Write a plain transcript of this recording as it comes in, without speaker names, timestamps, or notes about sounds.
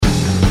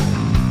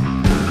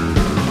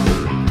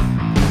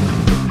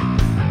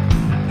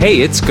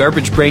Hey, it's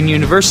Garbage Brain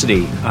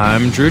University.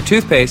 I'm Drew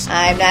Toothpaste.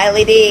 I'm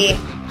Natalie D.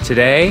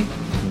 Today,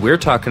 we're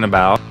talking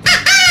about...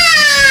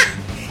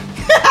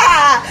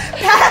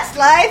 Past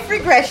life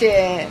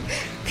regression.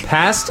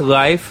 Past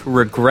life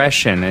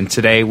regression. And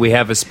today we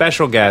have a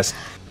special guest.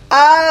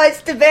 Oh,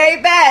 it's the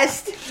very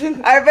best.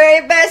 Our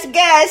very best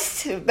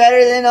guest.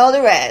 Better than all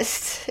the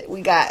rest.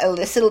 We got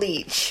Alyssa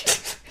Leach.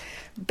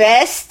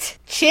 Best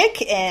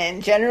chick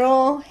and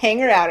general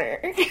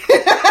hanger-outer.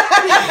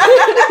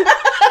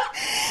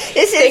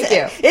 Thank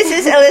you. This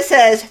is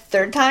Alyssa's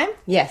third time?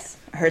 Yes.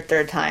 Her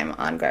third time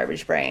on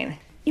Garbage Brain.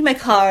 You might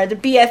call her the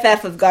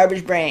BFF of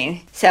Garbage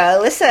Brain. So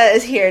Alyssa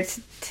is here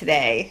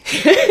today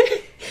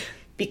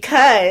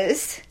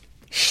because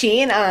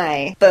she and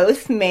I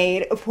both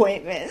made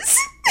appointments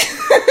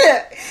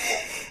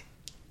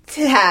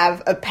to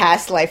have a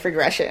past life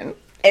regression.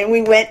 And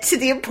we went to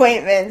the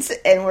appointments,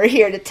 and we're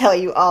here to tell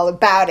you all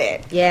about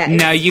it. Yeah.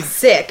 Now you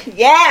sick.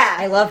 Yeah.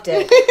 I loved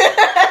it.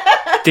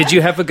 Did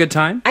you have a good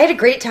time? I had a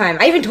great time.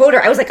 I even told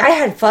her, I was like, I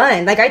had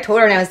fun. Like, I told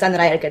her when I was done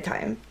that I had a good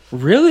time.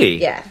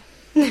 Really? Yeah.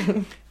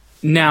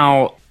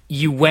 Now,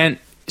 you went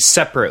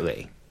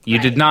separately. You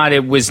did not,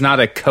 it was not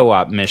a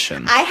co-op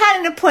mission. I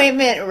had an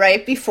appointment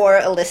right before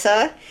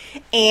Alyssa,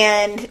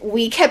 and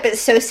we kept it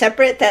so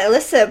separate that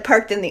Alyssa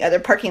parked in the other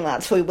parking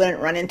lot so we wouldn't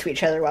run into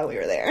each other while we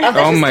were there. That's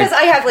just because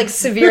I have, like,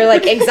 severe,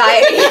 like,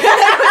 anxiety.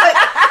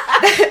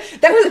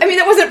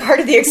 that wasn't part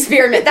of the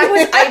experiment. That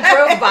was, I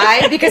drove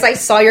by because I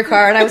saw your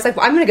car, and I was like,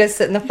 well, I'm going to go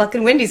sit in the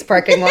fucking Wendy's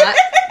parking lot.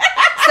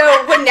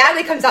 So when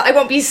Natalie comes out, I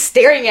won't be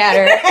staring at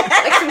her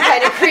like some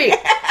kind of creep.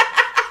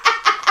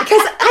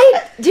 Because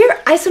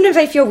sometimes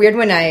I feel weird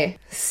when I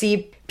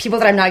see people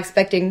that I'm not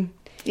expecting.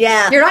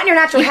 Yeah. You're not in your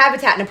natural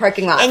habitat in a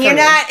parking lot. And you're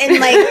not in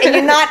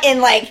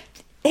like,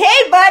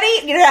 hey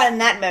buddy, you're not in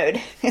that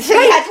mode. So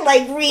you have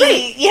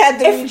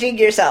to rejig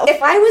yourself.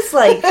 If I was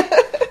like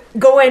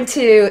going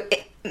to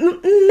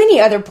many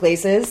other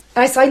places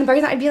and I saw you in the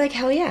parking lot, I'd be like,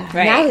 hell yeah,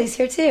 right. Natalie's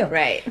here too.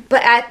 Right.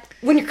 But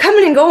when you're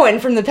coming and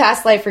going from the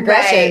past life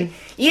regression. Right.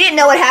 You didn't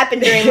know what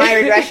happened during my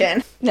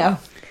regression. No.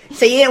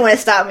 So you didn't want to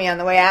stop me on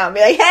the way out and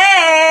be like,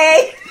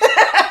 hey!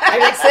 I'm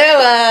like,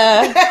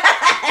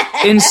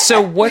 And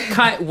so what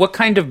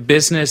kind of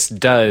business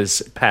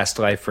does past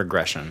life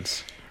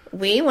regressions?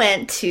 We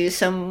went to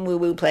some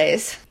woo-woo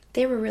place.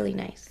 They were really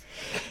nice.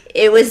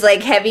 It was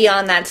like heavy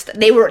on that stuff.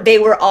 They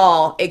were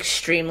all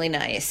extremely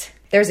nice.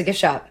 There was a gift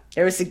shop.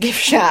 There was a gift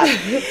shop.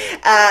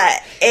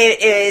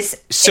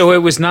 So it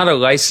was not a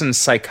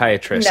licensed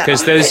psychiatrist,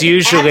 because No, those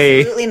usually...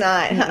 Absolutely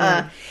not.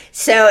 Mm-hmm.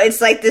 So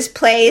it's like this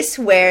place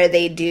where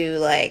they do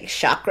like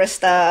chakra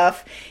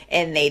stuff,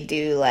 and they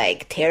do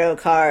like tarot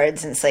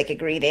cards and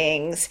psychic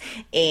readings,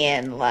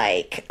 and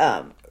like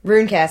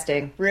rune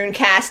casting,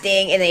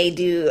 and they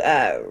do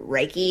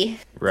Reiki.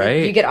 Right.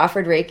 Did you get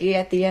offered Reiki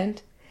at the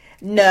end?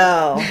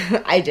 No.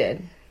 I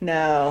did.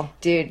 No.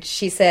 Dude,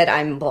 she said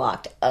I'm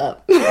blocked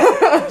up.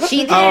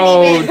 She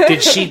didn't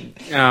did she?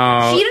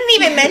 Oh. She didn't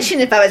even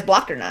mention if I was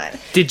blocked or not.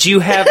 Did you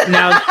have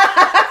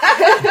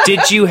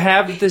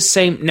the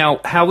same? Now,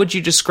 how would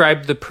you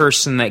describe the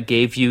person that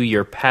gave you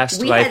your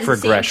past life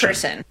regression?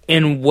 Same person.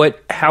 And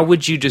how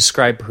would you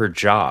describe her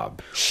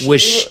job?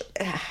 Was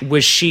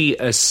she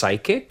a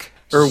psychic,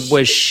 or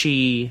was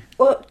she?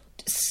 Well,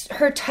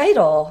 her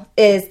title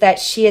is that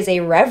she is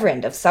a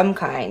reverend of some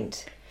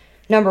kind.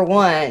 Number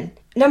one.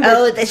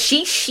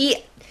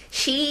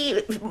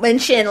 She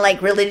mentioned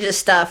like religious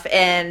stuff,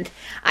 and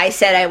I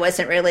said I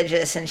wasn't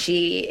religious, and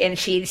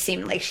she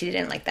seemed like she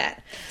didn't like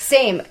that.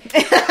 Same.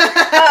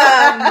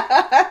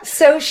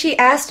 So she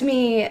asked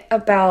me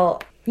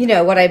about,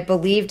 what I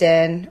believed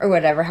in or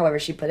whatever, however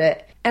she put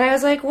it. And I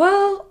was like,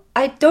 well,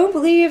 I don't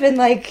believe in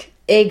like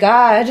a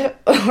god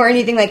or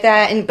anything like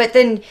that. But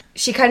then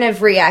she kind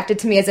of reacted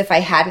to me as if I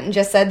hadn't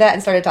just said that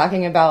and started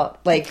talking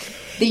about like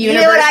the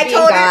universe being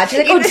God.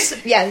 She's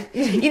like, yeah.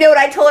 You know what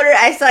I told her?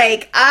 I was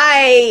like,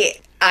 I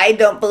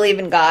don't believe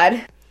in God,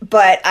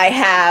 but I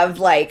have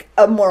like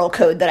a moral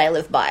code that I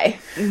live by.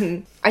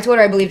 Mm-hmm. I told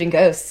her I believed in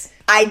ghosts.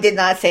 I did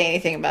not say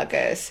anything about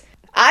ghosts.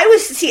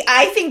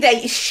 I think that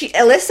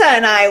Alyssa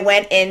and I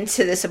went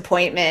into this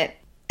appointment,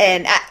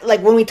 and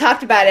like when we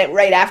talked about it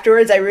right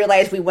afterwards, I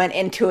realized we went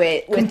into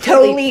it with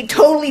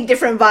totally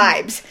different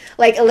vibes.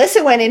 Like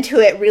Alyssa went into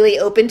it really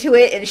open to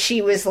it, and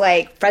she was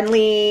like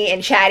friendly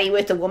and chatty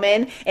with the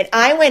woman. And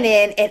I went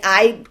in and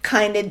I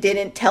kind of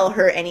didn't tell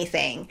her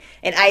anything,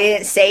 and I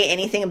didn't say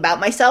anything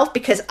about myself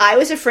because I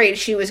was afraid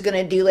she was going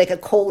to do like a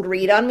cold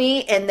read on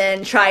me and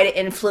then try to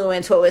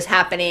influence what was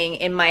happening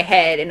in my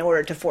head in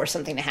order to force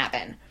something to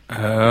happen.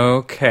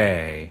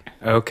 Okay.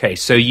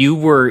 So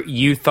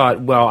you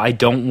thought, well, I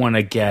don't want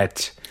to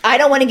give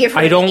her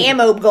any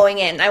ammo going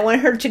in. I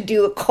want her to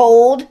do a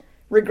cold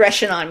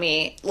regression on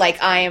me like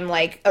I am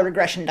like a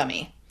regression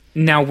dummy.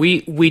 Now,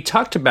 we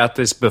talked about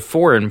this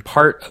before, and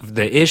part of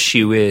the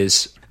issue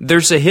is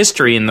there's a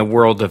history in the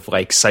world of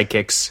like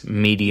psychics,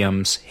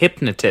 mediums,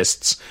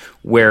 hypnotists,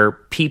 where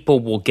people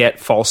will get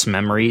false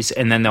memories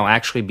and then they'll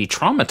actually be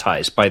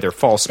traumatized by their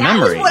false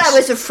memories. That was what I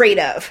was afraid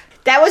of.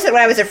 That was what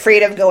I was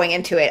afraid of going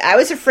into it. I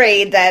was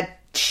afraid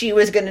that she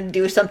was going to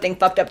do something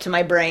fucked up to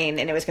my brain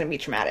and it was going to be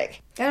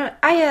traumatic.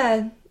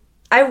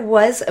 I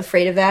was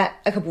afraid of that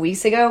a couple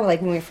weeks ago,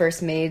 like when we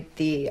first made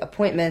the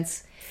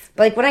appointments.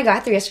 But like when I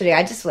got there yesterday,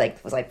 I just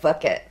like was like,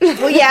 fuck it.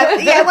 Well, yeah.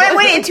 When I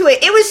went into it,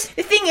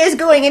 the thing is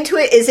going into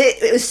it is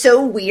it was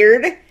so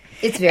weird.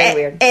 It's very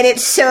weird. And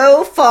it's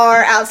so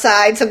far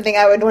outside something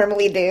I would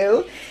normally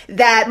do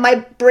that my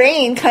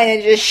brain kind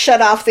of just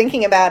shut off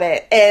thinking about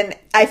it. And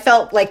I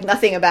felt like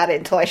nothing about it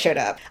until I showed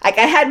up. Like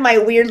I had my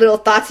weird little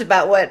thoughts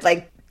about what,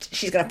 like,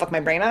 she's gonna fuck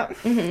my brain up.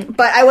 Mm-hmm.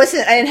 But I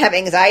didn't have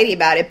anxiety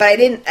about it, but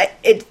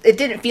it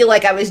didn't feel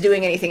like I was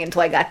doing anything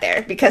until I got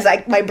there because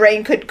my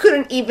brain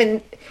couldn't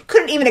even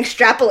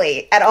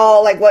extrapolate at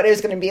all like what it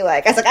was gonna be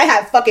like. I was like, I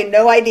have fucking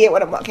no idea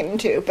what I'm walking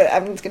into, but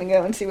I'm just gonna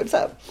go and see what's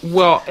up.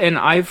 Well, and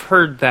I've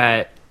heard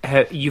that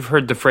you've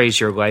heard the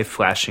phrase your life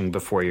flashing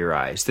before your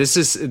eyes.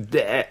 This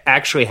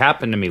actually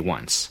happened to me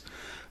once.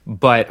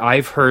 But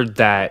I've heard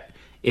that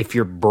if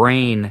your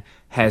brain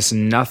has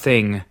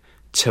nothing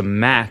to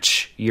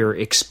match your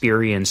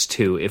experience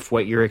to, if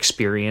what you're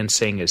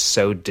experiencing is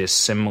so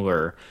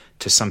dissimilar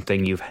to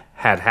something you've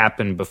had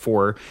happen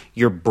before,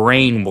 your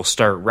brain will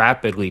start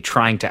rapidly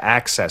trying to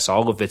access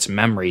all of its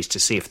memories to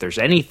see if there's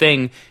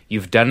anything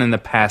you've done in the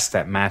past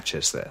that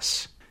matches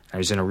this. I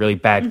was in a really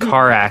bad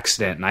car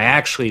accident, and I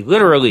actually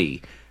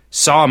literally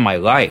saw my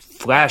life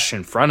flash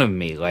in front of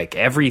me, like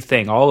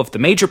everything, all of the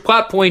major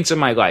plot points in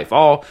my life,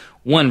 all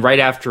one right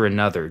after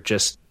another,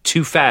 just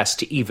too fast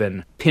to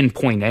even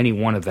pinpoint any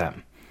one of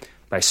them.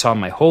 But I saw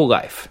my whole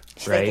life,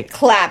 right? Like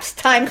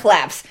time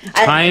collapse.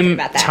 Time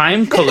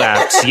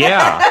collapse,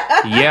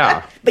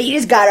 yeah. But you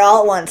just got it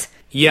all at once.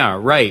 Yeah,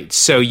 right.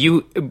 So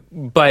you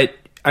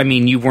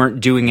weren't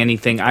doing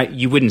anything.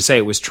 You wouldn't say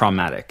it was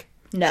traumatic.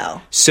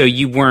 No. So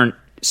you weren't.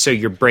 So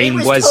your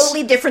brain was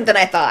totally different than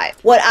I thought.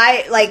 What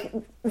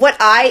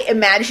I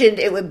imagined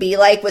it would be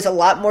like was a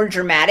lot more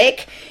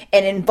dramatic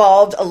and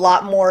involved a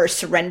lot more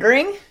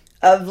surrendering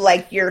of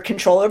like your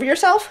control over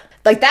yourself.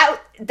 Like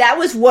that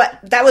was what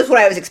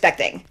I was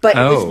expecting, but it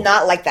was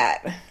not like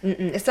that.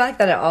 Mm-mm, it's not like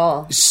that at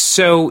all.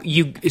 So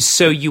you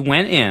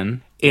went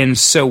in, and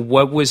so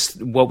what was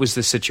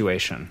the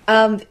situation?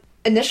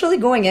 Initially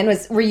going in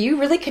were you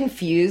really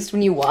confused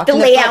when you walked? The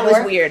layout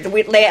was weird. The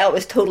layout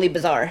was totally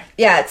bizarre.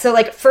 Yeah, so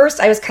like first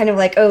I was kind of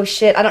like, oh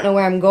shit, I don't know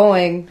where I'm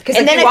going.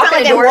 And then I felt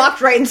like I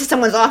walked right into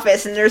someone's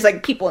office and there's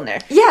like people in there.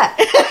 Yeah. Well,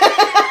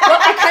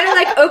 I kind of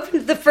like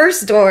opened the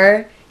first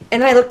door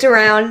and I looked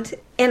around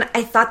and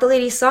I thought the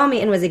lady saw me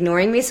and was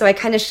ignoring me, so I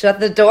kind of shut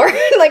the door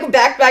and like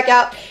backed back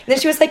out. And then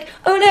she was like,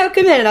 oh no,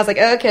 come in. And I was like,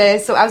 okay.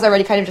 So I was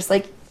already kind of just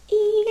like,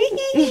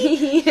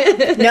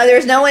 no, there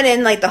was no one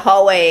in like the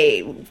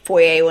hallway,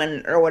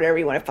 foyer, or whatever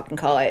you want to fucking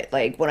call it.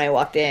 Like when I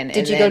walked in.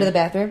 Did you go to the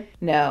bathroom?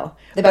 No,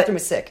 the bathroom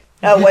was sick.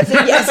 Oh, was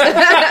it?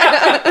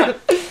 Yes.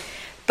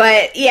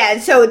 But yeah,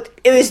 so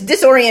it was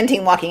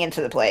disorienting walking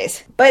into the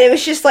place. But it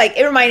was just like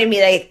it reminded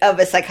me like of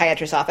a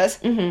psychiatrist's office.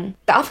 Mm-hmm.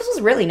 The office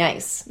was really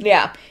nice.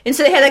 Yeah, and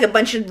so they had like a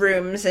bunch of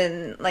rooms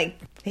and like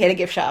they had a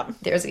gift shop.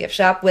 There was a gift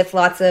shop with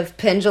lots of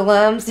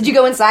pendulums. Did you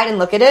go inside and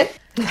look at it?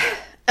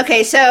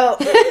 Okay, so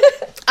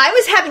I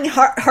was having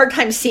hard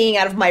time seeing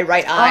out of my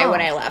right eye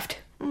when I left.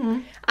 Mm-hmm.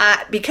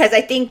 Because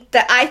I think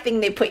the eye thing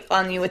they put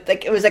on you with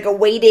like it was like a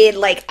weighted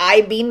like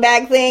eye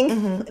beanbag thing.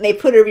 Mm-hmm. And they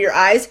put it over your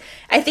eyes.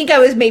 I think I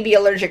was maybe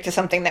allergic to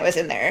something that was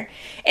in there,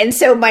 and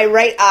so my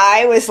right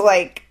eye was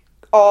like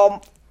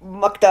all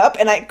mucked up,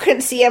 and I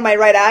couldn't see in my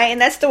right eye, and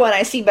that's the one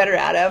I see better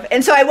out of.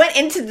 And so I went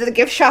into the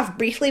gift shop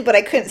briefly, but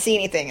I couldn't see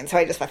anything, and so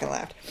I just fucking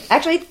left. I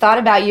actually thought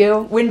about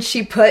you when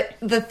she put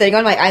the thing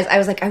on my eyes. I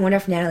was like, I wonder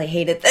if Natalie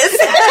hated this.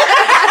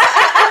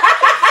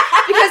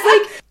 Because,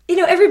 like, you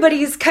know,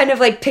 everybody's kind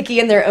of, like, picky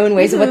in their own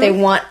ways of what they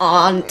want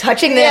on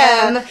touching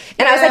them.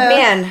 And I was like,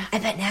 man, I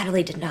bet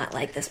Natalie did not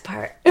like this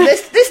part.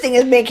 This thing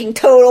is making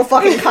total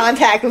fucking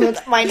contact with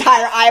my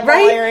entire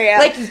eyeball area.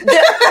 Like,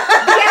 the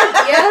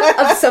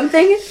idea of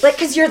something, like,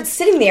 because you're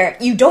sitting there,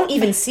 you don't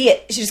even see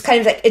it. She's just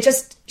kind of like,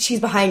 she's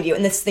behind you,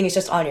 and this thing is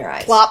just on your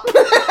eyes. Plop.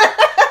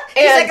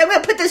 He's like, I'm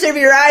going to put this over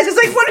your eyes. It's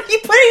like, what are you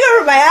putting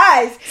over my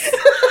eyes?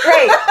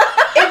 Right.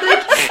 And,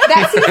 like,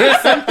 that seems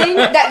like something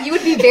that you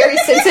would be very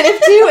sensitive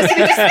to.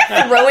 Instead of just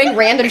throwing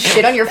random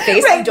shit on your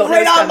face right, you don't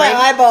right know on my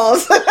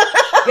eyeballs.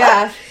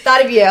 Yeah.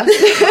 Thought of you.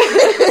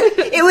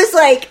 It was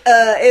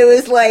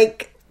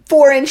like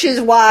 4 inches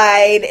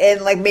wide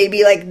and like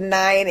maybe like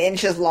 9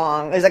 inches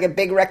long. It was like a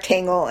big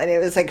rectangle, and it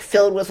was like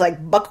filled with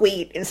like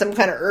buckwheat and some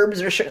kind of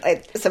herbs or shit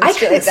like some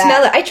shit like that.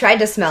 Smell it. I tried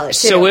to smell it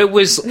too. So it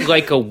was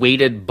like a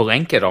weighted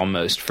blanket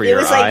almost for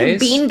your eyes. It was like a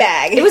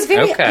beanbag. It was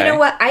very. Okay. You know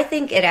what? I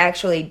think it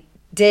actually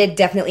did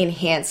definitely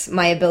enhance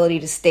my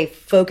ability to stay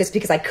focused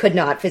because I could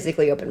not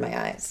physically open my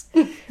eyes.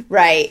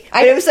 Right.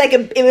 But it was like a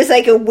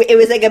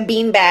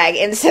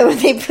beanbag, and so when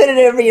they put it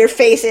over your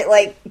face,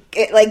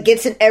 it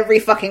gets in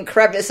every fucking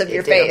crevice of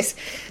your face.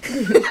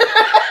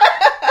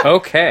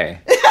 Okay.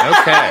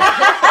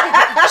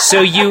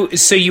 So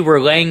you were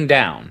laying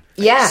down.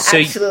 Yeah,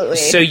 absolutely.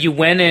 So you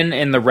went in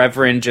and the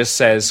Reverend just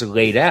says,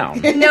 lay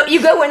down. No,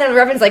 you go in and the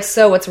Reverend's like,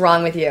 so what's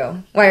wrong with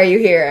you? Why are you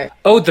here?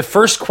 Oh, the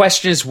first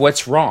question is,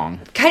 what's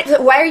wrong?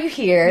 Why are you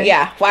here?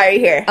 Yeah, why are you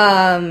here?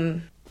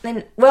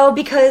 Well,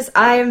 because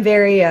I am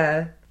very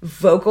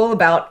vocal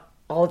about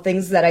all the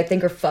things that I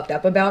think are fucked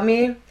up about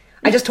me.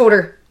 I just told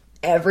her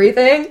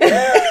everything.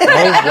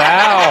 Oh,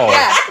 wow.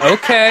 Yeah.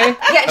 Okay.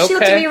 Yeah, she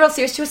looked at me real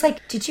serious. She was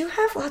like, did you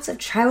have lots of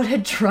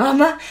childhood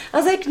trauma? I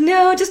was like,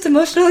 no, just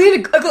emotionally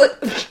neglected.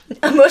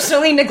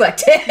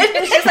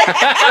 And she's like,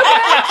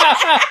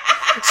 okay.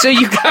 So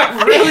you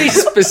got really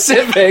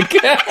specific.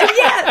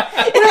 Yeah.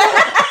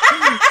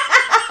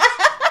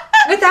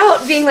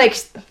 Without being like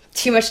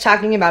too much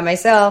talking about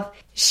myself,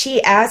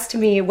 she asked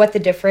me what the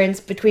difference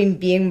between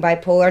being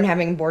bipolar and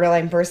having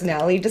borderline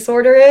personality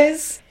disorder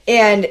is.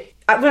 And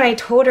when I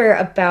told her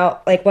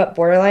about like what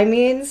borderline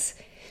means,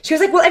 she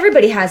was like, well,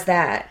 everybody has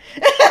that.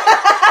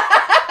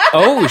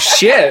 Oh,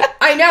 shit.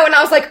 I know, and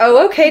I was like,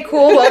 oh, okay,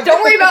 cool. Well,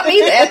 don't worry about me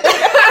then.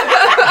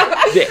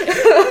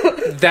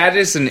 That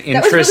is an interesting...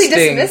 That was really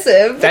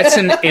dismissive. That's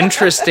an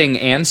interesting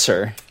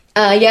answer.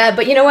 Yeah,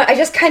 but you know what? I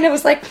just kind of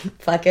was like,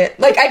 fuck it.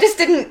 Like, I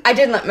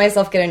didn't let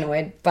myself get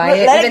annoyed by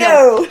it. Let it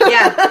go.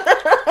 Yeah.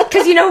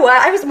 Because you know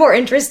what? I was more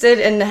interested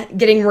in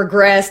getting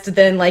regressed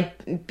than,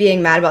 like,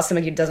 being mad about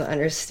somebody who doesn't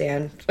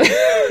understand.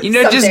 You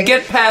know, just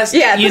get past,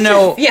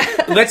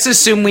 let's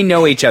assume we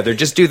know each other.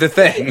 Just do the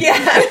thing.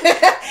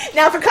 Yeah.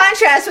 Now, for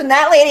contrast, when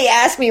that lady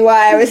asked me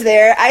why I was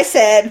there, I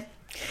said,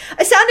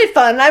 I sounded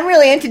fun. I'm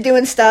really into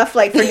doing stuff,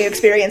 like, for new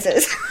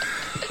experiences.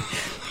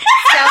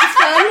 Sounds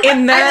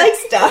fun. I like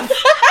stuff.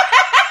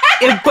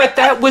 But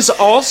that was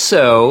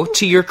also,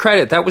 to your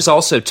credit, that was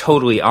also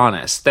totally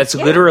honest. That's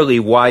literally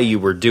why you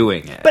were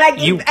doing it. But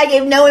I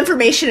gave no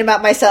information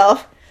about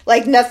myself.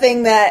 Like,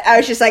 nothing that... I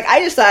was just like, I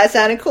just thought it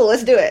sounded cool.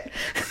 Let's do it.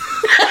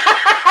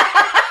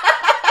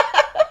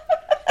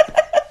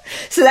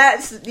 So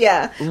that's...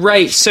 Yeah.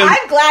 Right, so...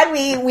 I'm glad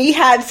we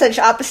had such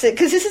opposite...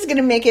 Because this is going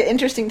to make it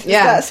interesting to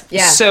discuss.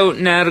 Yeah. So,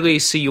 Natalie,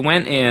 so you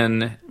went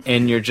in...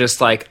 And you're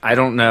just like, I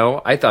don't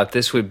know. I thought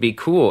this would be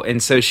cool.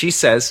 And so she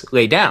says,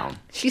 lay down.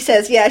 She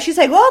says, yeah. She's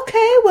like, well,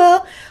 okay,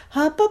 well,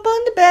 hop up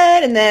on the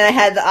bed. And then I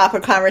had the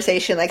awkward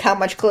conversation, like, how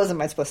much clothes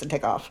am I supposed to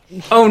take off?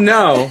 Oh,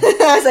 no.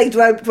 I was like,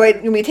 do I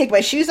want me to take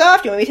my shoes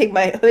off? Do you want me to take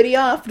my hoodie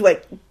off? Do I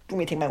want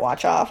me to take my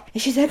watch off?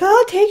 And she's like,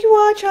 oh, take your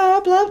watch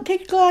off, blah, take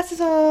your glasses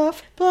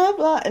off, blah,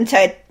 blah. And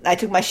so I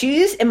took my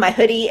shoes and my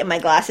hoodie and my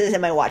glasses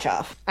and my watch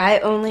off. I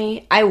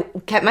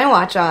kept my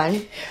watch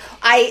on.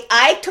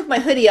 I took my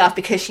hoodie off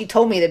because she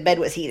told me the bed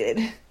was heated.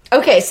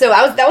 Okay, so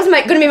that was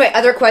going to be my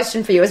other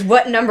question for you, is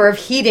what number of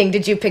heating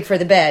did you pick for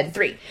the bed?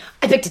 3.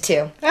 I picked a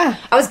 2. Ah.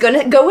 I was going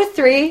to go with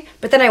 3,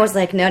 but then I was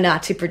like, no,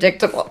 not too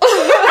predictable.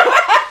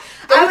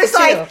 I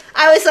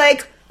was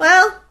like,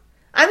 well,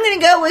 I'm going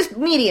to go with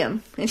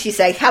medium. And she's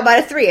like, how about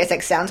a 3? I was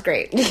like, sounds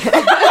great.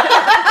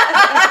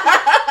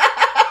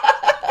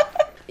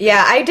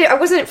 Yeah, I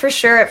wasn't for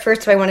sure at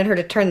first if I wanted her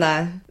to turn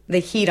the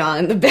heat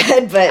on the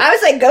bed, but... I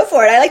was like, go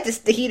for it. I like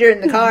the heater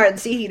in the car, the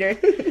seat heater.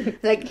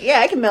 Like,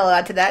 yeah, I can mellow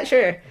out to that,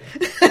 sure.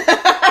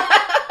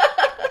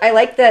 I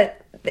like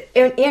that...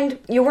 And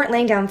you weren't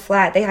laying down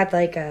flat. They had,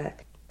 like, a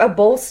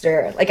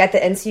bolster, like, at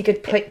the end, so you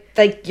could put,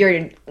 like,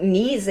 your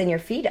knees and your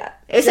feet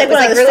up. It was, like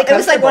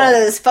one of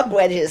those fuck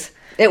wedges.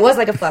 It was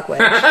like a fuck wedge.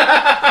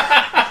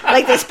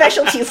 Like the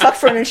specialty fuck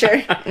furniture.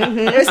 Mm-hmm.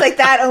 It was like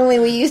that, only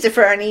we used it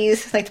for our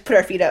knees, like to put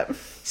our feet up.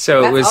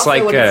 So That's it was also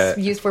like what it's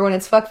used for when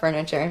it's fuck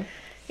furniture.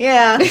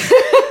 Yeah.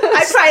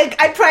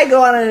 I'd probably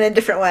go on it in a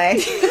different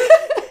way.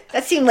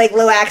 That seemed like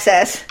low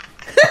access.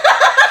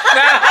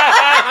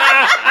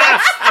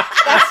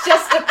 That's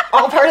just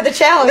all part of the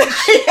challenge.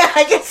 Yeah,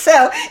 I guess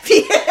so.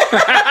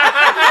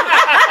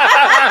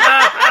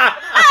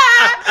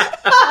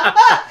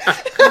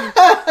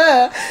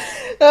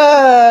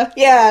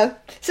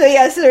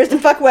 Yeah. So there's the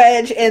fuck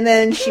wedge, and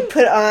then she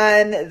put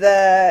on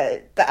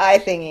the eye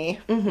thingy.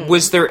 Mm-hmm.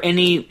 Was there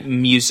any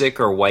music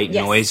or white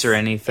noise or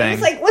anything? It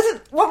was like,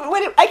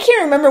 what I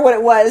can't remember what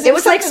it was. It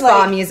was like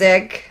spa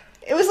music.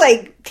 It was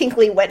like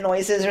tinkly wet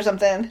noises or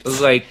something. It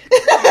was like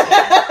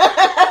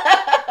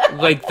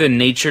like the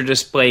nature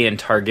display in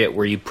Target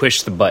where you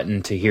push the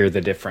button to hear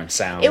the different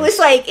sounds. It was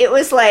like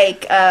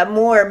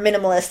more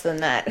minimalist than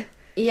that.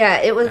 Yeah,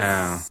 it was.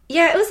 Oh.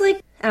 Yeah, it was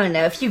like, I don't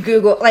know. If you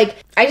Google, like,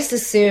 I just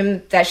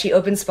assumed that she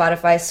opened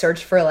Spotify,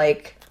 searced for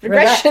like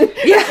regression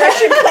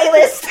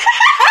playlist.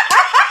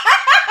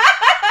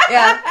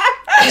 Yeah.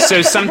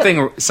 So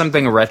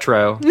something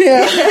retro.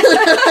 Yeah.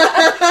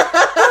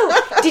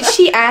 Oh, did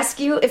she ask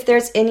you if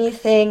there's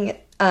anything?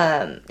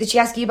 Did she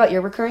ask you about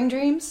your recurring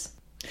dreams?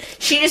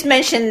 She just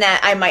mentioned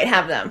that I might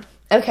have them.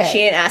 Okay. She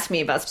didn't ask me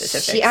about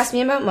specifics. She asked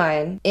me about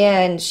mine,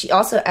 and she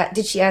also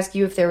did she ask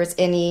you if there was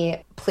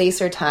any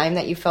place or time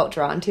that you felt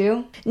drawn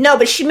to? No,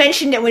 but she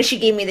mentioned it when she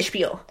gave me the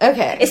spiel.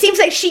 Okay. It seems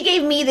like she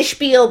gave me the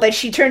spiel, but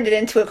she turned it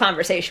into a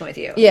conversation with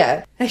you.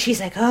 Yeah. And she's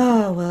like,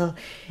 oh, well,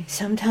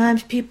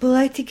 sometimes people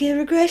like to get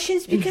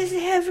regressions because they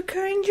have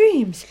recurring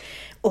dreams.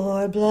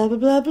 Or blah, blah,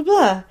 blah, blah,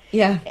 blah.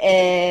 Yeah.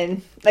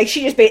 And Like,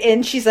 she just,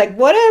 and she's like,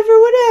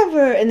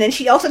 whatever. And then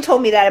she also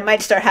told me that I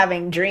might start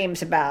having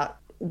dreams about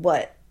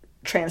what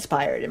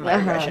transpired in my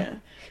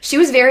regression. She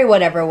was very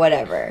whatever.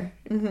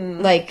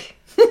 Mm-hmm. Like,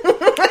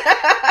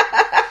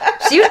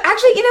 she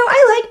actually,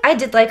 I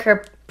did like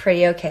her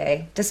pretty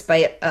okay,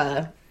 despite,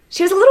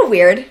 she was a little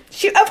weird.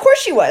 Of course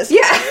she was.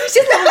 Yeah, she's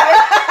a little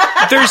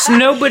weird. There's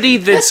nobody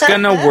that's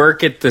gonna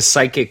work at the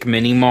Psychic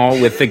Mini Mall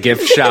with the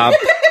gift shop.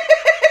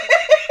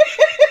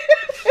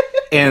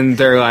 And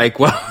they're like,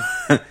 well,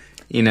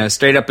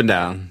 straight up and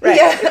down. Right.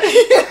 Yeah.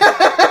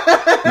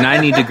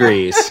 90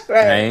 degrees.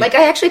 Right. Like,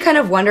 I actually kind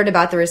of wondered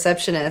about the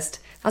receptionist.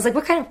 I was like,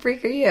 what kind of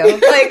freak are you?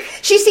 Like,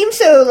 she seemed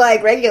so,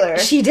 like, regular.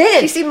 She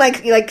did. She seemed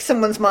like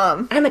someone's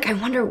mom. And I'm like, I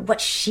wonder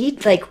what's she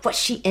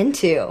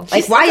into?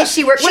 Like, why is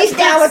she working? She's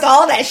down with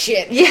all that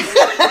shit. Yeah.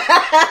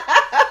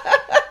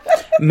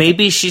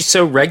 Maybe she's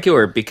so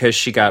regular because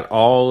she got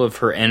all of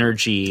her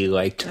energy,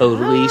 like,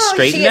 totally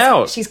straightened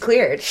out. She's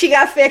cleared. She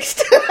got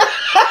fixed.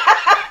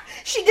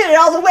 She did it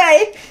all the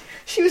way.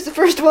 She was the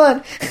first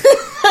one.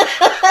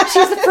 She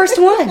was the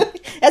first one.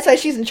 That's why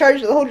she's in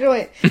charge of the whole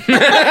joint.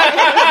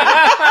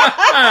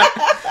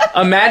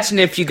 Imagine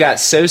if you got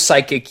so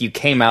psychic you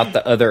came out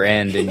the other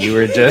end and you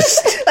were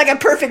just... like a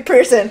perfect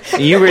person.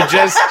 You were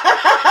just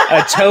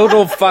a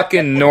total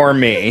fucking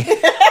normie.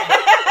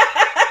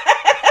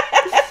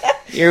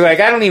 You're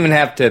like, I don't even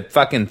have to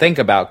fucking think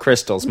about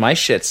crystals. My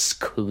shit's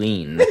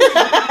clean.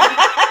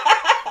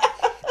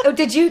 Oh,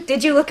 did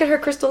you look at her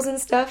crystals and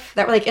stuff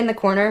that were, like, in the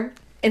corner?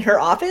 In her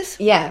office?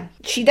 Yeah.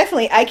 She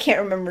definitely, I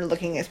can't remember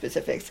looking at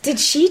specifics. Did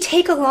she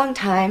take a long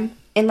time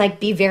and, like,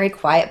 be very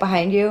quiet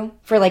behind you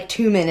for, like,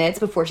 2 minutes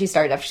before she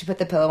started after she put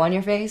the pillow on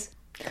your face?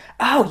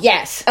 Oh,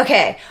 yes.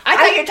 Okay. I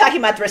thought you were talking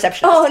about the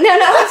receptionist. Oh, no,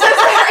 I'm so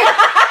sorry.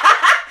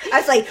 I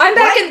was like, I'm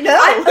back in... No.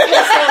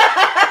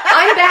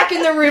 I'm back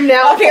in the room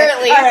now, okay.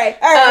 apparently. All right.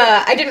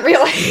 I didn't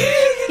realize...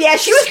 Yeah,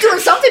 she was doing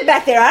something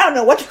back there. I don't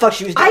know what the fuck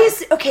she was doing.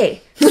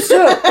 Okay,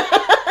 so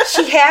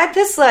she had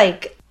this,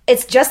 like...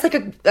 It's just like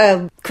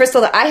a crystal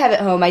that I have at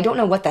home. I don't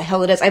know what the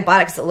hell it is. I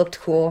bought it because it looked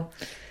cool.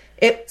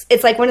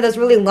 It's like one of those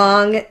really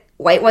long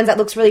white ones that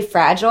looks really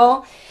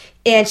fragile.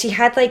 And she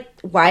had, like,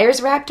 wires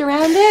wrapped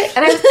around it.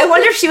 And I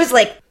wonder if she was,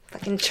 like,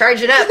 fucking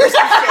charging up or some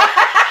shit.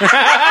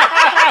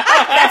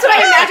 That's what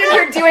I imagined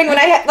her doing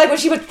when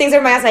she put things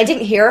over my ass and I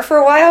didn't hear her for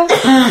a while.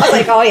 I was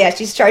like, oh, yeah,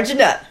 she's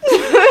charging up.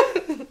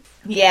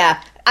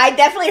 Yeah. I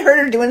definitely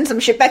heard her doing some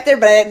shit back there,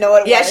 but I didn't know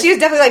what it was. Yeah, she was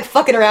definitely, like,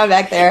 fucking around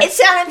back there. It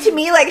sounded to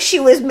me like she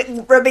was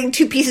rubbing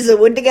two pieces of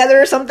wood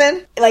together or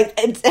something. Like,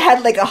 it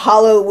had, like, a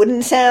hollow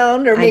wooden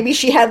sound, or maybe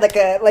she had, like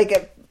a...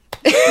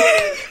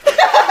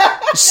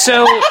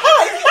 So... I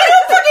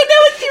don't fucking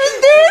know what she was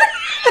doing.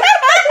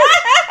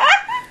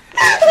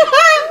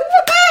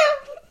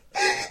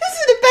 This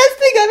is the best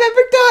thing I've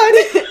ever done.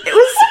 It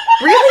was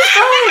really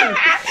fun.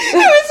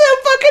 It was so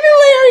fucking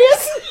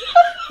hilarious.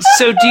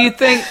 So do you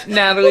think,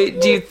 Natalie,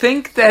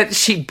 that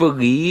she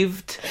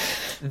believed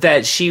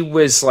that she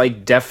was,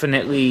 like,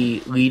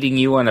 definitely leading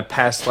you on a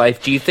past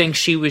life? Do you think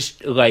she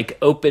was, like,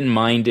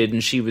 open-minded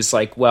and she was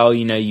like, well,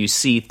 you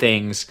see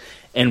things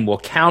and we'll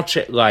couch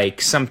it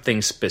like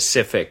something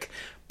specific,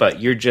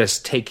 but you're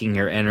just taking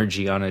your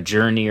energy on a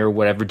journey or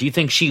whatever? Do you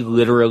think she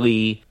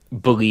literally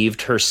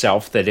believed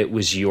herself that it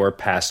was your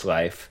past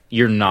life?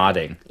 You're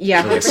nodding.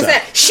 Yeah,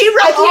 100%. She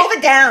wrote all of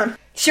it down.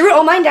 She wrote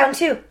all mine down,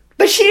 too.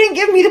 But she didn't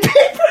give me the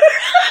paper.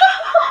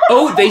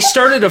 Oh, they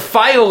started a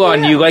file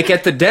on you, like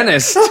at the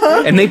dentist,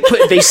 and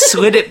they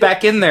slid it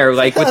back in there,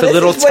 like with the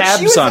little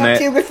tabs on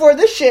it. Before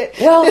this shit.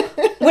 Well,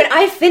 when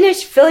I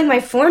finished filling my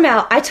form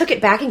out, I took it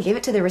back and gave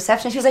it to the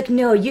receptionist. She was like,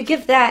 "No, you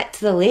give that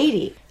to the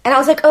lady." And I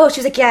was like, "Oh." She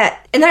was like, "Yeah."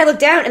 And then I looked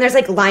down, and there's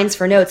like lines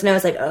for notes, and I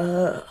was like,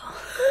 "Oh."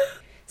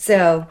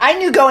 So I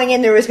knew going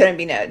in there was going to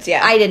be notes.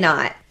 Yeah, I did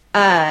not,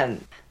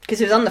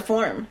 because it was on the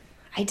form.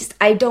 I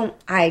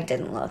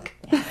didn't look.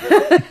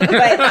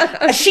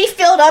 But she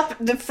filled up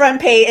the front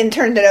page and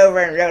turned it over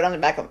and wrote on the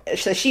back of it.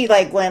 So she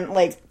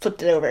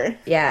flipped it over.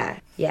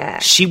 Yeah.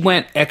 She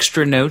went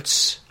extra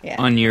notes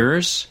on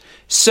yours.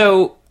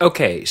 So,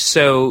 okay,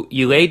 so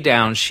you laid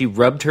down, she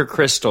rubbed her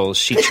crystals,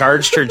 she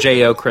charged her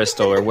JO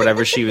crystal or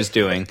whatever she was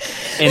doing,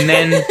 and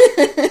then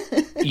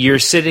you're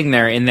sitting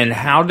there, and then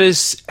how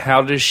does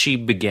she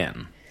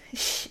begin?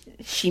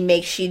 She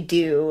makes you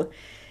do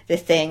the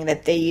thing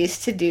that they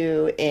used to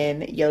do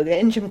in yoga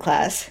and gym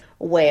class,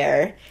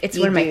 where it's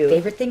one of my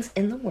favorite things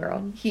in the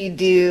world. She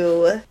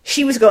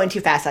was going too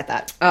fast, I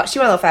thought. Oh, she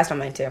went a little fast on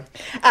mine too.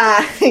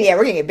 Yeah,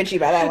 we're gonna get bitchy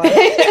about that one.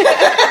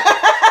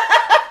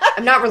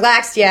 I'm not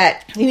relaxed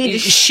yet.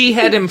 She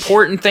had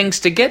important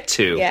things to get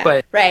to. Yeah,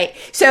 but right.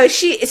 So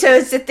it's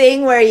the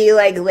thing where you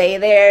like lay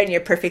there and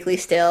you're perfectly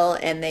still,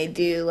 and they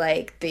do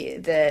like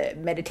the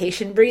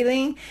meditation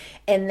breathing,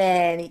 And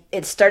then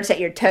it starts at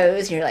your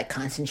toes. And you're like,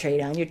 concentrate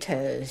on your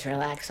toes.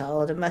 Relax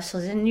all the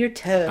muscles in your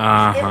toes.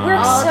 It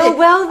works so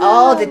well, though.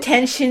 All the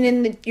tension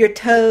in your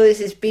toes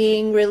is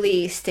being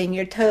released. And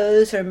your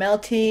toes are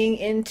melting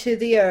into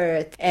the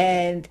earth.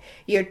 And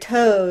your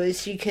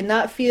toes, you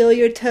cannot feel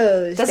your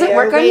toes. Does it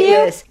work on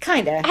you?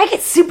 Kinda. I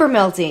get super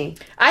melty.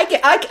 I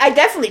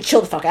definitely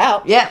chill the fuck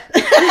out. Yeah.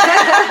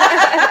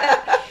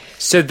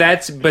 So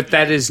that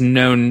is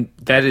known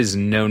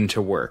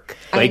to work.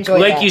 Like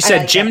that. You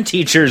said, gym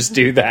teachers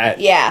do that.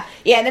 Yeah.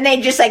 Yeah, and then they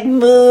just like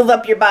move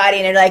up your body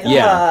and they're like,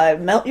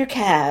 melt your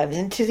calves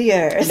into the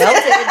earth.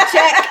 Melted,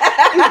 check.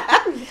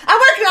 I'm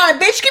working on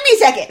it, bitch. Give me a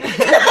second.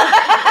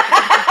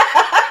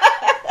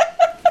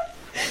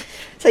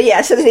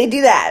 So they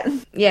do that.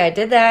 Yeah, I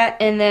did that,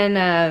 and then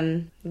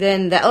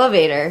the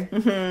elevator.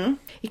 Mm-hmm.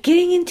 You're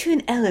getting into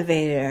an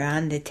elevator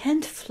on the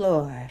 10th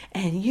floor,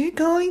 and you're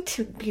going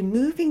to be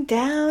moving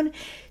down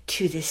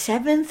to the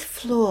 7th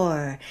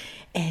floor.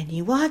 And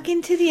you walk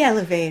into the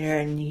elevator,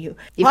 and you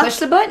push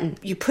the button.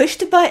 You push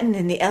the button,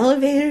 and the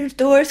elevator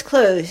doors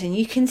close, and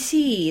you can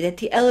see that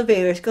the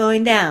elevator is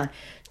going down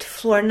to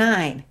floor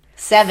 9.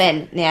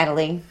 7,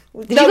 Natalie.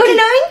 Did you go to 9?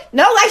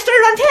 No, I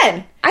started on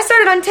 10. I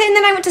started on 10,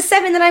 then I went to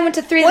 7, then I went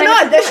to 3.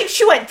 Well, no,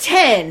 she went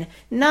 10,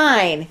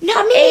 9,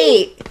 not me.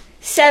 8,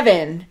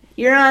 7.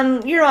 You're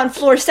on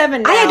floor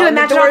 7 now. I had to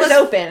imagine the all doors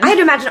those open. I had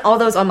to imagine all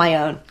those on my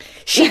own.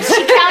 She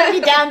counted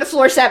me down to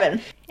floor 7.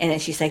 And then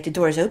she's like, the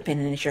door's open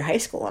and it's your high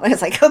school. And I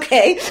was like,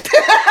 okay.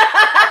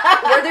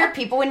 Were there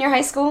people in your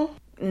high school?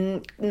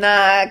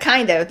 Nah,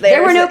 kind of.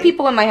 There were no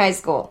people in my high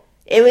school.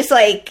 It was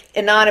like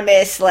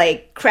anonymous,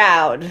 like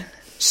crowd.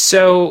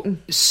 So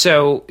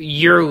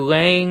you're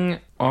laying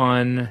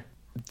on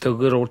the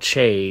little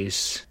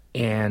chaise,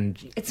 and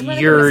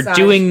you're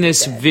doing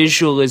this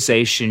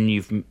visualization.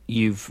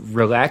 You've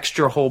relaxed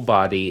your whole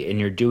body, and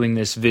you're doing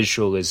this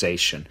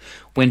visualization.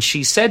 When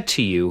she said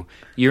to you,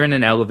 you're in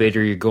an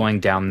elevator, you're going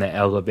down the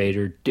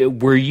elevator,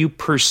 were you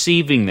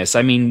perceiving this?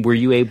 I mean, were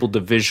you able to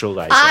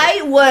visualize it?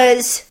 I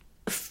was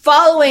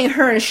following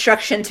her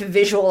instruction to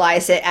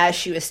visualize it as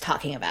she was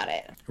talking about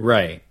it.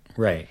 Right.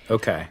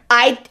 Okay.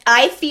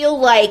 I feel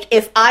like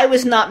if I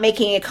was not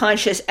making a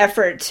conscious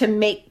effort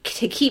to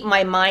keep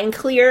my mind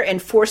clear and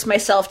force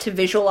myself to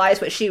visualize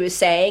what she was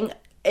saying,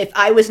 if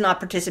I was not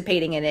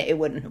participating in it, it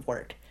wouldn't have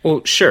worked.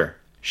 Well, sure.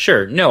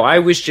 No, I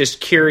was just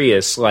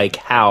curious, like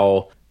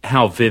how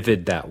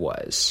vivid that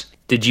was.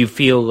 Did you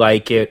feel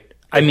like it?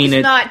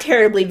 It's not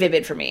terribly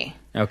vivid for me.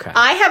 Okay.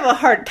 I have a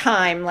hard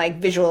time like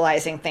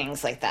visualizing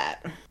things like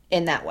that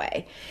in that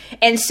way.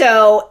 And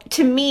so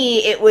to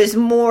me, it was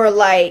more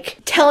like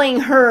telling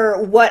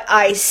her what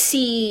I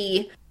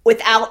see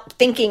without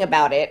thinking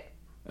about it.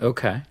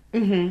 Okay.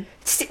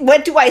 Mm-hmm.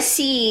 What do I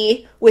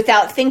see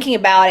without thinking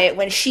about it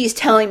when she's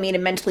telling me to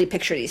mentally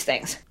picture these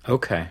things?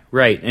 Okay,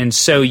 right. And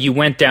so you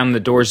went down, the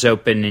doors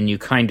open, and you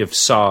kind of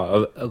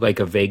saw a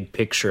vague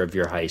picture of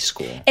your high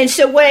school. And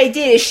so what I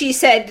did is she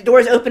said, the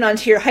doors open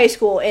onto your high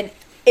school, and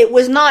it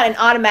was not an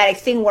automatic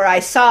thing where I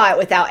saw it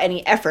without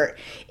any effort.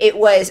 It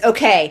was,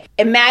 okay,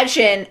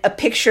 imagine a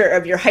picture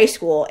of your high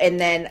school, and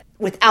then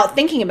without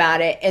thinking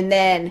about it, and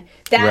then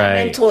that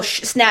mental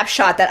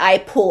snapshot that I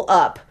pull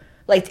up,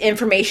 like the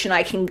information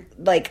I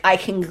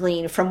can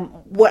glean from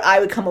what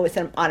I would come up with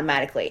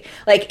automatically.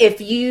 Like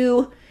if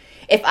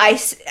I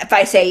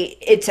say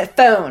it's a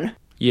phone,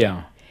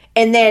 yeah,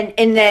 and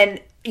then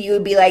you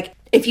would be like,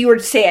 if you were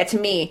to say it to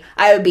me,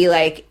 I would be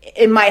like,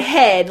 in my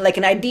head, like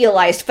an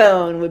idealized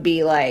phone would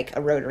be like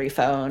a rotary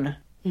phone.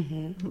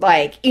 Mm-hmm.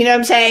 Like, you know what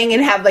I'm saying?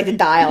 And have like the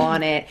dial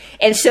on it.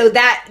 And so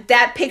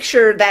that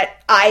picture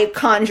that I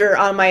conjure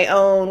on my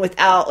own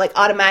without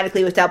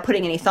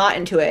putting any thought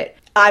into it,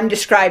 I'm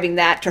describing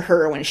that to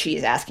her when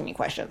she's asking me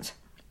questions.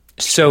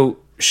 So,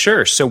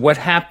 sure. So what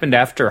happened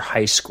after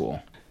high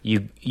school?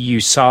 You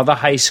saw the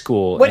high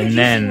school, what did you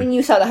see when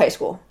you saw the high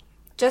school?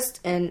 Just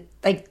in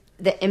like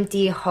the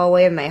empty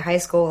hallway of my high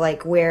school,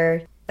 like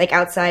where, like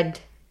outside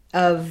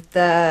of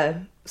the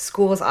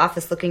school's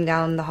office, looking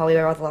down the hallway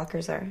where all the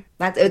lockers are.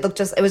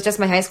 It was just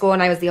my high school,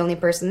 and I was the only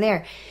person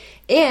there.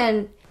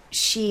 And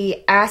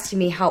she asked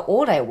me how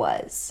old I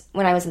was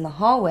when I was in the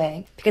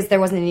hallway, because there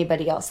wasn't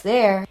anybody else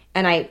there,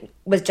 and I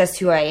was just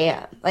who I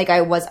am. Like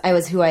I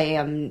was who I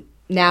am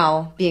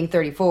now, being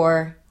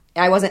 34.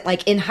 I wasn't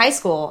like in high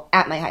school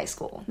at my high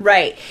school.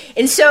 Right.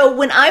 And so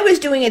when I was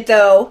doing it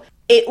though,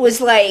 it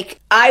was like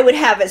I would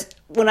have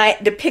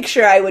the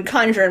picture I would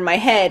conjure in my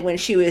head when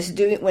she was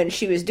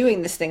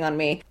doing this thing on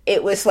me,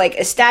 it was like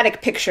a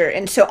static picture,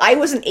 and so I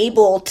wasn't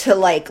able to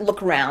like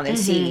look around and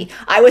see.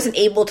 I wasn't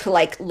able to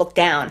like look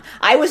down.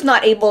 I was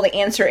not able to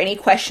answer any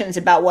questions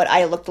about what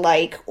I looked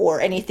like or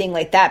anything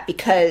like that,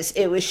 because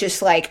it was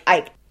just like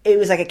it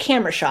was like a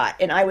camera shot,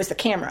 and I was the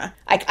camera.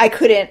 I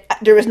couldn't.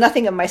 There was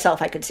nothing of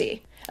myself I could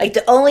see. Like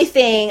the only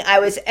thing I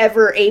was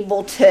ever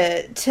able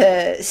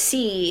to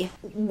see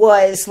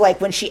was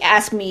like when she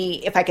asked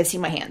me if I could see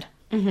my hand.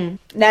 Mm-hmm. And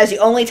that was the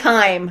only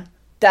time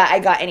that I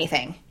got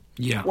anything.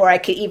 Yeah. Where I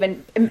could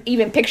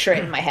even picture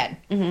it in my head.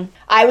 Mm-hmm.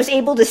 I was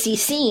able to see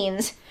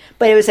scenes,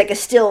 but it was like a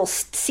still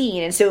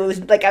scene. And so it was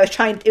like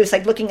it was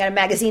like looking at a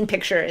magazine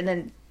picture and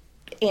then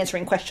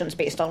answering questions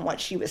based on what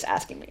she was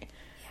asking me.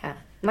 Yeah.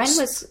 Mine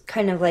was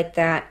kind of like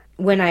that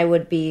when I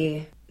would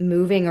be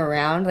moving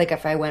around, like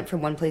if I went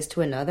from one place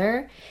to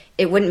another,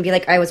 it wouldn't be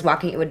like I was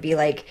walking, it would be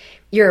like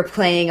you're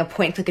playing a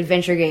point-click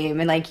adventure game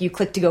and like you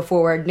click to go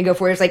forward and to go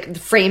forward. It's like the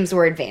frames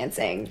were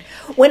advancing.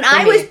 When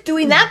I was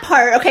doing that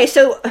part, okay,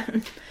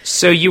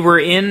 so you were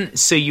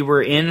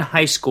in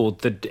high school,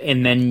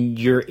 and then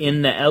you're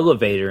in the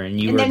elevator,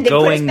 and you were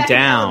going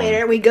down.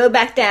 Elevator, we go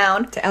back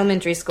down to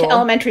elementary school.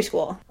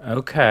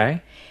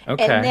 Okay.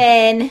 And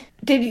then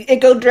did it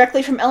go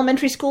directly from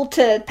elementary school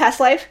to past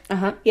life?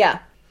 Uh-huh. Yeah.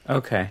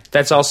 Okay.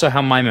 That's also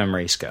how my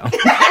memories go.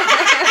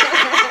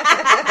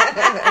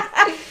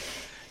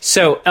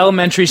 So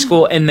elementary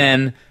school and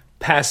then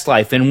past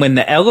life. And when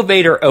the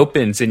elevator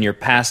opens in your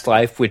past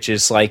life, which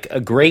is like a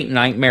great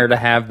nightmare to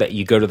have, that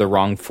you go to the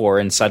wrong floor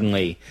and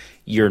suddenly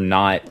you're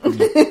not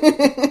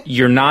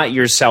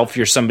yourself,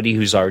 you're somebody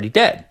who's already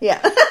dead.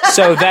 Yeah.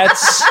 So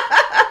that's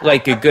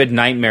like a good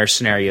nightmare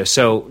scenario.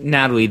 So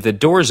Natalie, the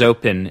doors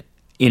open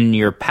in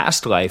your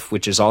past life,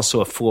 which is also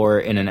a floor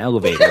in an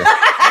elevator.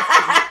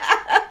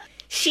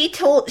 She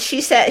told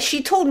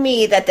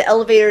me that the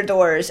elevator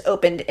doors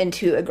opened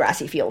into a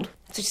grassy field.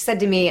 So she said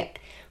to me,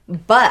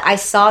 but I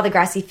saw the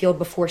grassy field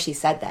before she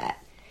said that.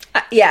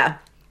 Yeah.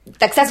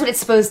 That's what it's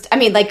supposed to... I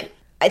mean, like,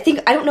 I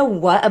don't know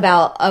what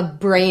about a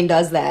brain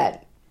does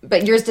that,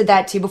 but yours did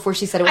that too before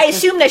she said it was... I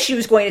assumed that she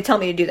was going to tell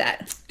me to do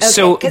that. Okay,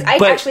 so, but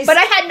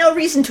I had no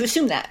reason to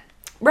assume that.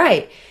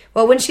 Right.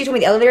 Well, when she told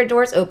me the elevator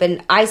doors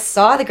open, I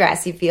saw the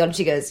grassy field, and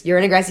she goes, "You're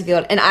in a grassy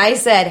field." And I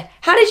said,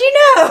 "How did you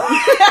know?" That's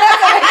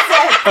what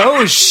I said.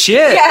 Oh,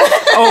 shit. Yeah.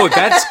 Oh,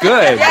 that's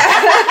good.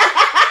 Yeah.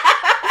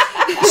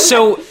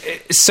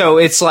 So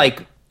it's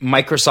like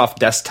Microsoft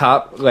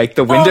Desktop, like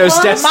the Windows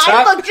Desktop?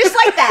 Mine looked just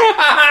like that.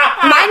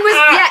 Mine was,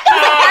 it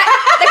was like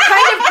the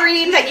kind of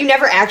green that you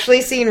never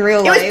actually see in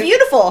real life. It was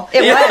beautiful.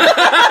 It was.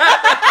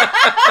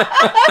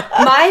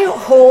 My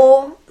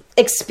whole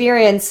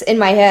experience in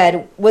my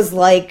head was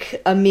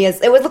like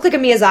it would look like a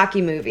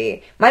Miyazaki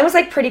movie. Mine was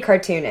like pretty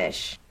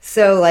cartoonish.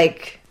 So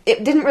like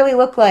it didn't really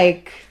look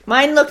like...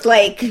 Mine looked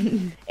like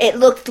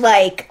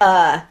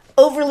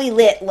overly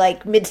lit,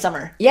 like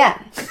Midsummer.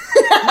 Yeah.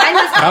 Mine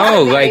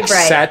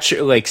was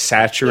like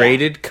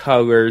saturated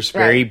colors,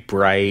 very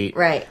bright.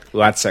 Right.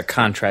 Lots of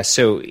contrast.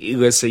 So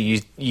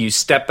Alyssa, you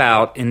step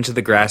out into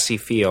the grassy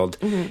field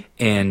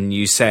and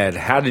you said,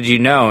 "How did you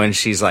know?" And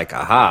she's like,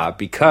 "Aha,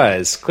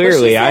 because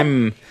clearly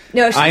I'm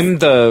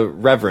the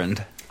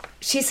Reverend."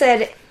 She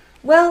said,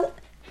 "Well,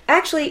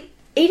 actually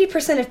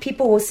 80% of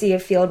people will see a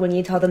field when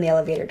you tell them the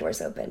elevator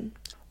doors open."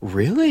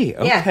 Really?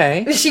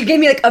 Okay. Yeah. She gave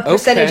me like a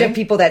percentage of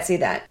people that see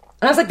that.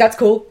 And I was like, that's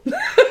cool.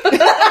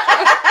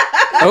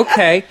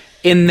 Okay.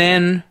 And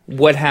then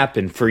what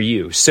happened for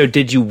you? So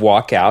did you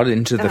walk out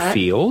into the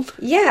field?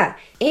 Yeah.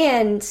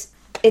 And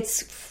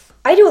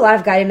I do a lot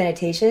of guided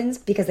meditations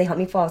because they help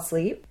me fall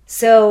asleep.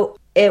 So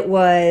and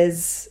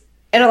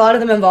a lot of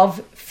them involve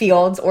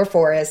fields or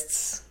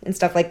forests and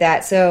stuff like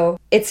that. So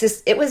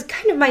it was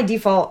kind of my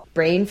default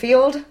brain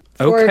field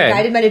for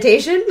guided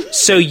meditation.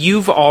 So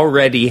you've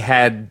already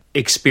had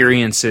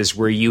experiences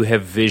where you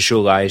have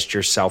visualized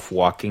yourself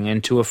walking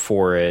into a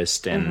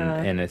forest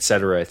and et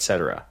cetera, et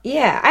cetera.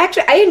 Yeah,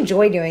 I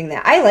enjoy doing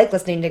that. I like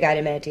listening to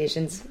guided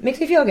meditations. It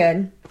makes me feel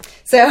good.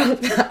 So I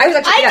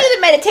do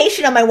the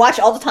meditation on my watch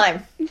all the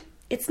time.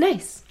 It's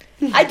nice.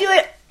 I do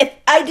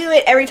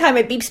it every time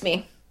it beeps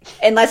me,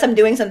 unless I'm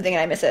doing something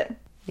and I miss it.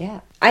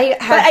 Yeah, I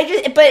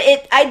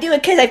do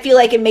it because I feel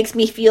like it makes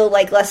me feel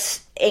like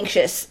less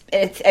anxious,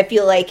 and I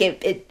feel like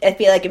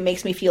it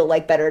makes me feel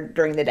like better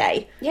during the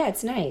day. Yeah,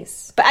 it's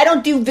nice. But I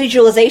don't do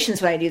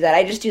visualizations when I do that.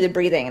 I just do the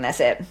breathing, and that's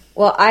it.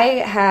 Well, I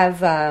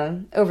have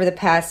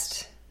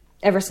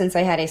ever since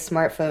I had a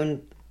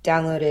smartphone,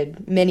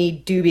 downloaded many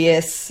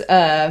dubious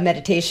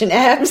meditation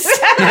apps.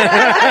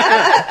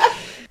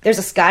 There's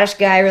a Scottish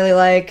guy I really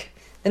like,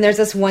 and there's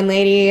this one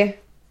lady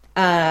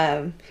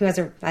who has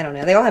I don't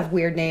know, they all have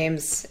weird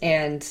names,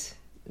 and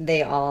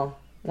they all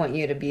want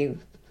you to be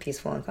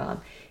peaceful and calm.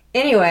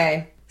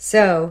 Anyway,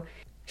 so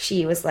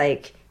she was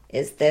like,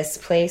 "Is this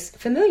place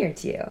familiar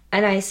to you?"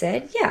 And I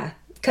said, "Yeah,"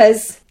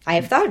 because I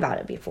have thought about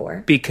it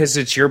before. Because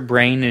it's your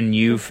brain and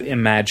you've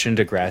imagined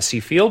a grassy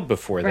field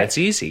before. Right. That's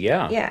easy,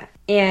 yeah. Yeah.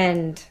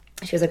 And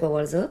she was like, "Well,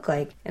 what does it look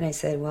like?" And I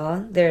said,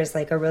 "Well, there's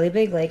like a really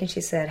big lake." And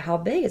she said, "How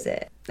big is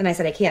it?" And I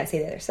said, "I can't see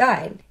the other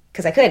side,"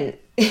 because I couldn't.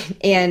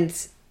 And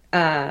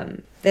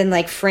then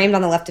like framed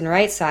on the left and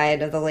right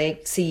side of the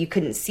lake, so you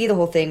couldn't see the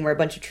whole thing, were a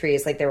bunch of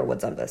trees, like there were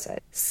woods on both sides.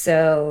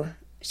 So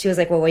she was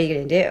like, "Well, what are you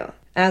going to do?"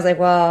 And I was like,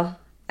 "Well,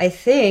 I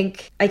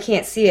think I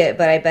can't see it,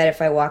 but I bet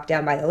if I walk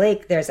down by the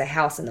lake, there's a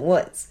house in the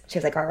woods." She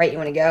was like, "All right, you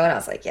want to go?" And I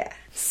was like, "Yeah."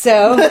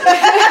 So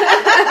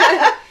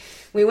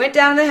we went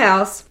down to the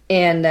house,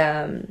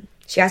 and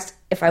she asked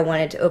if I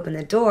wanted to open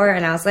the door,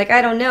 and I was like,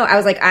 "I don't know." I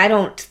was like, "I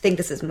don't think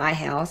this is my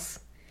house.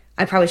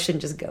 I probably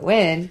shouldn't just go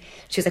in."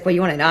 She was like, "Well, you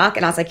want to knock?"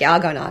 And I was like, "Yeah,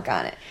 I'll go knock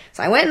on it."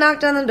 So I went and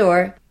knocked on the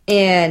door,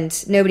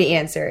 and nobody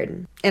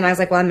answered. And I was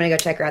like, well, I'm going to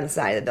go check around the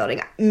side of the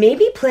building.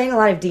 Maybe playing a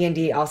lot of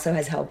D&D also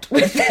has helped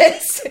with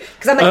this.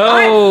 Because I'm like,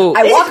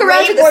 I walk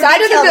around to the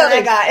side of the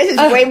building. This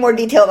is way more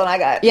detailed than I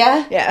got.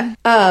 Yeah? Yeah.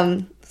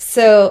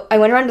 So I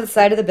went around to the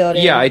side of the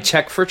building. Yeah, I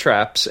check for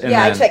traps. And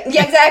I checked.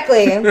 Yeah,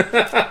 exactly. Well,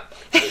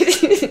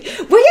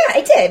 yeah,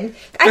 I did.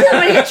 I didn't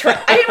want to get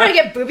I didn't want to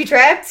get booby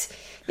trapped.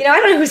 I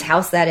don't know whose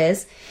house that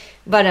is.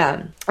 But I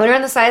went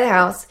around the side of the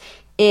house,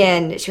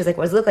 and she was like,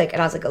 what does it look like?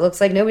 And I was like, it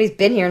looks like nobody's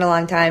been here in a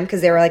long time,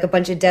 because there were like a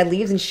bunch of dead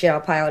leaves and shit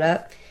all piled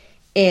up.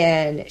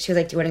 And she was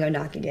like, do you want to go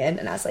knock again?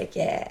 And I was like,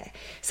 yeah.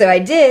 So I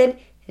did,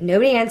 and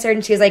nobody answered.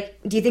 And she was like,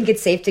 do you think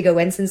it's safe to go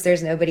in since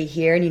there's nobody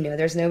here? And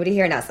there's nobody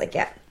here? And I was like,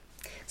 yeah.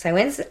 So I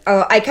went,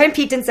 I kind of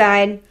peeked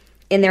inside,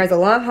 and there was a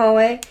long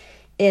hallway,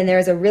 and there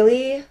was a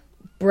really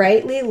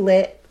brightly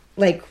lit,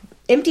 like,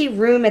 empty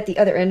room at the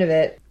other end of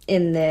it.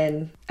 And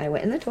then I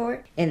went in the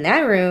door, and that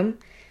room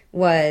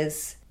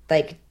was,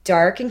 like,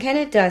 dark and kind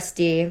of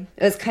dusty. It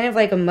was kind of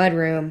like a mud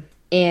room,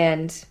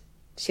 and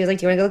she was like,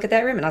 do you want to go look at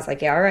that room? And I was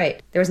like, yeah, all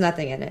right. There was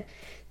nothing in it.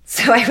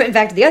 So I went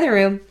back to the other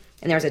room,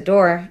 and there was a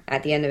door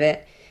at the end of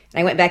it,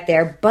 and I went back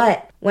there.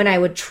 But when I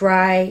would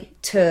try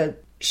to...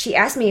 She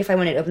asked me if I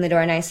wanted to open the door,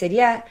 and I said,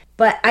 yeah,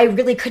 but I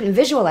really couldn't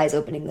visualize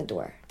opening the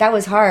door. That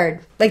was hard.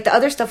 Like, the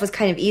other stuff was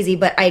kind of easy,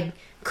 but I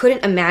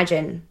couldn't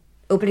imagine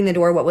opening the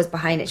door, what was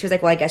behind it. She was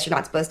like, well, I guess you're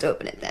not supposed to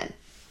open it then.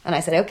 And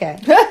I said, okay.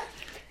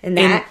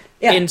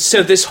 And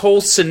so this whole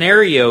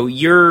scenario,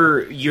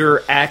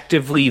 you're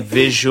actively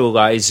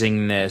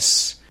visualizing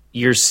this.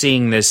 You're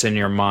seeing this in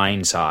your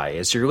mind's eye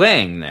as you're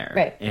laying there.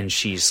 Right. And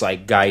she's,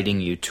 like,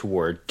 guiding you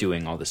toward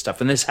doing all this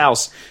stuff. And this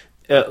house...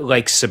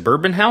 like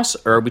suburban house,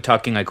 or are we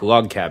talking like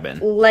log cabin?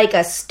 Like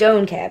a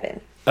stone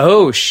cabin.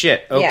 Oh,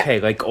 shit. Okay,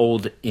 yeah. Like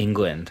old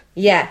England.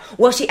 Yeah.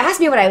 Well, she asked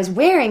me what I was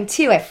wearing,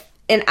 too.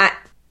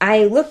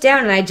 I looked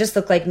down, and I just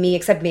looked like me,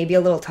 except maybe a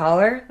little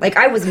taller. Like,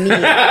 I was me. I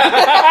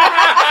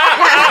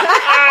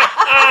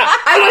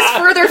was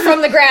further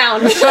from the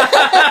ground.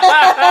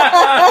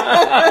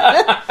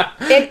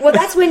 Well,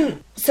 that's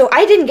when... So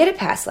I didn't get a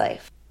past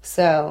life.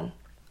 So...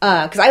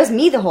 Because I was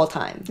me the whole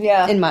time.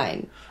 Yeah. In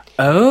mine.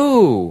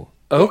 Oh...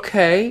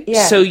 Okay.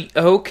 Yeah. So,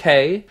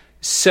 okay.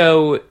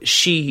 So,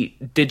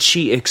 did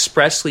she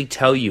expressly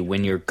tell you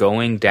when you're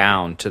going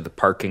down to the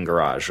parking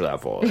garage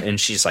level, and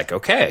she's like,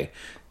 okay,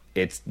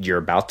 you're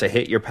about to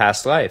hit your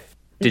past life.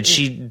 Did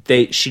she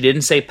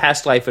didn't say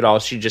past life at all.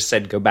 She just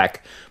said go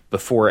back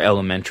before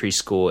elementary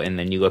school, and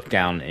then you look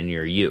down and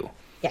you're you.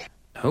 Yeah.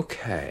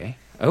 Okay.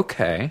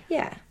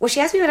 Yeah. Well, she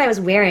asked me what I was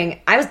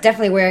wearing. I was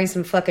definitely wearing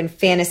some fucking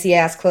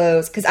fantasy-ass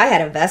clothes, because I had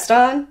a vest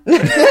on.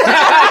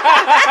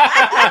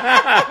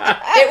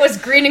 It was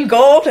green and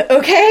gold,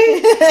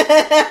 okay?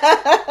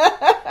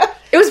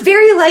 It was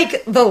very,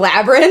 like, The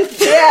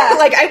Labyrinth. Yeah.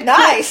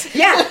 Nice.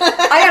 Yeah.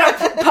 I had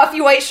a puffy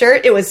white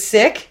shirt. It was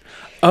sick.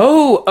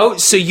 Oh,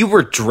 so you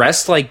were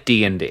dressed like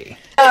D&D. Pretty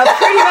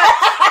much.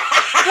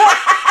 Well,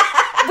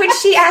 when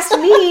she asked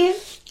me...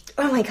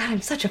 Oh my god,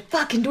 I'm such a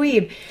fucking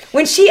dweeb.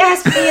 When she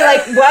asked me,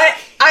 like, what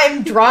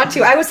I'm drawn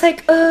to, I was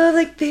like,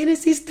 like,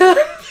 fantasy stuff.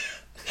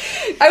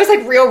 I was,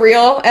 like,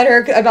 real at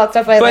her about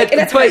stuff I like. And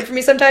that's hard for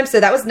me sometimes, so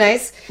that was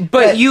nice.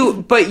 But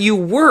you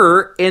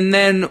were, and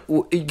then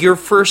your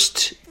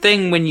first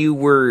thing when you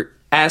were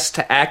asked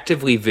to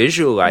actively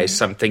visualize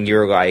something,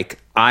 you're like,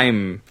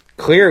 I'm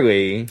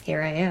clearly...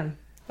 Here I am.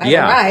 I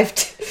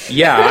arrived.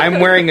 Yeah, I'm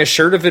wearing a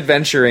shirt of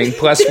adventuring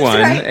plus one,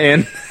 right.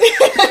 And...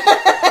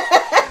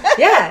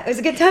 Yeah, it was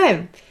a good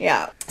time.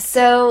 Yeah.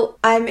 So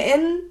I'm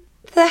in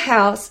the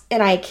house,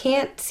 and I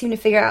can't seem to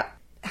figure out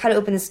how to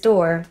open this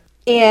door.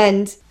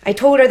 And I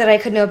told her that I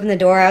couldn't open the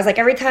door. I was like,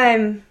 every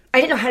time...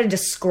 I didn't know how to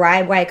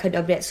describe why I couldn't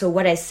open it, so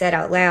what I said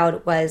out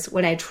loud was,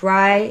 when I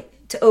try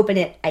to open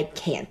it, I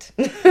can't.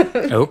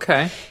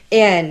 Okay.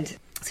 And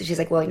so she's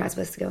like, well, you're not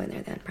supposed to go in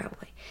there then,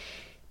 probably.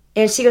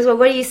 And she goes, well,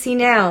 what do you see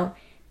now?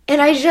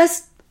 And I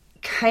just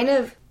kind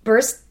of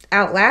burst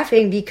out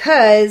laughing,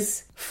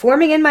 because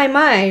forming in my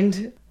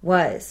mind...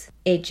 was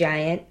a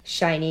giant,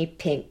 shiny,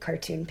 pink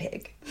cartoon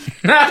pig.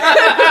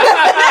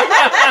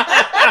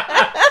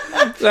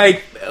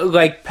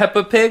 Like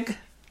Peppa Pig?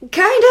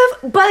 Kind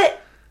of, but,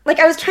 like,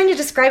 I was trying to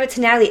describe it to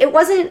Natalie. It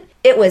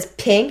was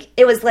pink.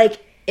 It was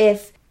like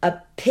if a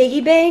piggy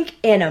bank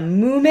and a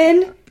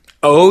Moomin...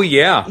 Oh,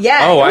 yeah.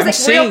 Yeah. Oh, was, I'm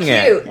seeing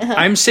it.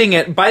 I'm seeing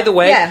it. By the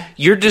way,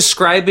 You're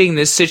describing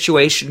this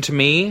situation to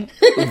me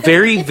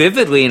very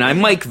vividly, and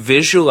I'm, like,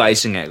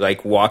 visualizing it,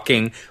 like,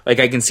 walking, like,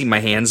 I can see my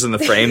hands in the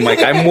frame, like,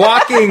 I'm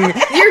walking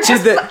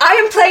I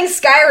am playing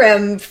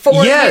Skyrim for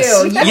you. You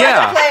are the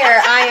player.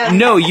 I am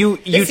No, you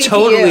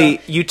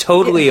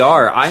totally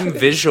are. I'm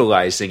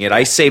visualizing it.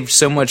 I saved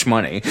so much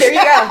money. There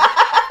you go.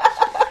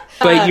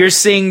 But you're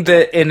seeing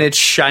that, and it's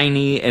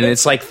shiny, and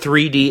it's like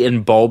 3D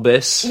and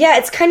bulbous. Yeah,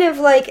 it's kind of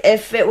like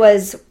if it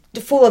was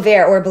full of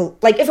air, or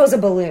like if it was a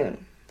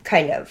balloon,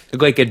 kind of.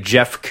 Like a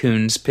Jeff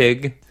Koons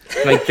pig.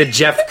 Like the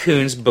Jeff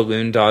Koons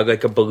balloon dog,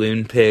 like a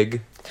balloon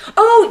pig.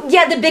 Oh,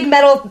 yeah, the big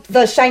metal,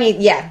 the shiny,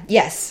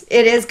 yes.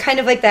 It is kind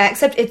of like that,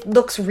 except it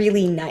looks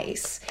really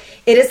nice.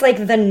 It is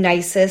like the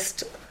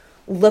nicest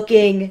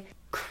looking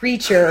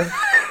creature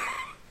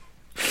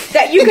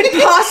that you could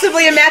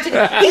possibly imagine.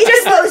 He's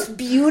just the most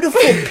beautiful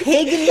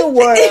pig in the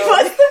world.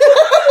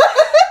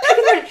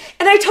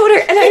 And I told her,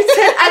 and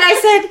I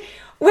said,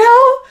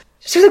 well,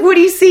 she was like, what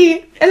do you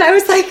see? And I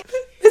was like,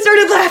 I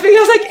started laughing. I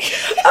was like,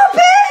 a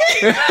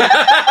pig!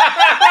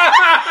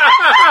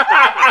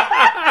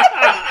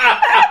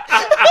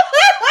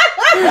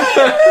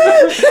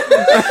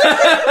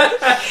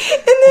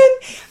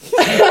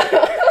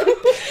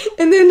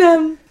 and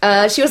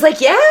then she was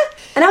like, yeah?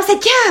 And I was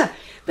like, yeah.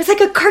 It's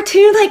like a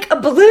cartoon, like a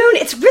balloon.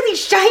 It's really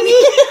shiny.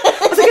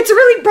 I was like, it's a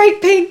really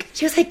bright pink.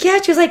 She was like,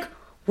 yeah. She was like,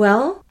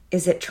 well,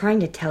 is it trying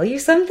to tell you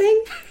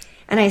something?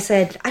 And I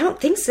said, I don't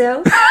think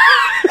so.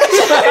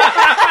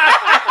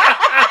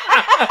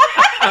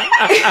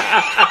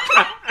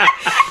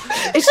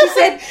 And she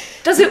said,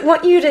 does it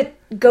want you to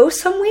go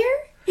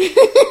somewhere?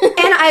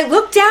 And I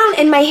looked down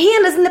and my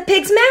hand is in the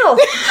pig's mouth.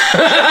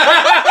 And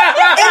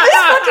this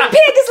fucking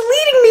pig is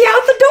leading me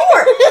out the door.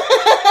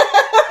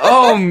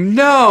 Oh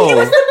no. It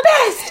was the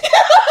best.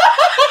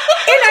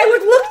 And I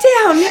would look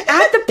down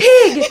at the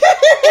pig and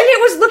it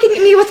was looking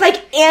at me with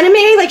like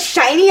anime, like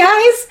shiny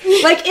eyes.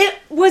 Like it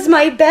was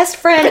my best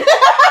friend. And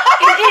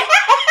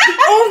the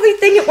only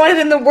thing it wanted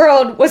in the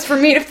world was for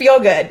me to feel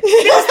good.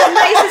 It was the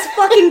nicest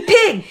fucking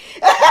pig.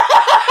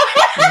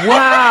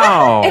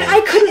 Wow. And I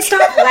couldn't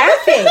stop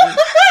laughing.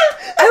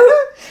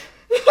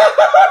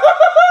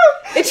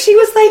 And she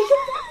was like,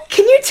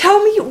 can you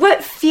tell me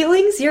what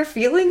feelings you're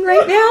feeling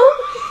right now?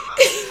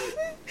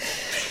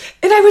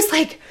 And I was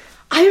like,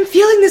 I am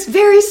feeling this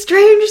very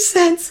strange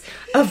sense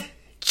of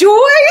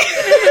joy.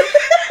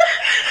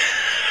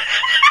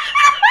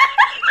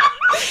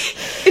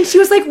 And she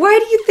was like, why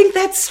do you think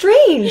that's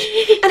strange?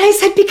 And I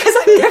said, because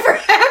I'm never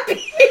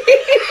happy.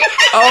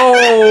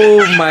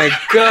 Oh my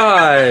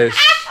gosh.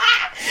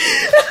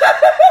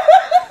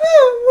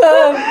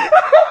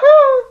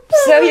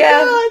 So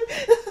yeah,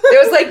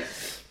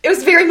 it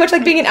was very much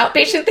like being in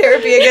outpatient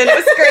therapy again. It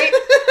was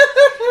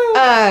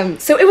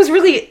great. So it was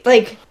really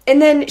like,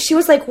 and then she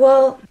was like,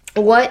 well,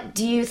 what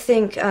do you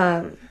think,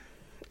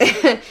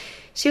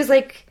 she was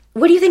like,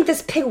 what do you think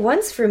this pig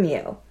wants from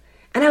you?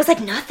 And I was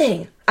like,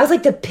 nothing. I was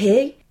like, the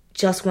pig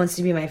just wants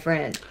to be my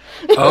friend.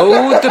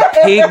 Oh, the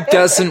pig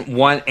doesn't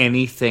want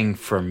anything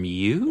from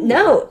you?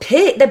 No,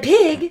 the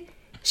pig.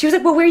 She was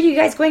like, well, where are you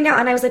guys going now?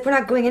 And I was like, we're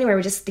not going anywhere.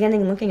 We're just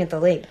standing and looking at the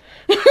lake.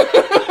 We're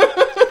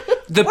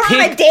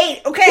on a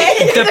date,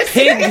 okay? The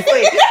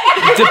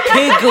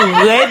pig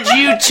led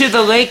you to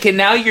the lake and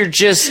now you're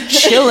just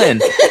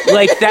chilling.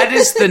 Like, that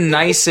is the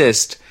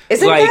nicest.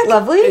 Isn't that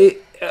lovely?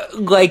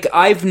 Like,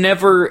 I've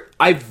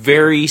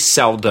very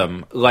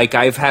seldom, like,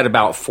 I've had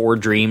about 4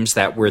 dreams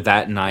that were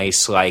that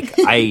nice. Like,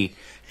 I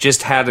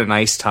just had a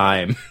nice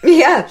time.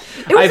 Yeah.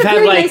 It was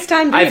nice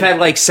time dream. I've had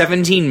like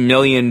 17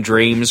 million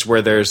dreams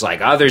where there's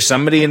like, oh, there's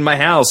somebody in my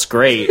house.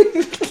 Great.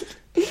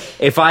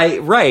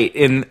 Right.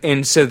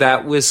 And so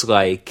that was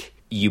like,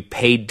 you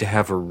paid to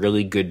have a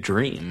really good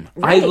dream.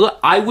 Right.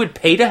 I would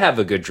pay to have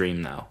a good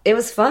dream though. It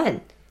was fun.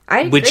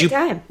 I had a great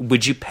time.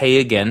 Would you pay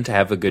again to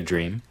have a good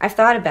dream? I've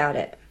thought about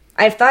it.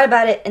 I've thought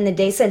about it in the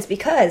day since,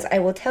 because I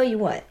will tell you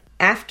what,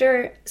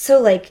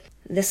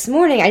 this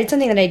morning I did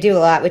something that I do a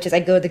lot, which is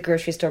I go to the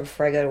grocery store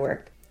before I go to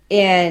work.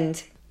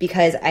 And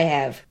because I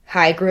have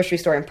high grocery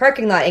store and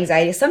parking lot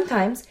anxiety,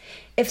 sometimes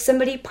if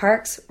somebody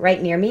parks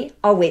right near me,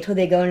 I'll wait till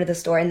they go into the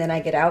store and then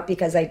I get out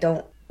because I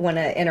don't want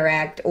to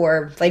interact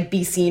or like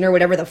be seen or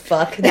whatever the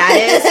fuck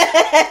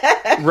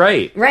that is.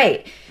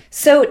 Right.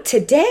 So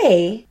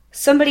today,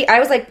 I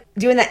was like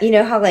doing that, you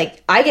know how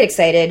like I get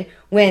excited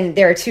when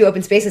there are 2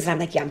 open spaces and I'm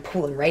like, yeah, I'm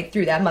pulling right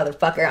through that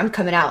motherfucker. I'm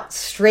coming out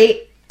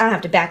straight. I don't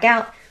have to back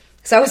out.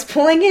 So I was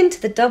pulling into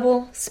the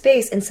double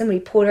space and somebody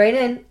pulled right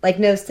in, like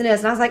nose to nose.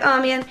 And I was like,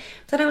 oh man.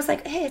 But then I was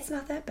like, hey, it's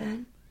not that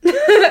bad.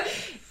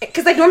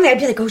 Because like normally I'd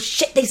be like, oh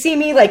shit, they see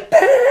me, like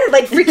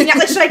freaking out.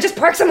 Like, should I just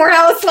park somewhere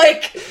else?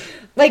 Like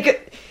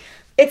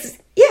it's,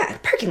 yeah,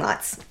 parking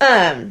lots.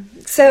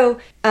 So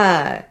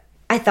I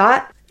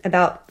thought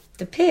about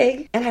the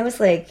pig and I was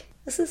like,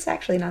 this is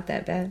actually not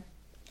that bad.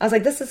 I was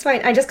like, this is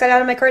fine. I just got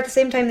out of my car at the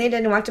same time they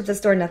did and walked up to the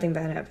store. Nothing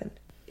bad happened.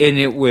 And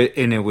it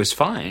was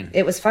fine.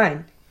 It was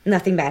fine.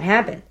 Nothing bad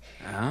happened.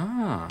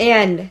 Ah.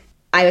 And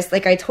I was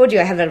like, I told you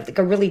I had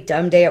a really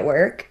dumb day at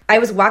work. I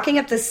was walking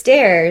up the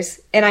stairs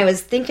and I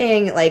was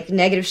thinking like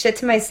negative shit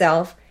to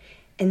myself.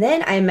 And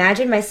then I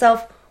imagined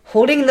myself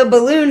holding the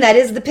balloon that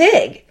is the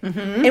pig.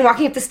 Mm-hmm. And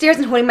walking up the stairs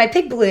and holding my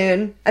pig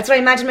balloon. That's what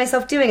I imagined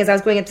myself doing as I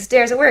was going up the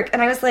stairs at work.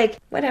 And I was like,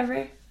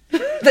 whatever.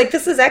 Like,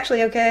 this is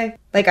actually okay.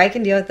 Like, I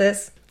can deal with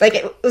this. Like,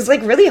 it was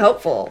like really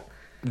hopeful.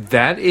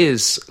 That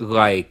is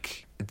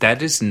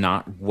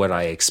not what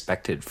I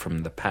expected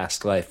from the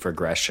past life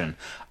regression.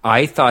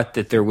 I thought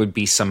that there would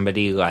be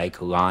somebody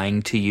like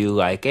lying to you,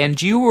 like, and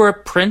you were a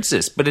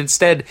princess, but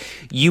instead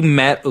you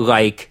met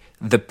like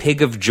the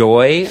pig of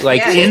joy,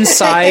 like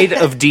inside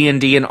of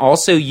D&D, and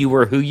also you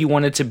were who you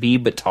wanted to be,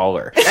 but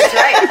taller. That's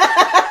right.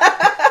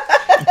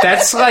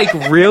 That's like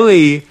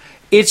really,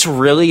 it's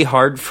really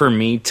hard for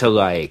me to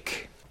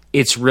like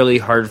it's really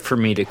hard for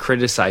me to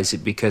criticize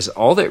it because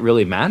all that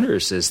really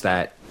matters is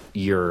that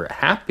you're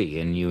happy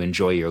and you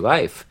enjoy your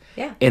life.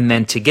 Yeah. And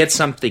then to get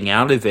something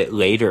out of it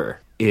later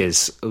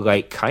is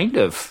like kind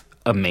of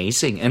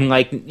amazing. And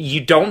like,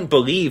 you don't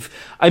believe,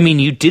 I mean,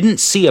 you didn't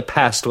see a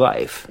past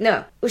life.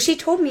 No. Well, she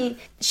told me,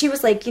 she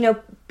was like, you know,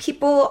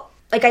 people,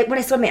 like when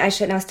I still had my eyes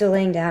shut and I was still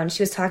laying down,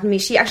 she was talking to me.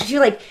 She was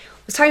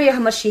talking about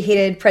how much she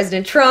hated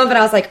President Trump, and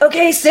I was like,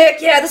 okay, sick,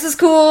 yeah, this is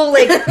cool.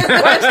 Like, I'm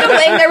still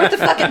laying there with the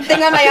fucking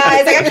thing on my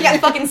eyes. Like, I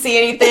can't fucking see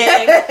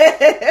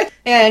anything.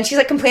 And she's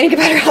like complaining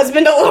about her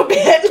husband a little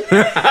bit.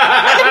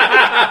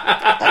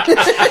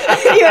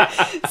 Yeah.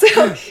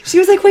 So she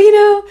was like, well, you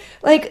know,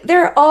 like,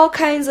 there are all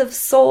kinds of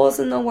souls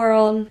in the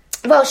world.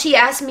 Well, she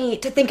asked me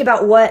to think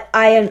about what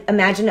I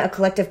imagine a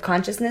collective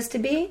consciousness to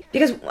be.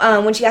 Because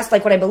when she asked,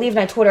 like, what I believe, and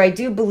I told her I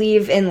do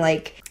believe in,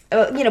 like,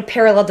 you know,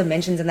 parallel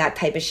dimensions and that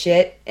type of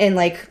shit, and,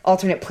 like,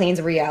 alternate planes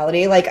of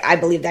reality. Like, I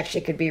believe that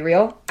shit could be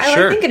real. I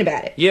like thinking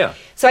about it. Yeah.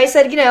 So I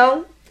said, you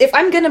know, if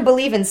I'm going to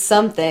believe in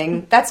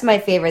something, that's my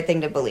favorite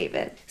thing to believe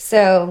in.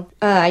 So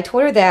I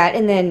told her that,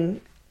 and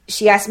then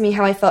she asked me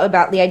how I felt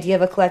about the idea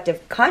of a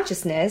collective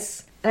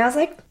consciousness. And I was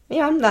like,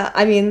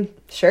 yeah,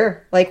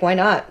 sure. Like, why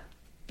not?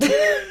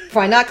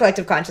 Why not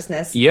collective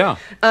consciousness? Yeah.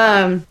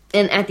 And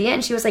at the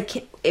end, she was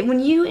like, when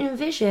you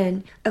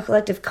envision a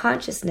collective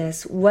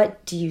consciousness,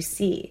 what do you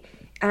see?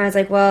 And I was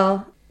like,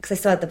 well, because I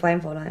still had the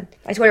blindfold on.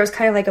 I told her it was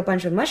kind of like a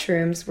bunch of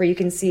mushrooms where you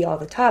can see all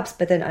the tops,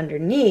 but then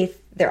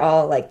underneath, they're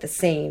all like the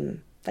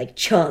same, like,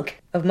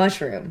 chunk of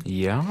mushroom.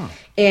 Yeah.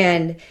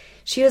 And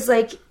she was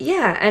like,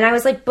 yeah. And I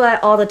was like,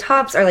 but all the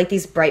tops are like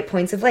these bright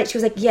points of light. She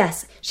was like,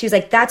 yes. She was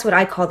like, that's what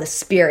I call the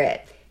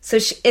spirit. So,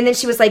 and then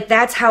she was like,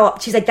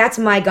 she's like, that's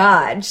my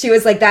God. She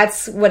was like,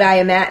 that's what I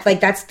am at.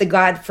 Like, that's the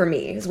God for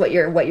me, is what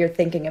you're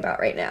thinking about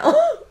right now.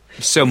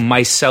 So,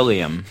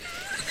 mycelium.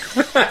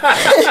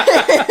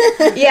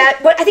 Yeah,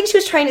 but I think she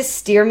was trying to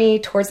steer me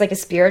towards, like, a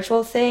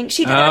spiritual thing.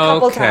 She did it a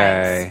couple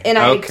times. And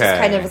I just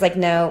kind of was like,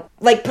 no.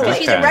 Like,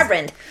 she's a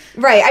reverend.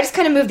 Right, I just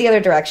kind of moved the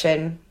other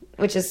direction,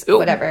 which is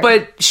whatever.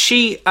 But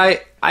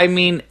I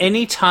mean,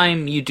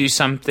 anytime you do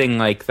something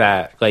like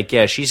that, like,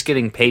 yeah, she's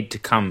getting paid to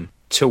come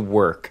to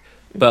work.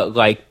 But,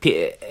 like,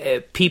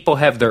 people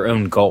have their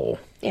own goal.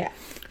 Yeah.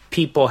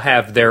 People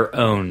have their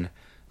own,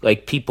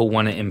 like, people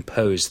want to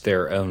impose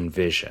their own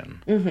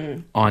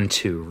vision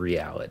onto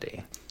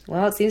reality.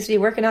 Well, it seems to be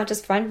working out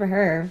just fine for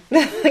her.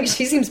 Like,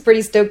 she seems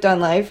pretty stoked on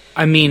life.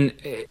 I mean,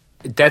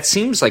 that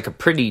seems like a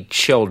pretty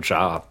chill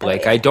job.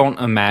 Like, I don't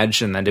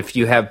imagine that if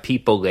you have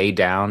people lay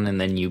down and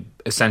then you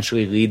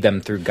essentially lead them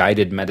through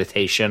guided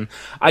meditation,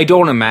 I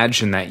don't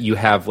imagine that you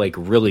have, like,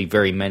 really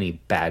very many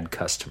bad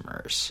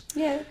customers.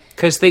 Yeah.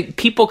 Because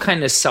people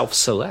kind of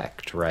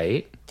self-select,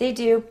 right? They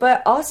do,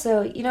 but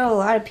also, you know, a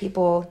lot of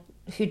people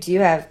who do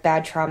have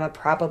bad trauma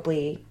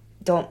probably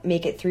don't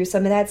make it through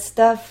some of that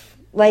stuff,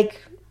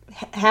 like,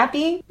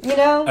 happy, you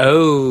know?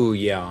 Oh,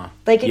 yeah.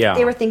 Like, if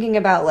they were thinking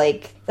about,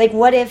 like,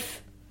 what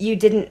if you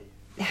didn't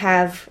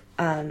have,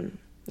 you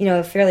know,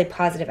 a fairly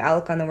positive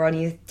outlook on the world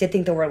and you did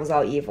think the world was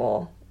all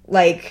evil?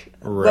 Like,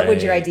 what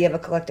would your idea of a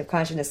collective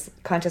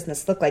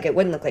consciousness look like? It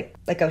wouldn't look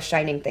like a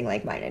shining thing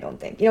like mine, I don't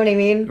think. You know what I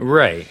mean?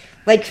 Right.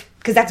 Like,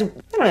 because that's, I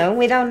don't know,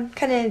 way down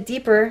kind of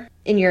deeper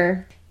in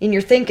your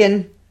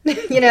thinking,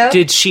 you know?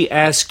 Did she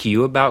ask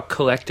you about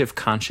collective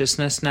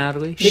consciousness,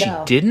 Natalie? She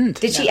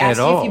didn't. Did she ask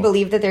you if you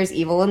believe that there's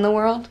evil in the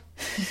world?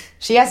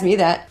 She asked me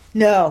that.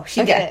 No,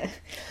 she didn't.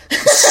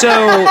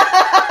 So...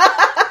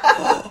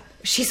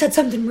 She said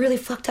something really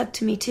fucked up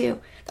to me, too.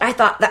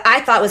 That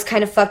I thought was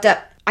kind of fucked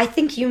up. I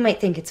think you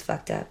might think it's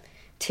fucked up,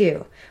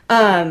 too.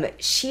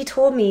 She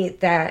told me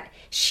that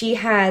she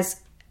has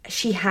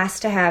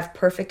to have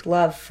perfect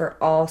love for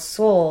all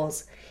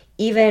souls,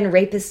 even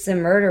rapists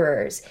and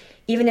murderers,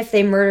 even if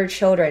they murder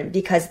children,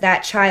 because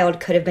that child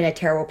could have been a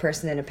terrible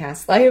person in a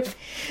past life.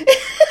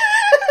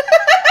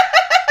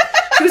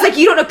 She was like,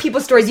 you don't know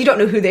people's stories, you don't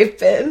know who they've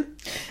been.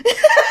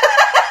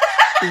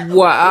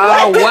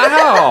 Wow.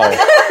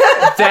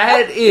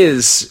 That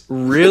is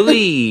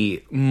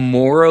really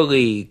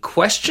morally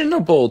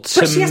questionable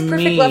to me. But she has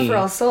perfect love for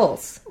all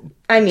souls.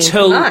 I mean,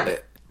 come on.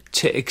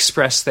 To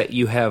express that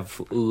you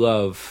have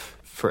love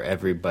for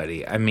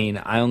everybody. I mean,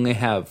 I only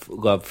have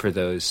love for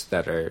those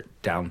that are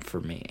down for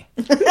me.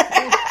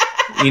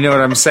 You know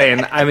what I'm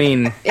saying? I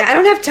mean... Yeah, I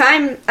don't have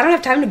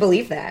time to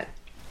believe that.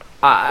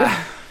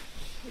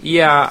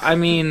 Yeah, I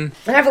mean...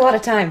 I have a lot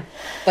of time.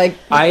 Like,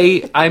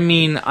 I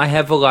mean, I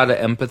have a lot of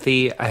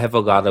empathy. I have a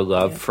lot of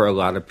love for a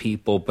lot of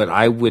people, but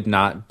I would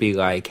not be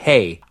like,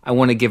 hey, I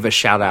want to give a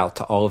shout out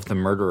to all of the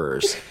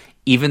murderers,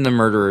 even the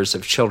murderers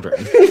of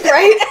children.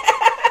 Right?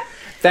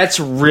 That's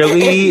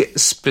really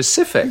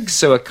specific.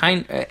 So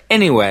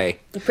anyway.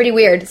 Pretty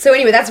weird. So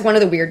anyway, that's one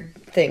of the weird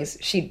things.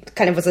 She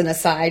kind of was an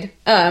aside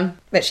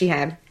that she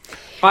had.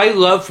 I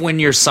love when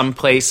you're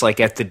someplace like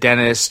at the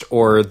dentist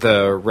or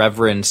the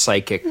Reverend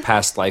Psychic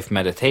Past Life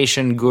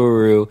Meditation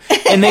Guru,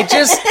 and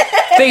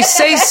they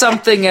say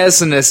something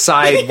as an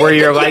aside where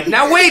you're like,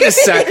 now wait a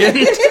second.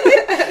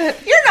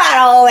 You're not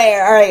all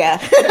there, are you?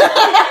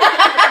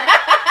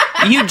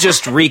 You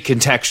just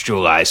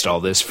recontextualized all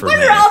this for me.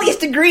 What are all these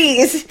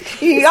degrees?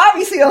 You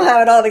obviously don't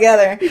have it all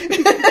together.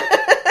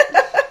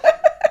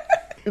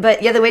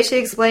 But yeah, the way she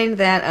explained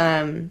that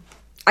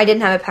I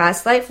didn't have a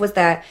past life was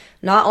that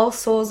not all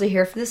souls are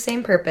here for the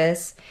same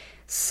purpose.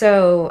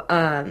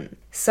 So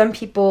some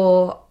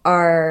people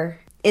are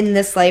in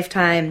this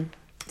lifetime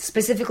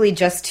specifically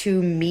just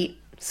to meet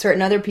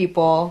certain other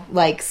people,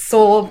 like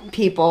soul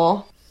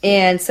people.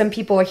 And some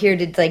people are here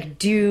to like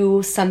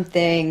do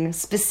something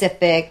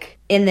specific.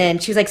 And then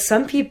she was like,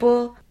 some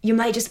people, you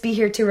might just be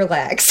here to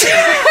relax.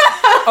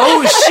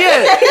 Oh,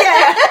 shit.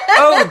 Yeah.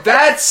 Oh,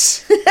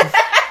 that's...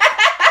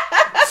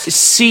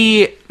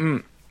 See,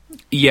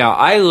 yeah,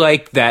 I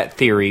like that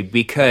theory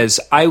because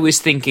I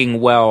was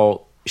thinking,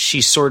 well,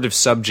 she's sort of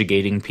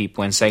subjugating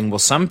people and saying, well,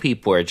 some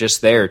people are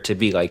just there to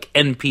be like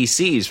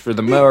NPCs for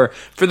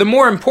the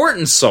more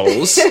important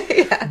souls.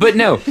 Yeah. But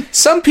no,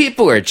 some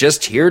people are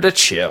just here to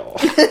chill.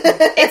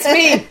 It's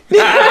me.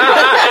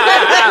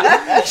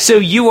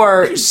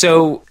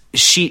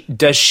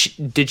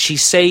 Did she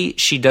say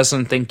she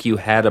doesn't think you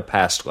had a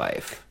past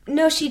life?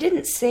 No, she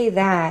didn't say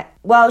that.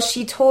 Well,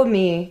 she told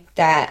me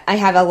that I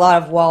have a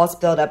lot of walls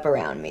built up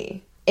around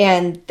me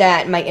and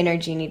that my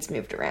energy needs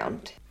moved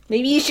around.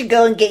 Maybe you should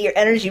go and get your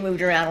energy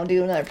moved around. We'll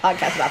do another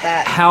podcast about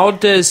that.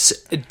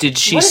 Did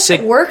she say... What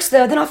if it works,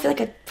 though? Then I'll feel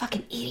like a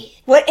fucking idiot.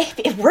 What if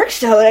it works,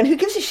 though? Then who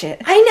gives a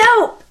shit? I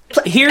know.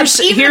 Here's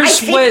what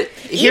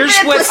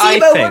I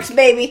think. Works,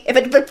 baby.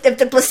 If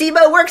the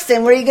placebo works,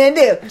 then what are you going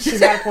to do? She's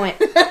got a point.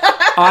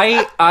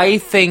 I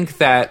think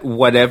that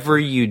whatever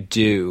you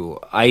do,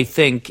 I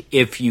think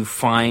if you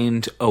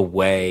find a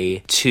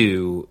way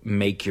to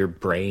make your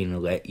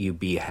brain let you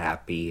be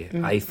happy,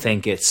 I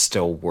think it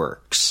still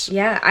works.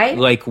 Yeah,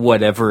 like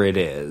whatever it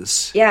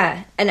is.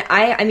 Yeah, and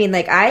I mean,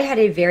 like I had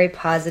a very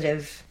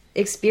positive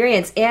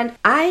experience, and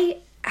I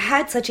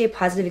had such a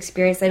positive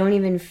experience, I don't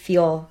even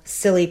feel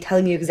silly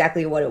telling you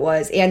exactly what it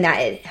was, and that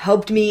it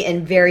helped me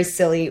in very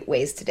silly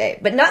ways today.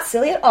 But not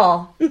silly at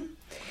all.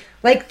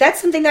 Like, that's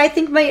something that I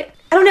think might...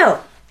 I don't know.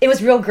 It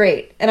was real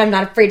great, and I'm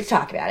not afraid to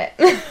talk about it.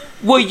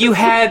 Well, you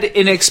had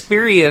an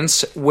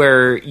experience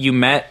where you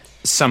met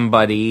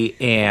somebody,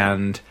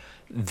 and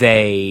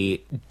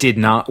they did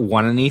not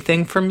want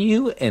anything from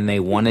you, and they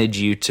wanted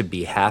you to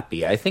be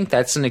happy. I think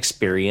that's an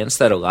experience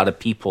that a lot of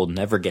people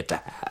never get to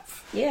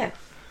have. Yeah.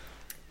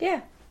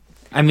 Yeah.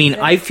 I mean,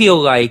 I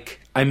feel like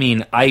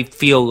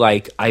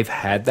I've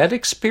had that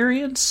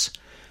experience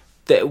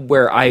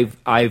where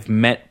I've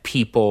met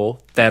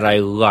people that I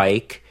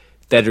like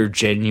that are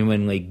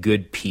genuinely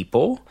good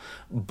people,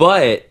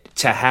 but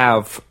to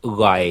have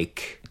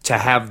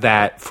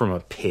that from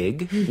a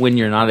pig when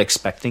you're not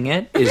expecting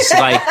it is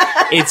like,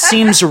 it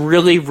seems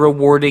really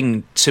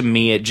rewarding to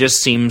me. It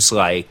just seems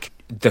like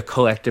the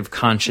collective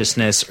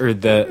consciousness or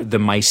the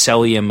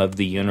mycelium of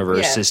the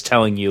universe is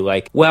telling you,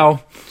 like,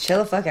 well, chill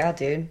the fuck out,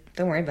 dude.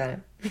 Don't worry about it.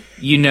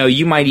 You know,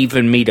 you might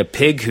even meet a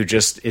pig who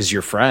just is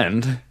your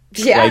friend.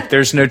 Yeah. Like,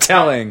 there's no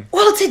telling.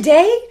 Well,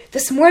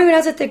 this morning when I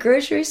was at the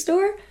grocery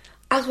store,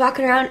 I was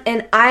walking around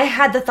and I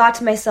had the thought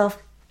to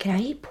myself, can I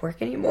eat pork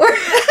anymore?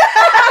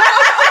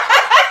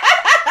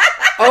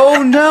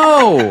 Oh,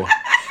 no.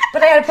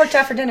 But I had a pork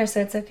chop for dinner,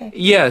 so it's okay.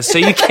 Yeah, so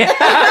you can't... It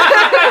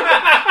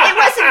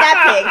wasn't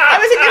that pig. That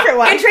was a different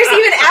one. And Tracy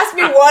even asked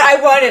me what I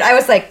wanted. I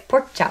was like,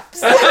 pork chops.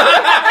 It wasn't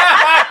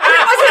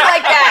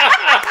like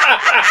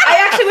that.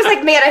 I actually was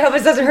like, man, I hope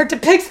it doesn't hurt the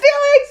pig's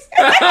feelings.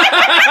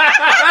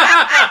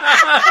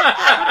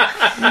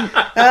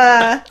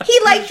 He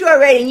liked you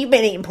already, and you've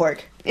been eating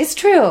pork. It's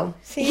true.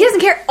 See? He doesn't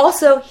care.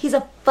 Also, he's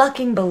a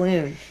fucking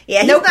balloon.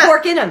 Yeah, no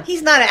pork in him.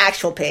 He's not an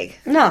actual pig.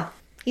 No.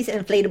 He's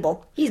an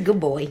inflatable. He's a good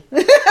boy.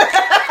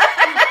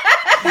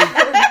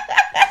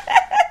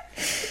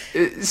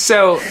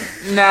 So,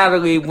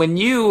 Natalie, when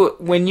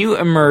you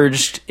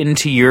emerged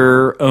into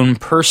your own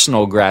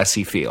personal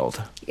grassy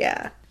field,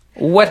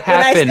 what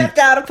happened? When I stepped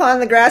out upon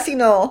the grassy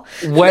knoll.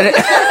 What happened?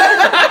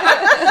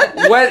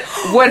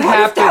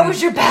 If that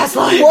was your past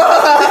life.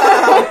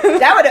 Whoa!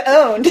 That would have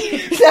owned.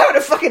 That would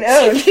have fucking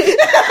owned.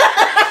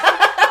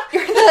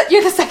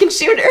 You're the second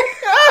shooter.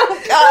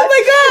 Oh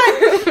my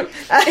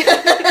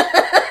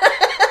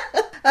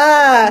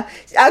god.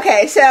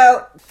 Okay,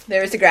 so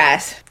there was the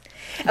grass.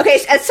 Okay,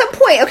 so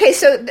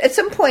at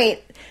some point,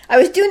 I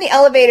was doing the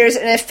elevators,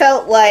 and it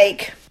felt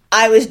like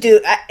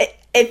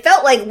it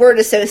felt like word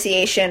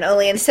association.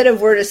 Only instead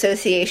of word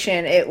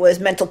association, it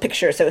was mental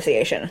picture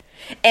association,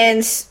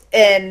 and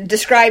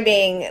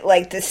describing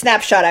like the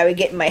snapshot I would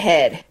get in my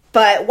head.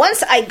 But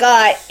once I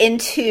got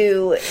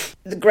into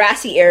the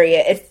grassy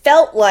area, it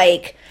felt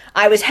like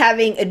I was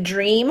having a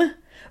dream,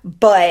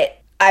 but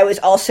I was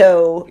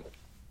also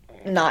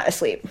not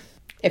asleep.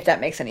 If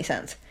that makes any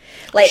sense.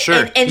 Like,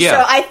 sure. And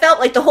so I felt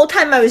like the whole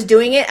time I was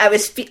doing it, I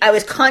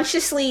was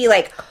consciously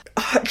like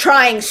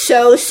trying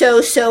so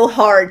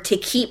hard to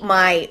keep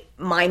my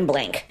mind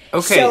blank.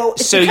 Okay, so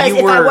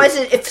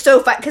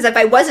if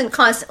I wasn't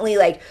constantly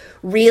like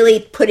really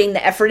putting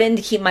the effort in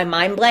to keep my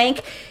mind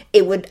blank,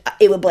 it would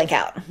blank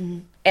out.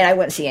 and I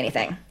wouldn't see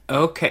anything.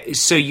 Okay,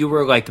 so you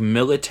were like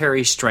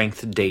military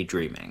strength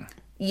daydreaming.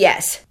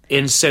 Yes.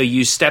 And so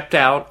you stepped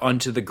out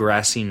onto the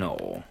grassy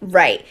knoll.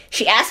 Right.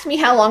 She asked me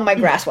how long my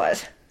grass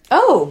was.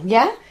 Oh,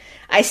 yeah?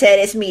 I said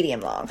it's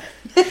medium long.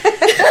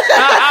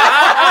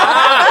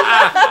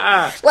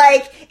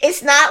 Like,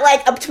 it's not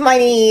like up to my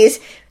knees,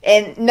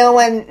 and no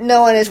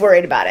one is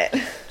worried about it. So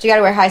you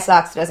gotta wear high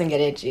socks so it doesn't get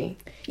itchy.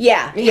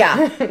 Yeah.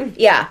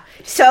 Yeah.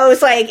 So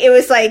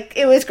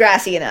it was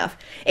grassy enough.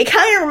 It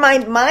kind of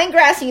my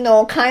grassy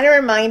knoll kind of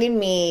reminded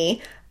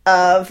me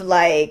of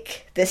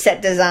like the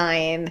set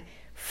design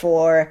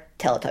for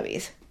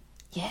Teletubbies.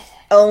 Yeah.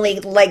 Only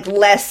like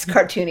less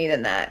cartoony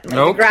than that. Like,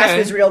 okay. The grass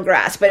was real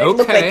grass, but it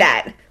looked like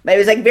that. But it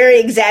was like very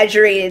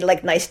exaggerated,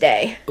 like nice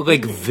day.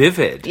 Like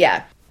vivid.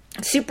 Yeah.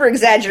 Super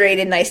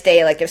exaggerated nice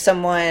day. Like if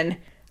someone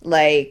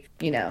like,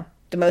 the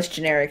most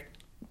generic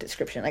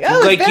description. Like,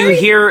 oh, like you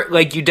hear,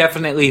 like you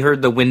definitely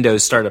heard the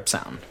Windows startup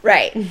sound.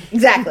 Right.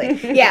 Exactly.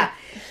 Yeah.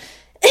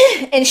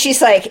 And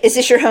she's like, is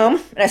this your home?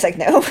 And I was like,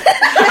 no.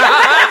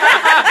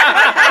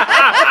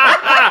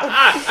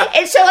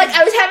 And so, like,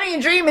 I was having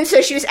a dream, and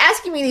so she was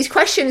asking me these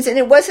questions, and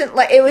it wasn't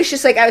like, it was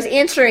just like I was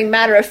answering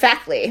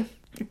matter-of-factly.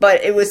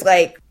 But it was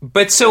like...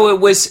 But so it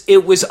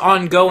was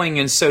ongoing,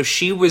 and so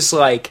she was,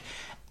 like,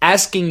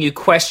 asking you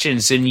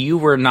questions, and you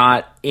were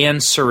not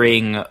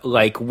answering,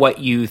 like, what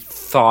you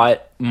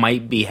thought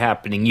might be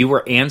happening. You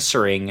were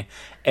answering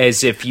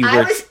as if you were...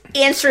 I was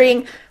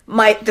answering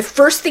the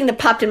first thing that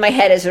popped in my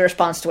head as a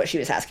response to what she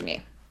was asking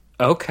me.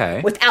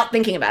 Okay. Without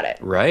thinking about it.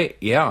 Right,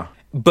 yeah.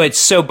 But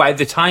so by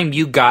the time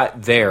you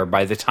got there,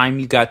 by the time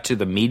you got to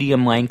the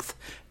medium length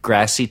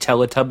grassy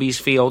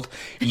Teletubbies field,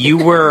 you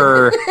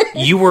were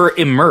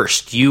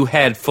immersed. You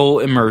had full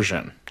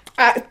immersion.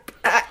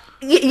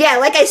 Yeah,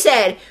 like I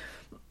said,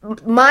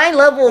 my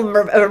level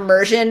of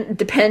immersion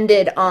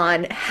depended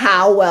on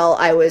how well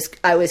I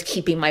was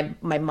keeping my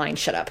mind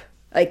shut up,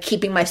 like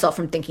keeping myself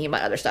from thinking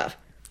about other stuff.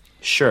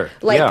 Sure.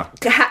 Like, yeah.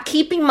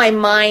 Keeping my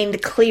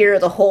mind clear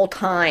the whole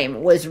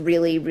time was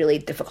really, really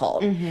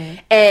difficult. Mm-hmm.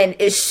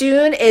 And as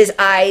soon as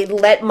I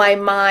let my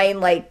mind,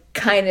 like,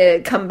 kind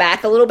of come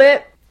back a little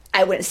bit,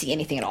 I wouldn't see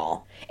anything at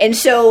all. And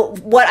so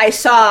what I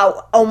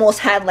saw almost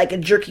had, like, a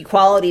jerky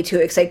quality to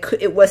it, because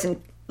it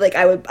wasn't, like,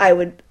 I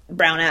would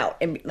brown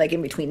out,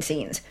 in between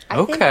scenes.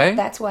 I think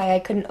that's why I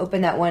couldn't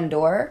open that one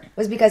door,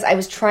 was because I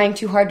was trying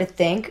too hard to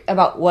think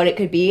about what it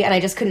could be, and I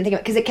just couldn't think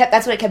of it, because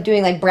that's what it kept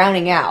doing, like,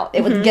 browning out.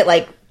 It would get,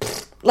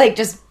 like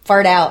just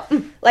fart out.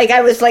 Like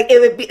I was like,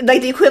 it would be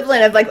like the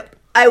equivalent of like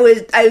I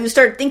would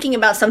start thinking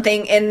about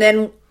something, and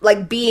then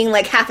like being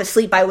like half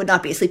asleep, I would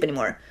not be asleep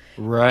anymore.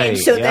 Right. And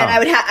so then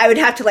I would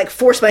have to like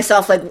force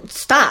myself, like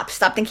stop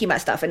thinking about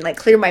stuff and like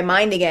clear my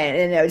mind again,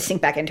 and I would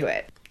sink back into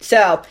it.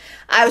 So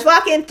I was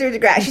walking through the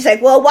grass. She's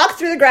like, well, walk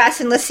through the grass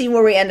and let's see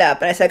where we end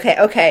up. And I said,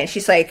 okay. And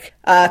she's like,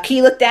 can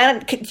you look down?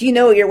 Do you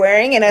know what you're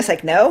wearing? And I was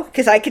like, no,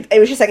 because it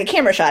was just like a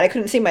camera shot. I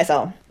couldn't see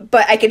myself,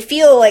 but I could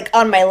feel like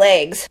on my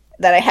legs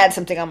that I had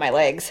something on my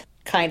legs,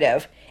 kind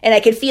of. And I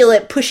could feel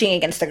it pushing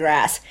against the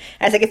grass.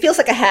 And I was like, it feels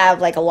like I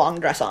have like a long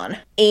dress on.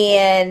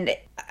 And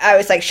I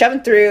was like shoving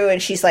through, and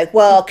she's like,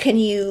 well, can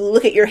you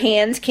look at your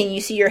hands? Can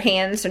you see your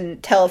hands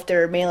and tell if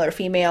they're male or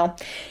female?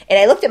 And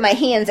I looked at my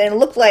hands, and it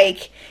looked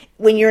like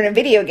when you're in a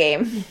video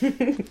game.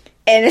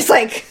 And it's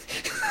like...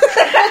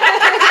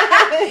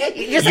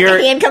 just like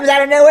a hand comes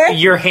out of nowhere.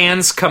 Your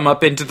hands come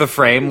up into the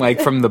frame, like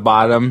from the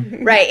bottom.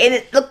 Right, and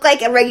it looked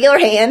like a regular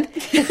hand.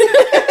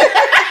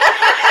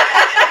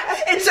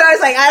 And so I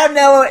was like, I don't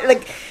know,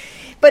 like,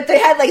 but they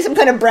had like some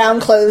kind of brown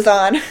clothes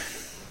on.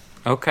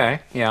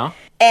 Okay, yeah.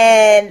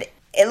 And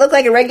it looked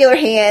like a regular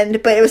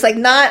hand, but it was like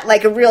not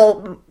like a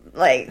real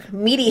like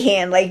meaty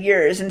hand like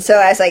yours. And so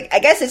I was like, I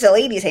guess it's a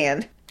lady's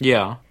hand.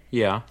 Yeah.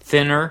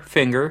 Thinner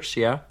fingers,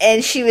 yeah.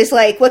 And she was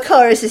like, what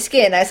color is his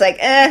skin? I was like,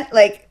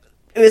 like,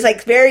 it was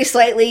like very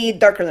slightly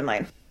darker than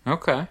mine.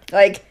 Okay.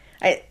 Like,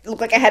 I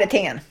looked like I had a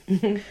tan.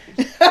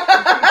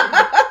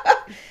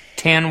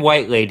 Tan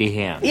white lady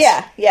hands.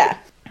 Yeah.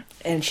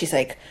 And she's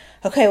like,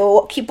 okay,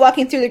 well, keep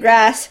walking through the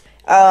grass.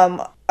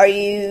 Are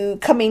you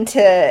coming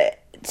to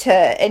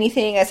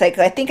anything? I was like,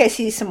 I think I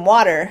see some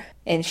water.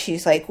 And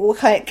she's like, what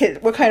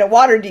kind of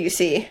water do you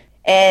see?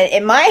 And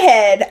in my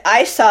head,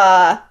 I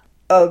saw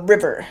a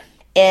river.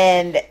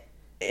 And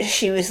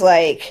she was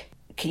like,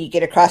 can you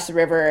get across the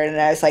river? And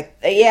I was like,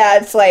 yeah,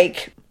 it's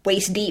like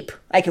waist deep.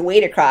 I can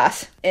wade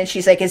across. And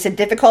she's like, is it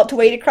difficult to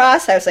wade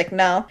across? I was like,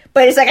 no.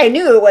 But it's like, I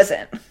knew it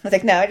wasn't. I was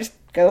like, no, just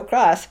go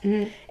across.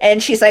 Mm-hmm.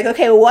 And she's like,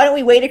 okay, well, why don't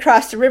we wade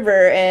across the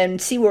river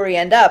and see where we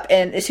end up?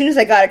 And as soon as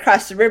I got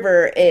across the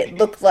river, it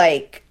looked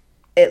like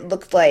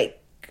the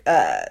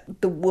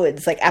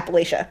woods, like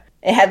Appalachia.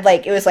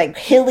 It was like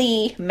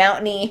hilly,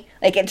 mountainy,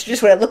 like it's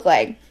just what it looked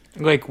like.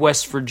 Like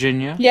West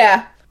Virginia?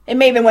 Yeah. It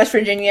may have been West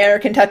Virginia or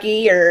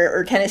Kentucky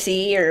or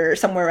Tennessee or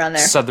somewhere around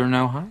there. Southern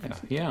Ohio,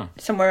 yeah.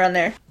 Somewhere around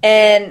there.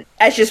 And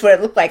that's just what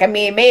it looked like. I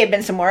mean, it may have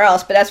been somewhere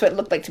else, but that's what it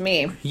looked like to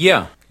me.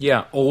 Yeah.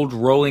 Old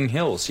rolling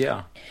hills,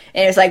 yeah.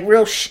 And it was like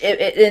real,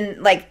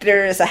 like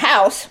there's a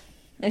house,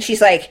 and she's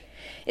like,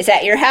 is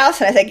that your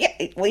house? And I was like,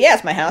 yeah, well, yeah,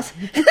 it's my house.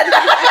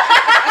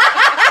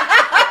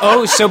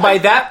 Oh, so by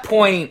that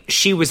point,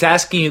 she was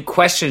asking you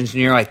questions,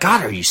 and you're like,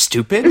 God, are you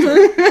stupid?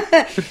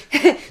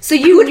 So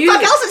you Who the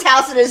fuck else's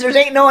house it is? There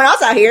ain't no one else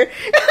out here.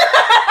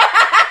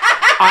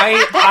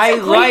 I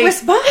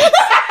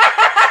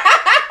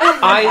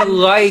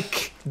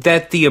like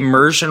that the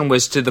immersion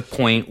was to the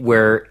point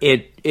where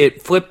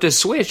it flipped a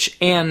switch,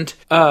 and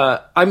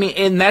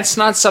and that's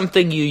not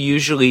something you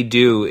usually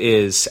do,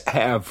 is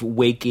have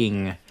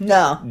waking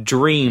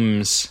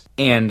dreams,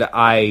 and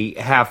I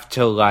have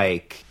to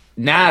like,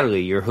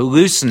 Natalie, you're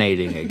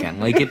hallucinating again.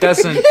 Like,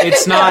 it's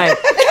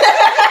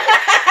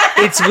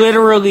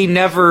literally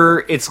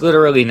never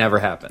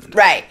happened.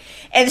 Right.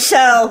 And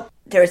so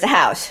there was a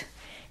house,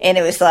 and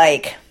it was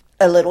like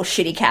a little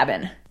shitty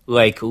cabin.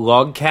 Like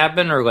log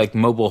cabin or like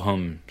mobile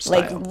home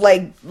style?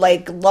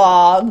 Like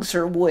logs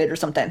or wood or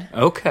something.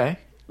 Okay.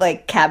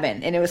 Like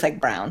cabin, and it was like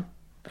brown.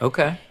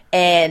 Okay.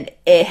 And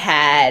it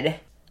had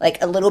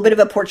like a little bit of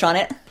a porch on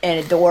it,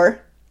 and a door,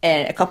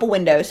 and a couple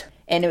windows,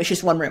 and it was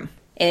just one room.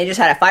 And it just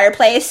had a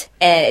fireplace,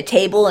 and a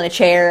table, and a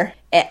chair.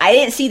 And I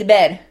didn't see the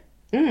bed.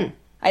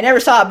 I never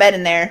saw a bed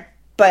in there,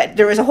 but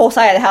there was a whole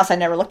side of the house I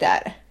never looked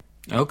at.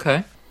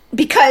 Okay.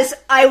 Because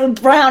I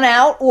would brown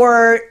out,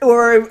 or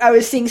I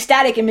was seeing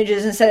static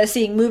images instead of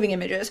seeing moving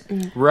images.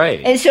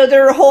 Right. And so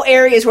there were whole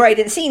areas where I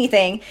didn't see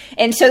anything.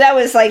 And so that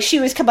was like, she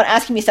was coming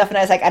asking me stuff, and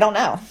I was like, I don't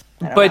know.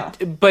 But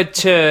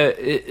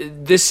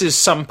this is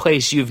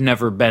someplace you've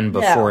never been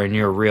before in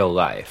your real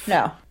life.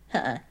 No.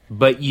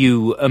 But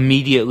you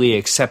immediately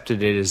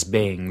accepted it as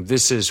being,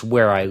 this is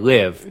where I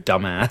live,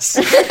 dumbass.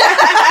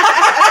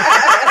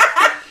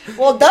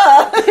 Well,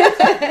 duh.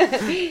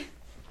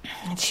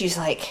 And she's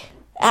like,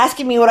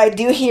 asking me what I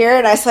do here,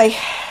 and I was like,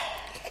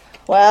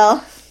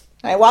 well,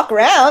 I walk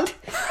around.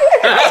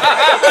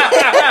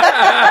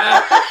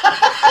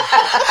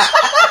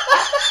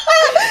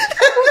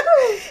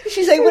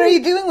 She's like, what are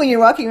you doing when you're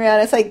walking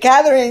around? It's like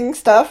gathering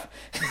stuff.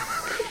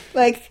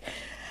 Like,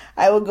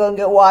 I would go and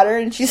get water,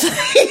 and she's like,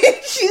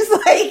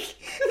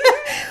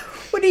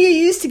 what do you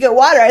use to get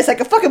water? I was like,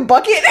 a fucking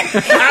bucket.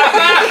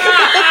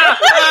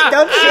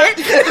 Dumb shit.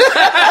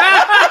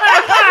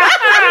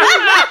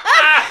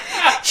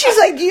 She's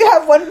like, do you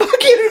have one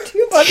bucket or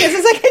two buckets? I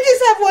was like, I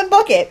just have one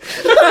bucket.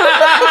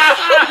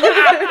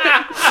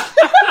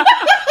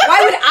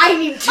 Why would I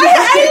need two buckets?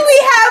 I only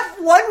have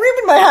one room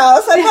in my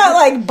house. I'm not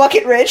like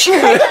bucket rich.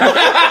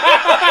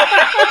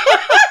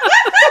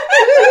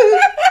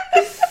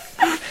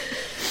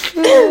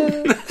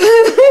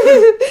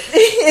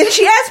 And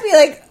she asked me,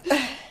 like,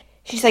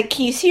 she's like,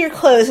 can you see your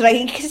clothes? And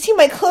I can see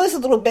my clothes a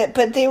little bit,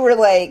 but they were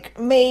like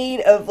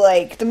made of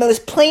like the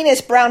most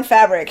plainest brown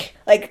fabric,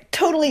 like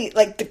totally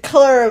like the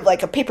color of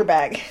like a paper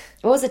bag.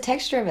 What was the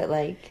texture of it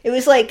like? It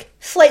was like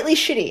slightly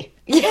shitty.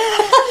 Yeah.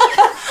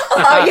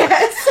 Oh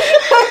yes.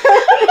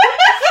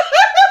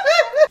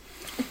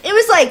 It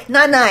was like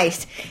not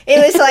nice. It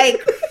was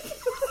like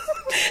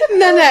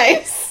not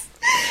nice.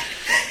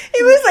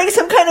 It was like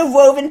some kind of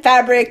woven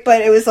fabric,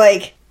 but it was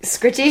like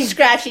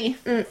scratchy.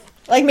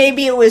 Like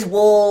maybe it was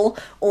wool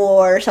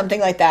or something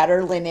like that,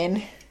 or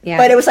linen. Yeah.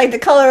 But it was like the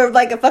color of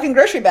like a fucking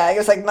grocery bag. It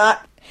was like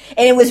not,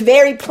 and it was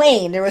very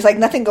plain. There was like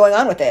nothing going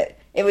on with it.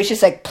 It was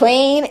just like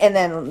plain, and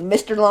then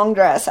Mr. Long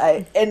Dress.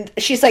 And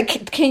she's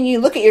like, can you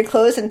look at your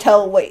clothes and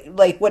tell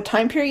what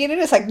time period it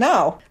is? Like,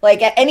 no.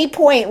 Like at any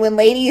point when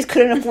ladies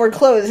couldn't afford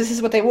clothes, this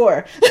is what they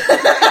wore.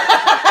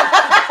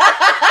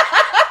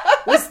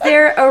 Was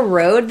there a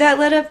road that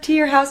led up to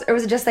your house, or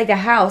was it just like a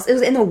house? It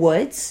was in the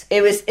woods.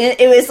 It was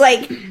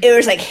like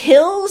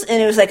hills, and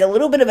it was like a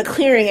little bit of a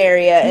clearing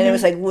area, and it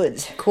was like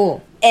woods.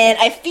 Cool. And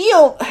I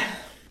feel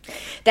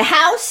the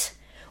house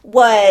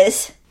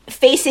was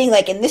facing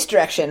like in this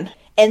direction,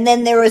 and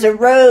then there was a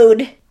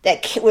road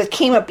that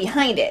came up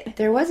behind it.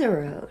 There was a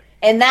road,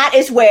 and that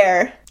is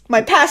where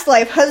my past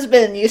life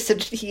husband used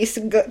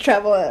to go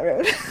travel that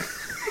road.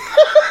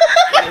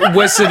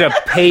 Was it a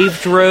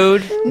paved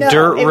road? No,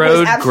 dirt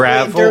road?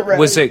 Gravel? Dirt road.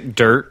 Was it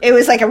dirt? It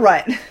was like a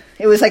rut.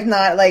 It was like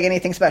not like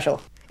anything special.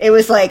 It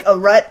was like a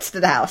rut to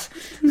the house.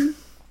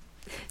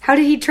 How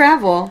did he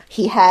travel?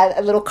 He had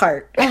a little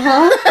cart. Like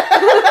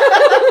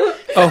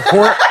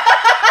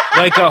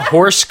a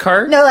horse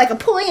cart? No, like a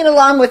pulling it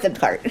along with the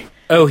cart.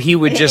 Oh, he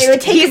would just...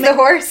 He's the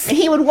horse?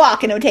 He would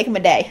walk, and it would take him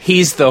a day.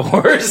 He's the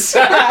horse.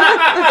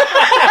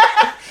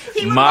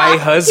 My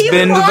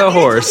husband, the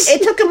horse.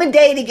 It took him a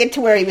day to get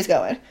to where he was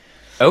going.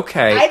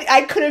 Okay.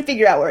 I couldn't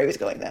figure out where he was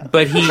going, though.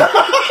 But he...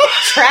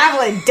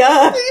 Traveling,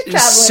 duh.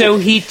 So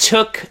he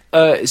took...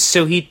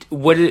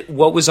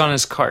 What was on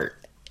his cart?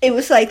 It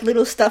was like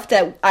little stuff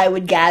that I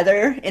would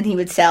gather and he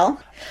would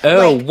sell.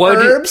 Oh,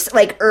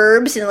 like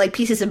herbs and like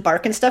pieces of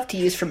bark and stuff to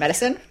use for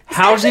medicine.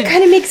 How did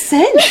kind of make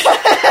sense?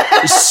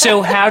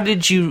 So how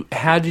did you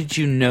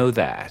know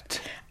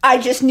that? I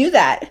just knew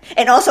that,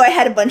 and also I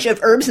had a bunch of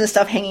herbs and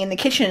stuff hanging in the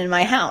kitchen in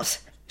my house.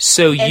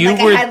 So and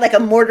I had like a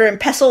mortar and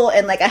pestle,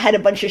 and like I had a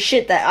bunch of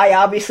shit that I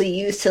obviously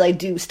used to like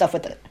do stuff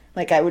with it.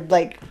 Like I would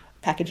like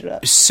package it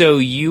up. So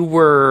you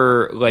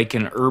were like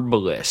an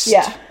herbalist.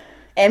 Yeah,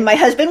 and my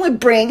husband would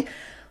bring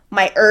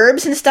my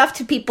herbs and stuff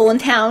to people in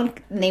town,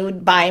 and they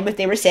would buy them if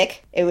they were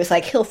sick. It was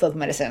like hill folk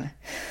medicine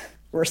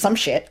or some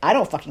shit. I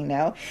don't fucking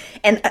know.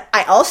 And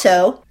I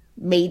also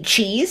made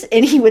cheese,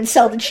 and he would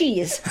sell the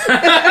cheese.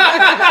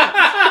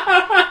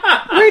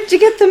 Where'd you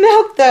get the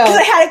milk, though? Because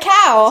I had a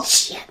cow.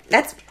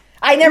 That's...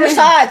 I never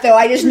saw it, though.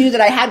 I just knew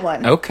that I had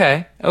one.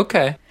 Okay.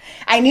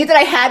 I knew that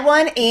I had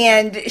one,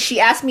 and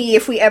she asked me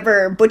if we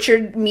ever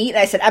butchered meat, and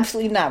I said,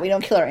 absolutely not. We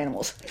don't kill our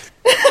animals.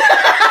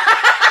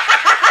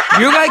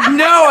 You're like,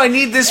 no, I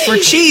need this for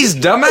cheese,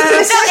 dumbass.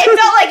 It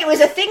felt like it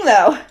was a thing,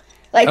 though.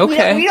 Like,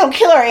 we don't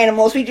kill our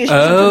animals. We just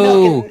use it for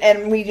milk,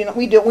 and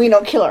we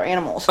don't kill our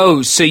animals.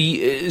 Oh, so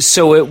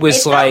it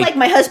was felt like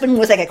my husband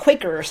was like a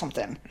Quaker or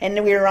something,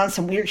 and we were on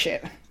some weird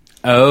shit.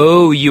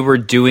 Oh, you were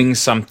doing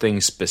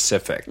something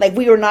specific. Like,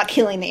 we were not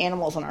killing the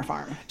animals on our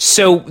farm.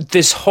 So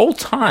this whole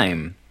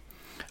time,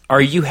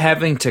 are you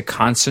having to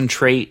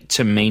concentrate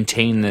to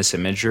maintain this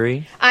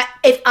imagery?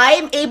 If I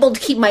am able to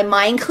keep my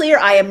mind clear,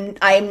 I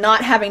am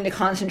not having to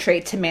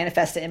concentrate to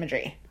manifest the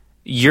imagery.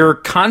 You're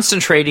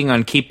concentrating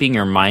on keeping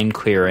your mind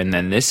clear, and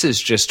then this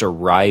is just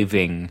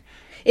arriving.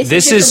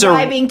 This is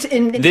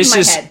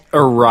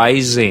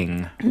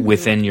arising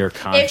within your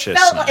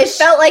consciousness. It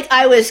felt like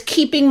I was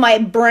keeping my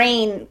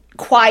brain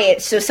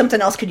quiet so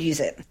something else could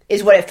use it,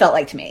 is what it felt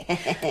like to me.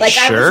 Like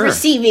I was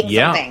receiving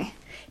something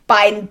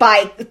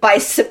by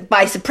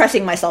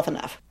suppressing myself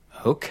enough.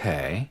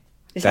 Okay.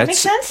 Does that make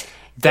sense?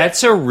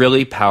 That's a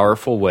really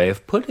powerful way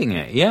of putting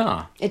it,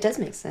 yeah. It does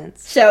make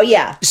sense. So,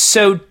 yeah.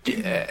 So,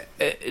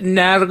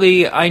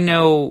 Natalie, I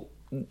know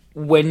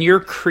when you're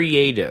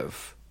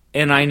creative,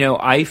 and I know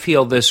I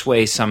feel this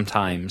way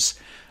sometimes,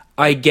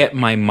 I get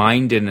my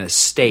mind in a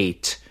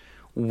state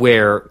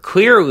where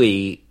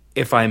clearly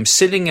if I'm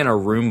sitting in a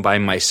room by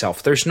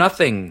myself, there's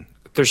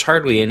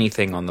hardly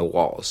anything on the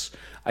walls.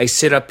 I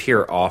sit up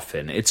here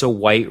often. It's a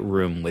white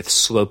room with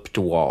sloped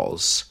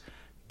walls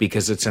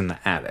because it's in the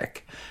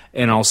attic.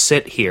 And I'll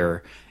sit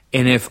here,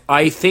 and if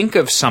I think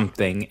of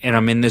something and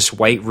I'm in this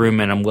white room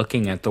and I'm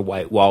looking at the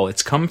white wall,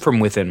 it's come from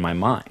within my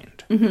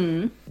mind.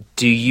 Mm-hmm.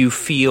 Do you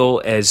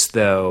feel as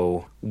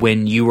though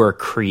when you are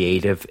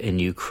creative and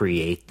you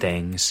create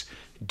things,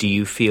 do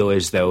you feel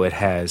as though it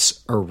has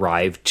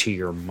arrived to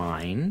your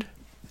mind?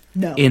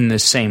 No. In the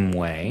same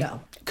way? No.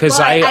 Because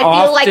I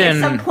feel like at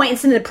some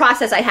points in the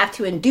process I have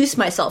to induce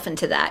myself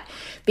into that.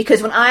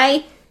 Because when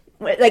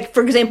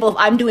for example, if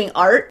I'm doing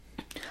art,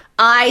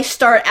 I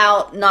start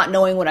out not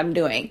knowing what I'm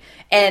doing,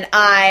 and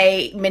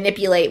I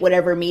manipulate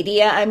whatever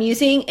media I'm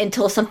using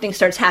until something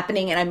starts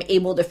happening and I'm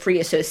able to free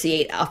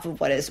associate off of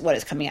what is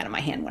coming out of my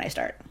hand when I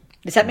start.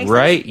 Does that make sense?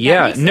 Right,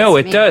 yeah. No,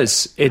 it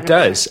does. It 100%.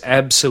 Does,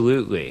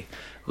 absolutely.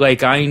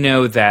 Like, I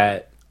know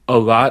that a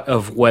lot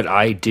of what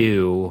I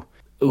do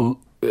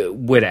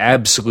would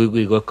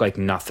absolutely look like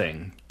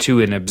nothing to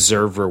an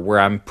observer, where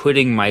I'm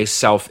putting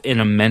myself in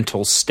a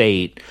mental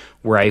state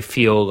where I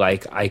feel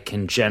like I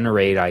can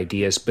generate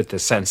ideas, but the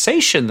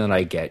sensation that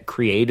I get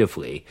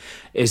creatively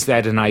is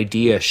that an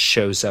idea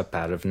shows up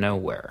out of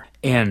nowhere.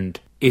 And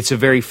it's a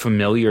very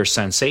familiar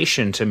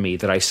sensation to me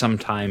that I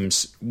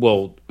sometimes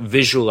will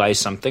visualize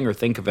something or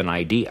think of an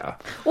idea.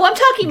 Well, I'm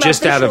talking about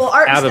just visual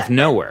art out of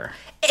nowhere.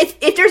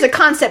 If there's a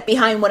concept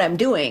behind what I'm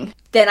doing,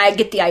 then I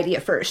get the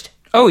idea first.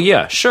 Oh,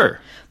 yeah, sure.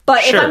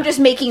 But if I'm just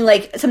making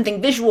like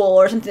something visual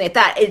or something like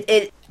that,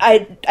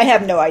 I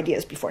have no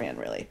ideas beforehand,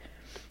 really.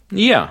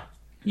 Yeah,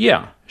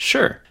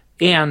 sure.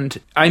 And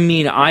I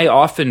mean, I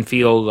often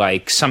feel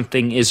like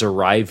something is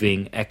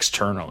arriving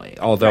externally,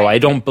 although I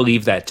don't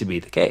believe that to be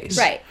the case.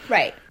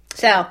 Right.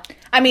 So,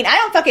 I mean,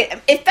 I don't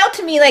it felt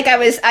to me like I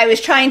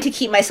was trying to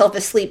keep myself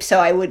asleep so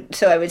I would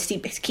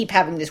keep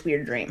having this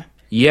weird dream.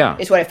 Yeah.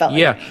 Is what it felt like.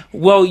 Yeah.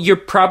 Well, you're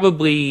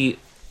probably,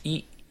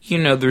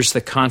 there's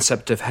the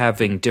concept of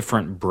having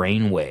different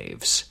brain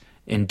waves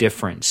in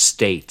different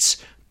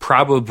states,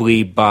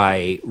 probably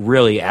by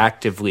really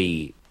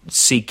actively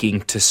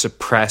seeking to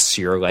suppress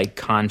your like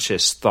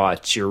conscious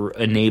thoughts. You're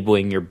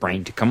enabling your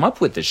brain to come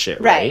up with the shit,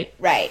 right?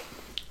 Right.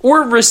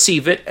 Or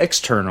receive it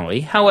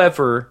externally.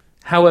 However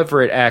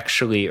it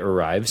actually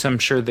arrives, I'm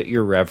sure that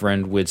your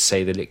reverend would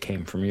say that it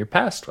came from your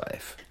past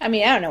life. I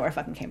mean, I don't know where it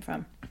fucking came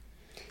from.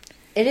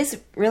 It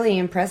is really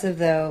impressive,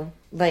 though,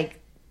 like,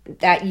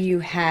 that you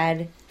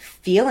had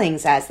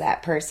feelings as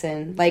that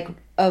person, like,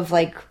 of,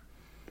 like,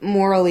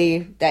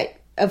 morally, that,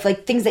 of,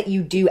 like, things that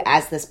you do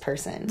as this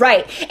person.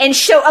 Right. And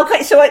so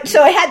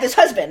I had this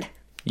husband.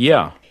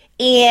 Yeah.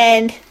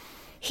 And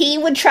he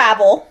would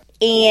travel,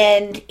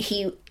 and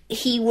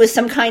he was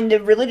some kind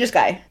of religious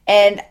guy.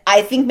 And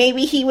I think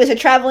maybe he was a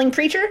traveling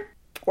preacher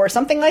or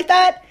something like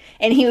that.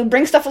 And he would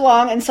bring stuff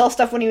along and sell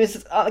stuff when he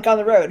was like on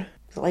the road.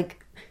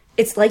 Like,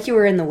 it's like you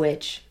were in The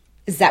Witch.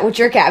 Is that what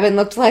your cabin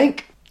looked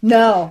like?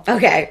 No.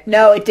 Okay.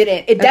 No, it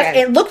didn't.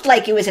 It looked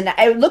like it was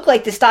it looked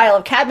like the style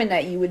of cabin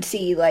that you would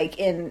see like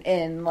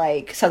in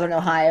like Southern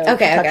Ohio,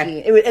 Kentucky.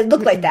 Okay. It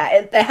looked like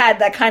that. It had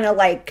that kind of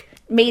like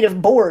made of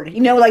board,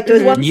 like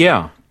those ones.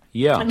 Yeah.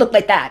 It looked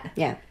like that.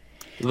 Yeah.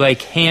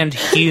 Like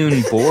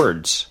hand-hewn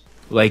boards,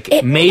 like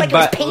it made like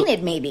by. It was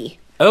painted, maybe.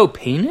 Oh,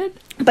 painted?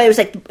 But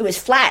it was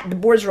flat. The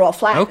boards were all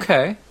flat.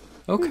 Okay.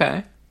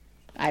 Okay.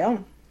 I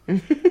don't.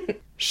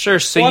 Sure.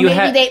 So or you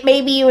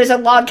maybe it was a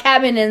log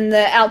cabin and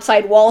the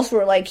outside walls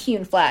were like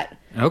hewn flat.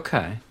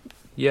 Okay.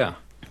 Yeah.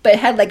 But it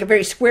had like a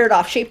very squared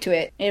off shape to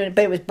it,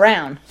 but it was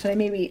brown. So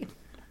maybe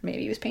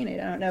it was painted.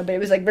 I don't know. But it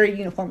was like very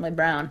uniformly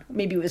brown.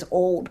 Maybe it was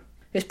old.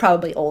 It was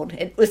probably old.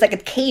 It was like a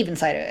cave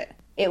inside of it.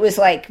 It was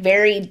like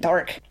very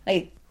dark,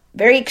 like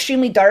very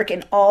extremely dark,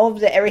 and all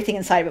of everything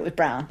inside of it was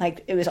brown.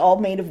 Like it was all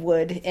made of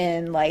wood,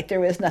 and like there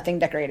was nothing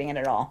decorating it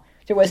at all.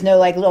 There was no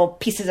like little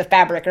pieces of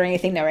fabric or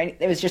anything there.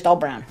 It was just all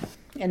brown,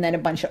 and then a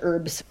bunch of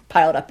herbs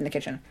piled up in the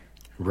kitchen.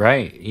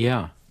 Right.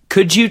 Yeah.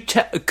 Could you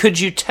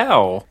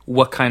tell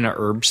what kind of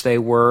herbs they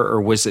were,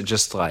 or was it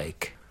just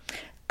like?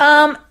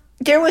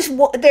 There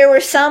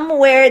were some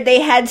where they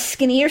had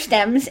skinnier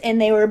stems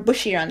and they were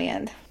bushier on the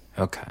end.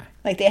 Okay.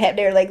 Like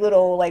they're like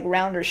little like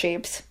rounder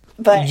shapes.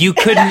 But you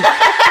couldn't.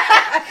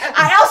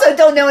 I also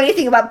don't know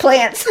anything about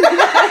plants.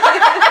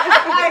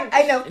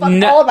 I know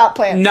all about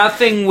plants.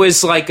 Nothing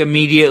was like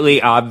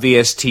immediately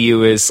obvious to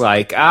you as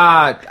like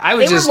I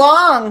was. They were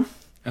long.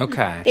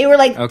 Okay. They were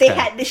like they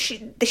had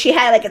she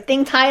had like a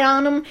thing tied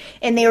on them,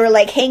 and they were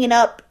like hanging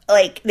up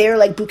like they were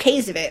like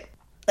bouquets of it.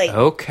 Like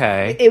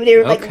okay. They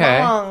were like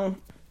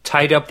long.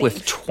 Tied up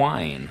with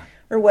twine.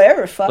 Or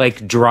whatever, fuck.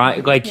 Like dry,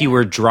 like you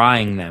were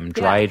drying them,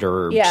 dried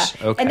herbs. Yeah.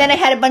 Okay. And then I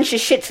had a bunch of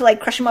shit to like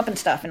crush them up and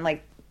stuff, and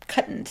like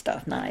cutting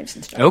stuff, knives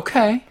and stuff.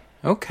 Okay.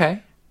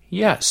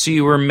 Yeah. So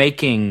you were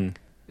making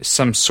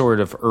some sort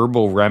of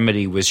herbal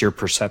remedy. Was your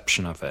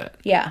perception of it?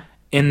 Yeah.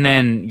 And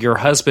then your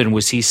husband,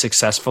 was he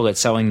successful at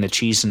selling the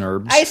cheese and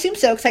herbs? I assume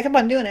so, because I kept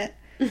on doing it.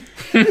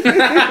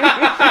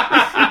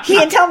 He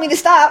didn't tell me to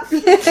stop.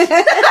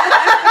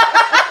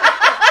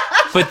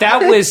 But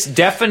that was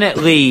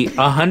definitely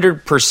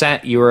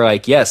 100%. You were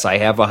like, yes, I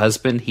have a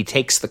husband. He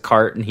takes the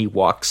cart and he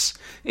walks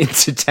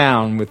into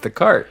town with the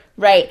cart.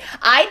 Right.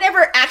 I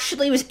never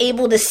actually was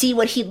able to see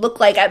what he looked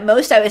like. At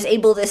most, I was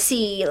able to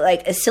see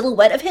like a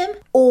silhouette of him,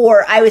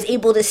 or I was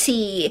able to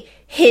see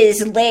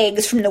his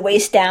legs from the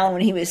waist down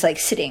when he was like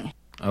sitting.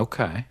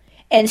 Okay.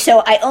 And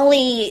so I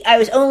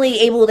was only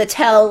able to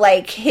tell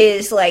like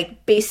his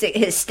like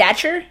his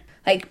stature.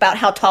 Like, about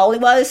how tall he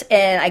was,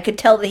 and I could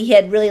tell that he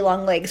had really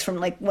long legs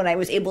from, like, when I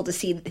was able to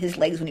see his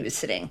legs when he was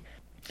sitting.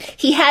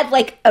 He had,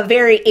 like, a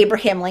very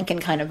Abraham Lincoln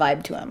kind of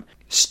vibe to him.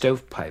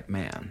 Stovepipe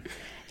man.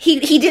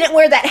 He didn't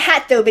wear that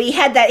hat, though, but he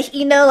had that,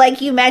 you know,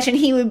 like, you imagine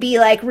he would be,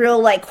 like,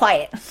 real, like,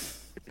 quiet.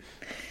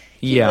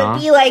 Yeah.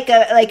 He would be, like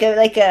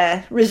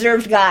a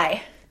reserved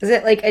guy. Is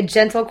it, like, a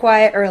gentle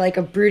quiet or, like,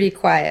 a broody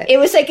quiet? It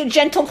was, like, a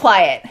gentle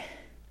quiet.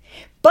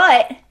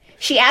 But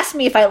she asked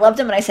me if I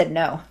loved him, and I said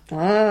no.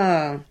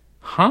 Oh.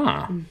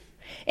 Huh.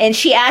 And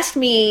she asked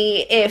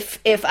me if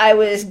it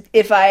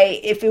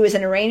was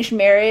an arranged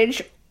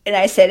marriage, and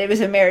I said it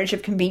was a marriage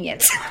of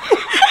convenience.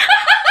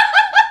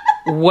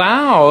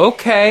 Wow,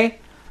 okay.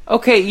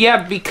 Okay,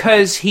 yeah,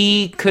 because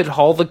he could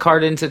haul the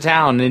cart into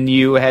town and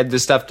you had the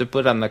stuff to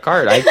put on the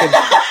cart.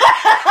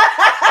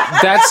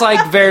 That's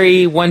like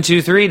very 1,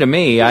 2, 3 to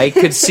me. I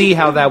could see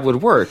how that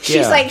would work.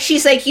 She's like,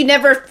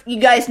 you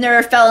guys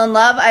never fell in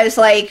love. I was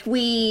like,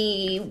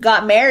 we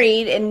got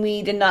married and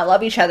we did not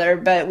love each other,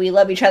 but we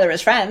love each other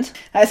as friends.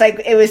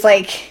 It was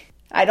like,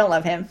 I don't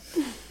love him.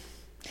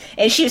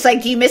 And she was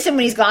like, do you miss him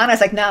when he's gone? I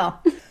was like, no.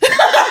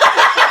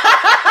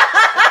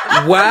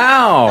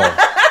 Wow.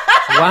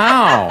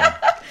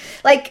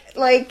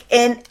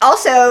 And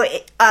also,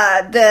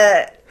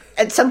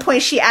 at some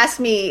point she asked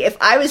me if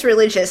I was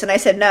religious, and I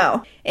said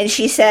no. And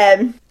she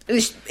said,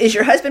 is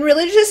your husband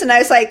religious? And I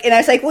was like,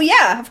 well,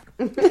 yeah.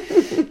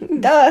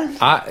 Duh.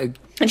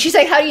 And she's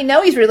like, how do you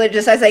know he's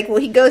religious? I was like, well,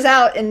 he goes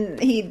out and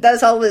he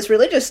does all this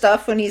religious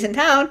stuff when he's in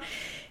town,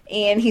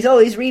 and he's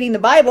always reading the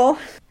Bible.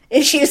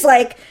 And she was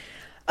like,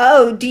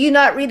 oh, do you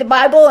not read the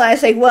Bible? And I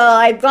was like, well,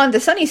 I've gone to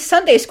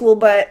Sunday school,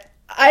 but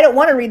I don't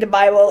want to read the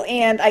Bible,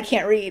 and I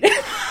can't read.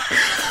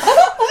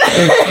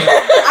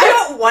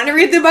 I don't want to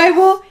read the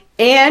Bible,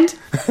 and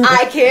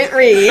I can't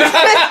read.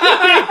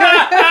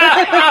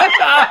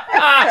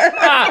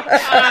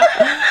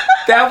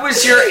 That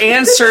was your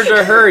answer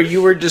to her.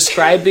 You were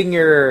describing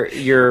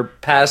your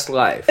past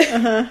life.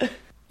 Uh-huh.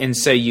 And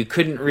so you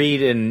couldn't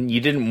read and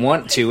you didn't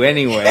want to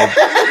anyway.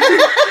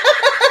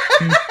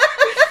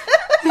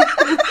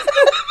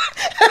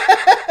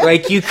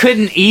 Like, you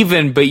couldn't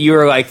even, but you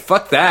were like,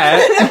 fuck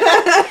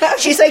that.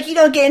 She's like, you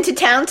don't get into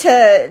town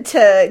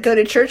to go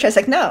to church? I was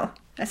like, no.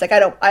 I was like,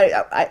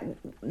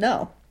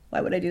 no. Why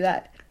would I do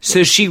that?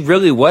 So she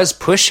really was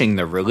pushing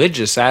the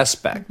religious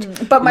aspect.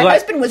 Mm-hmm. But my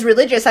husband was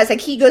religious. I was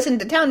like, he goes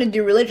into town to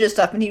do religious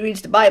stuff and he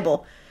reads the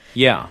Bible.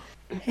 Yeah.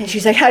 And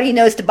she's like, how do you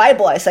know it's the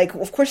Bible? I was like,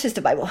 well, of course it's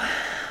the Bible.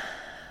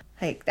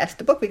 Like, that's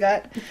the book we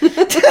got. You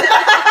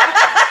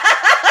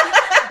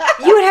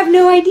would have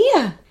no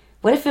idea.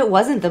 What if it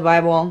wasn't the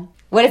Bible?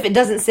 What if it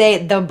doesn't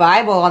say the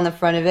Bible on the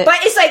front of it? But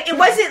it's like, it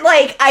wasn't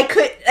like I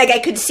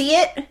could see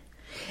it.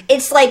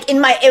 It's like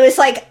it was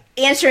like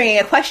answering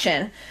a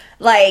question.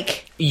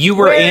 Like, you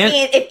were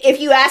if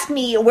you ask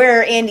me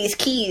where are Andy's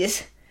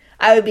keys,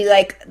 I would be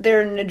like,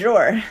 they're in the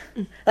drawer.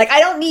 Like, I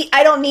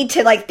don't need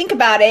to, like, think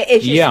about it.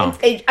 It's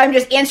just, I'm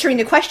just answering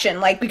the question,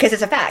 like, because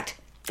it's a fact.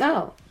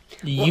 Oh.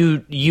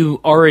 You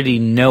already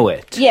know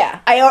it. Yeah.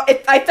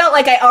 I felt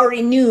like I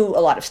already knew a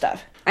lot of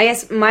stuff. I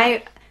guess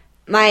my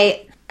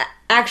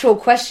actual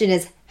question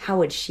is, how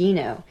would she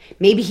know?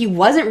 Maybe he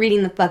wasn't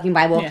reading the fucking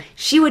Bible. Yeah.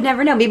 She would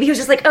never know. Maybe he was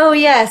just like, oh,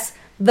 yes,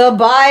 the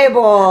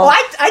Bible. Well,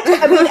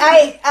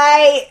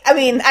 I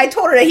mean, I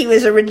told her that he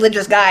was a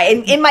religious guy.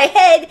 And in my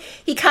head,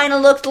 he kind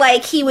of looked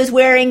like he was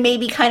wearing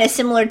maybe kind of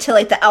similar to,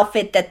 like, the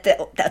outfit that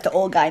the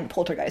old guy in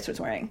Poltergeist was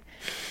wearing.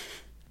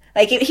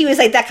 Like, he was,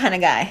 like, that kind of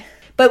guy.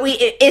 But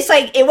it's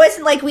like, it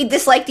wasn't like we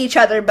disliked each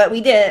other, but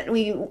we didn't.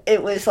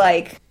 It was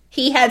like,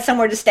 he had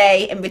somewhere to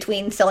stay in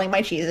between selling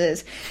my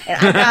cheeses, and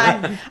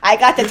I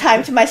got the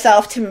time to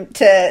myself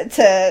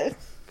to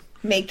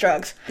make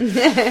drugs and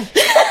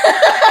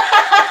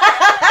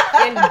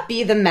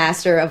be the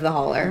master of the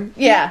holler.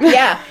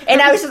 Yeah.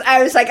 And I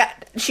was like,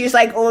 she was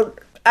like, well,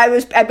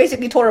 I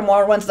basically told her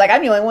more once, like,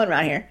 I'm the only one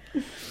around here.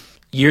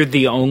 You're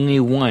the only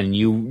one.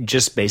 You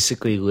just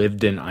basically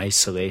lived in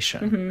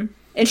isolation. Mm-hmm.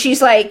 And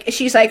she's like,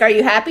 are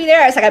you happy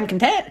there? I was like, I'm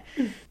content.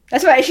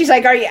 That's why she's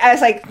like, are you? I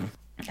was like,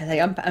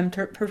 I'm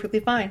perfectly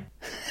fine.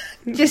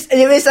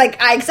 It was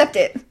like, I accept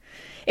it.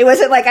 It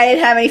wasn't like I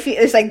didn't have any feelings.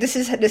 It was like, this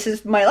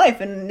is my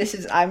life, and this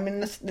is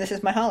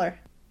my holler.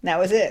 And that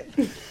was it.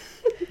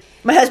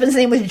 My husband's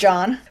name was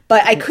John,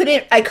 but I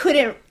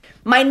couldn't.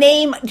 My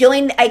name,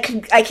 Jillian, I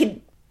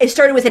could. It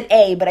started with an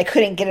A, but I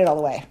couldn't get it all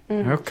the way.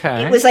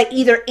 Okay. It was like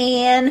either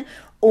Anne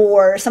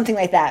or something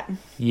like that.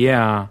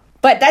 Yeah.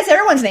 But that's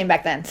everyone's name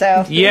back then,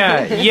 so. Yeah,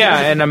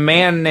 and a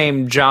man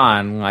named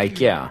John, like,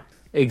 yeah,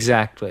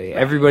 exactly. Right.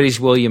 Everybody's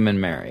William and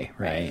Mary,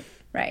 right?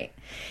 Right.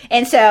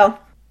 And so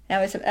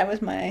that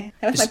was my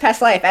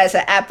past life as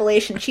an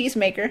Appalachian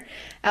cheesemaker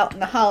out in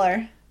the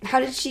holler. How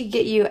did she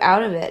get you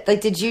out of it? Like,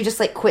 did you just,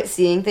 like, quit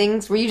seeing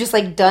things? Were you just,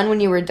 like, done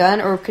when you were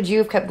done, or could you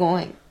have kept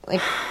going?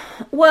 Like,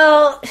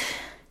 well,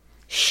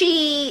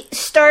 she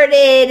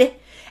started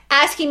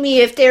asking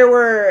me if there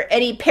were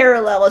any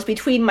parallels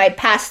between my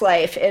past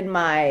life and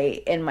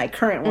my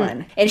current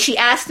one. And she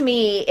asked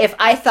me if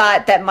I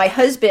thought that my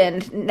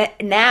husband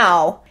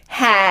now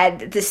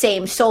had the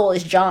same soul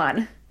as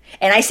John.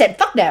 And I said,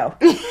 fuck no.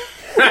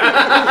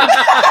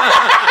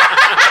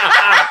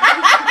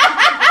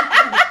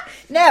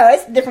 No,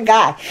 it's a different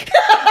guy.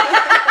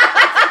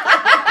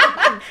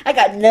 I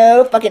got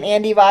no fucking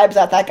Andy vibes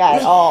out that guy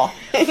at all.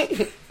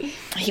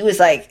 He was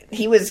like,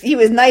 he was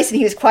nice and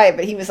he was quiet,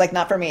 but he was like,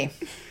 not for me.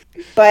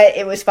 But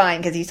it was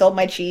fine because he sold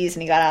my cheese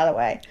and he got out of the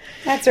way.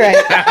 That's right.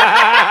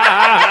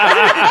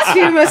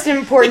 Two most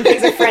important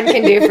things a friend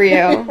can do for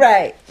you.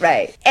 Right.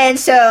 And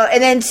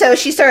so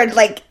she started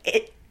like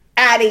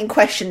adding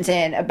questions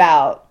in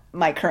about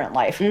my current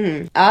life.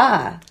 Mm-hmm.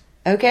 Ah,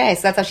 okay.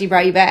 So that's how she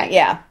brought you back.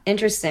 Yeah.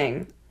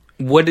 Interesting.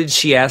 What did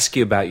she ask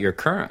you about your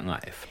current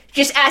life?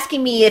 Just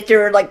asking me if there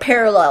were like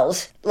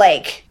parallels,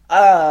 like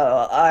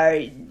are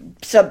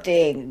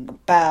something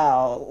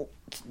about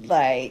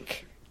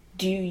like.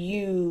 Do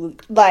you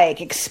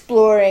like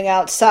exploring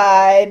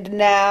outside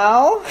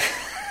now?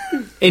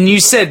 And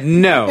you said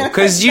no,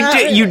 because you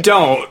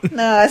don't.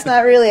 No, it's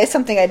not really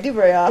something I do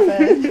very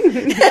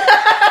often.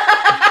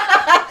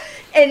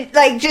 And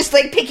like just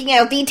like picking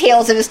out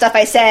details of the stuff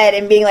I said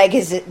and being like,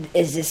 is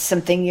this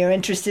something you're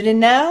interested in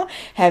now?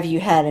 Have you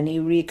had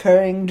any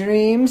recurring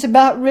dreams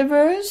about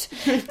rivers?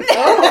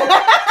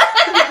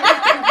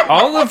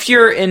 all of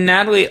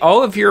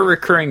your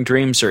recurring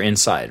dreams are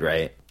inside,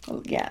 right?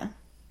 Oh, yeah.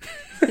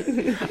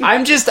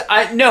 I'm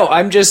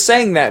just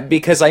saying that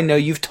because I know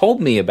you've told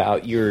me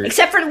about your.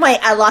 Except for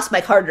I lost my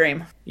car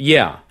dream.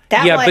 Yeah,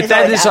 that one is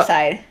always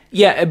outside.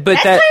 Yeah, but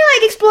that's kind of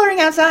like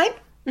exploring outside.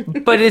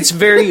 But it's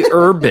very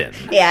urban.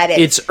 Yeah, it is.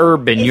 It's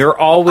urban. You're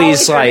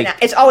always like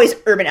it's always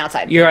urban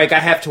outside. You're like, I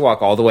have to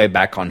walk all the way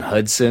back on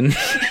Hudson.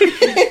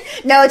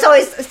 No, it's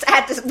always I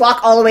have to walk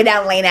all the way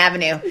down Lane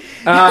Avenue.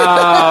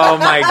 Oh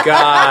my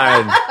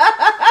god.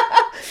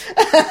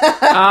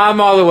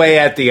 I'm all the way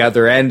at the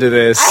other end of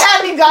this. I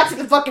haven't even got to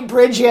the fucking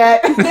bridge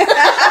yet.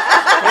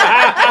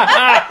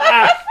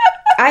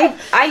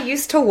 I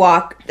used to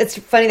walk. It's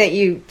funny that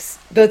you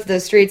both of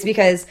those streets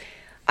because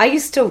I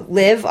used to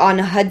live on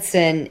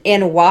Hudson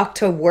and walk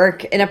to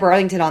work in Upper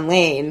Arlington on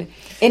Lane.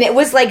 And it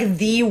was like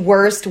the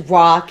worst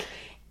walk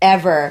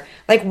ever.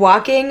 Like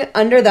walking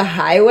under the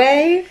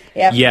highway.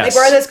 Yep. Yes. Like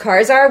where those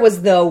cars are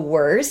was the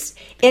worst.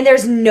 And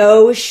there's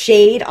no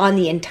shade on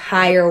the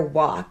entire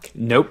walk.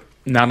 Nope.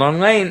 Not on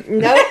Lane.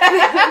 Nope.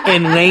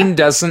 And Lane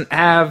doesn't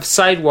have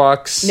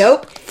sidewalks.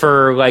 Nope.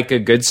 For like a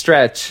good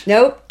stretch.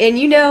 Nope. And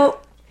you know,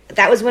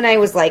 that was when I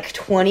was like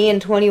 20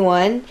 and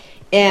 21.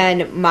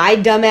 And my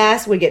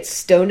dumbass would get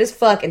stoned as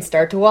fuck and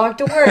start to walk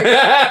to work.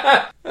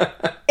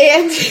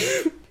 And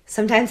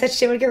sometimes that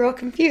shit would get real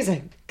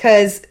confusing.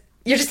 Because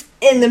you're just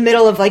in the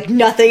middle of like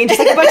nothing and just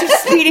like a bunch of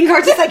speeding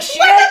cars just like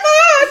shit.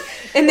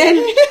 And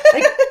then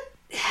like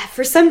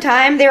for some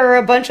time there were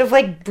a bunch of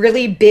like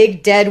really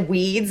big dead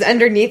weeds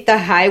underneath the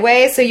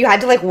highway. So you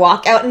had to like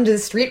walk out into the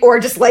street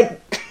or just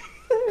like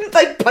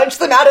like punch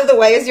them out of the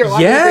way as you're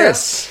walking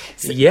Yes.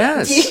 through.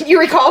 Yes. You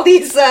recall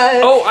these?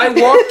 Oh, I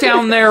walk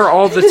down there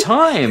all the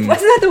time.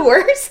 Wasn't that the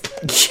worst?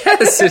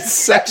 Yes, it's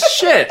such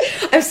shit.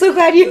 I'm so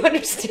glad you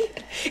understand.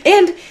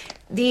 And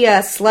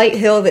the slight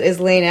hill that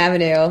is Lane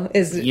Avenue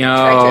is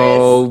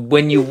treacherous.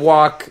 When you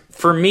walk,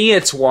 for me,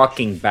 it's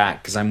walking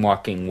back because I'm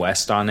walking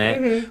west on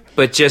it. Mm-hmm.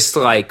 But just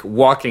like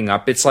walking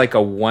up, it's like a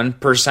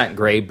 1%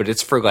 grade, but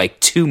it's for like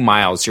 2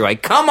 miles. You're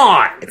like, come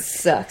on. It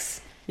sucks.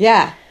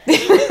 Yeah.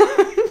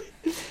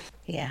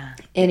 Yeah.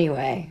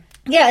 Anyway.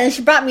 Yeah, and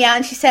she brought me out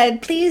and she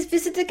said, please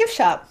visit the gift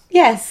shop.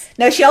 Yes.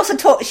 No, she also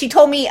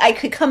told me I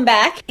could come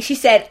back. She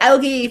said, I will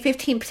give you a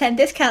 15%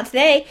 discount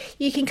today.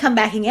 You can come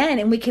back again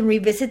and we can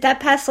revisit that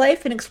past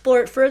life and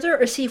explore it further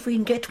or see if we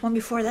can get to one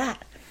before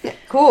that.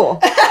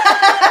 Cool.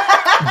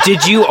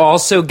 Did you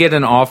also get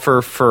an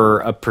offer for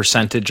a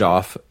percentage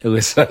off,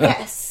 Alyssa?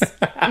 Yes.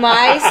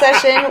 My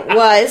session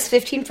was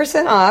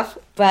 15% off,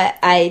 but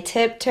I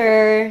tipped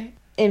her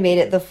and made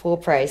it the full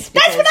price.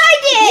 That's what I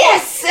did!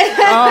 Yes!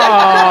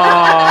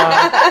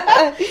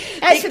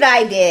 That's what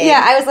I did.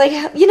 Yeah, I was like,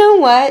 you know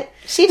what?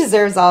 She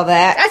deserves all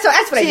that. That's what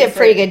I did. She did a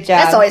pretty good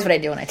job. That's always what I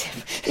do when I tip.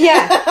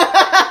 Yeah.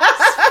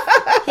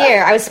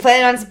 Here, I was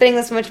planning on spending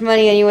this much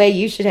money anyway.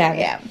 You should have it.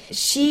 Yeah.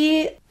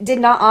 She did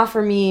not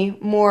offer me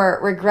more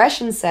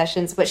regression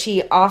sessions, but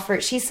she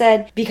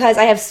said, because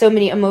I have so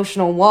many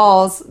emotional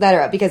walls that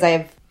are up, because I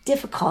have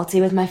difficulty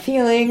with my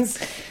feelings,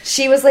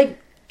 she was like,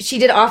 she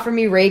did offer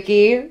me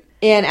Reiki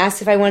and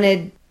asked if I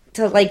wanted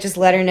to, like, just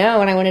let her know,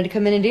 and I wanted to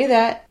come in and do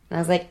that. And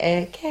I was like,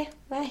 okay,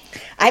 bye.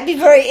 I'd be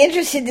very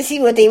interested to see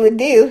what they would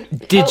do.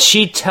 Did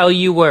she tell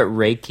you what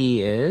Reiki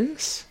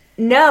is?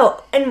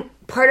 No, and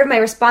part of my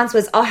response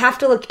was, I'll have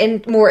to look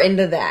more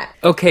into that.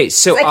 Okay,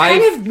 so I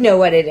kind of know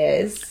what it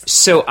is.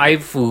 So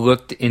I've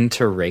looked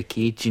into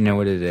Reiki. Do you know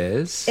what it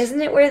is?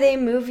 Isn't it where they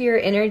move your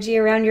energy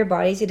around your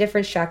body to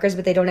different chakras,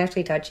 but they don't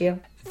actually touch you?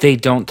 They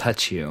don't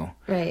touch you.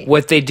 Right.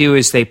 What they do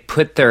is they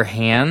put their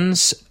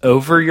hands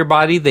over your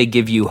body. They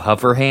give you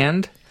hover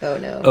hand. Oh,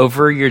 no.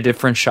 Over your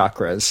different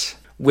chakras,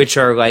 which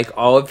are like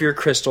all of your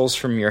crystals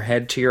from your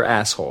head to your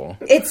asshole.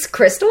 It's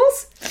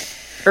crystals?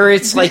 Or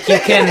it's like you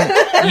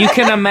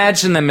can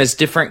imagine them as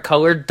different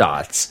colored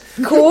dots.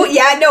 Cool.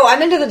 Yeah, no,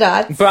 I'm into the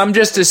dots. But I'm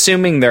just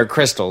assuming they're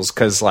crystals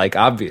because, like,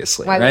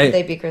 obviously, Why right? would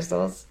they be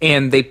crystals?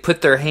 And they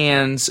put their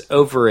hands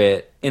over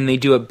it and they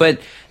do it, but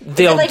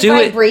they'll like do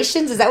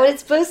vibrations? Is that what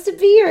it's supposed to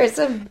be, or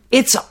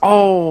It's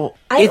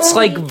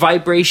like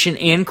vibration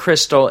and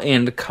crystal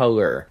and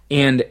color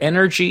and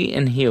energy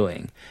and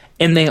healing.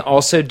 And they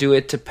also do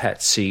it to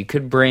pets. So you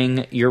could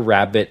bring your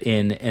rabbit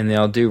in and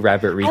they'll do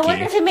rabbit Reiki. I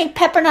wonder if it make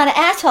Pepper not an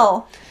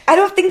asshole. I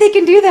don't think they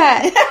can do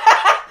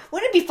that.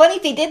 Wouldn't it be funny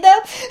if they did, though?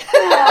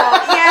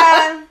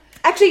 Yeah.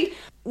 Actually,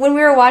 when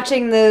we were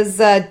watching those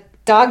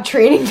dog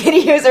training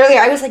videos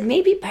earlier, I was like,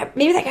 maybe that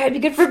guy would be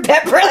good for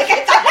Pepper. Like,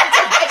 I thought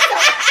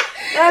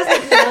I was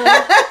like,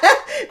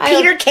 no.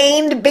 Peter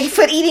Kane, the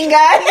Bigfoot eating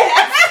guy.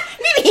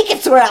 Maybe he can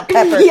swear out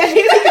Pepper. Yeah,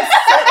 maybe he can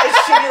swear this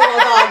shitty little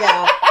dog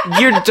out.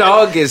 Your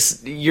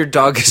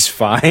dog is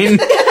fine.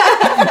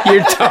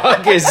 Your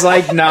dog is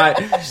like not.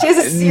 She has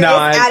a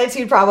serious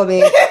attitude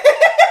problem.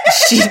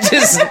 She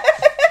just.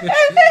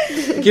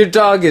 Your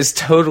dog is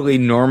totally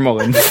normal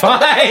and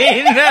fine.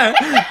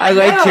 I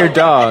like your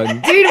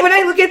dog,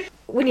 dude.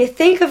 When you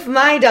think of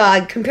my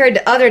dog compared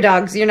to other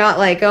dogs, you're not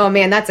like, oh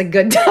man, that's a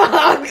good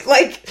dog.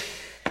 Like,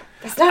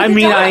 that's not.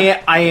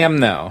 I am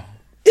though.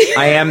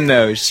 I am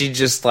though. She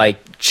just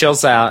like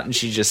chills out and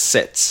she just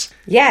sits.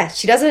 Yeah,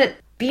 she doesn't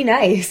be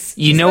nice.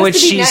 You know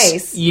what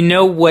You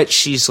know what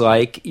she's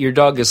like. Your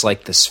dog is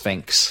like the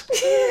Sphinx.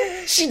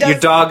 She does. Your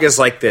dog is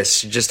like this.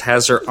 She just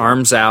has her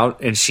arms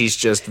out and she's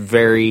just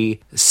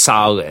very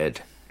solid.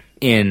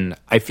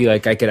 I feel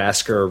like I could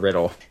ask her a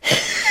riddle.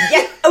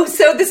 Yeah. Oh,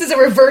 so this is a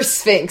reverse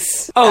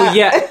Sphinx. Oh,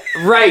 yeah.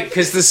 Right,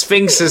 because the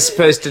Sphinx is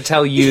supposed to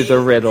tell you the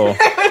riddle.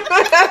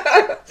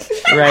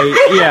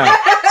 Right, yeah.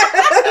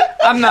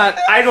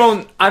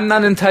 I'm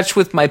not in touch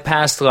with my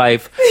past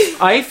life.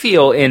 I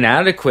feel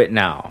inadequate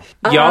now.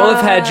 Y'all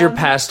have had your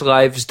past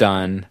lives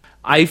done.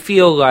 I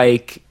feel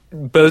like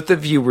both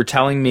of you were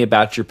telling me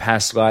about your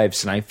past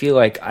lives, and I feel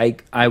like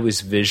I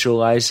was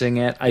visualizing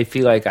it. I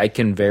feel like I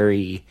can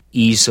very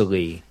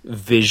easily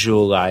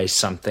visualize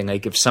something.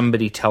 Like if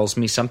somebody tells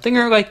me something,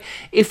 or like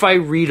if I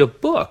read a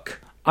book.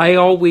 I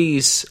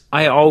always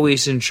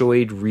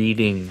enjoyed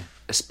reading,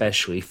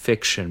 especially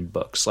fiction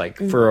books. Like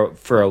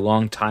for a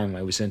long time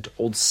I was into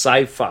old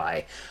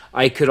sci-fi.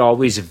 I could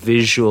always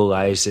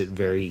visualize it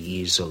very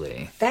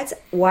easily. That's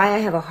why I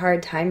have a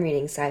hard time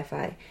reading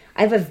sci-fi.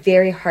 I have a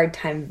very hard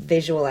time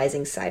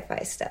visualizing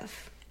sci-fi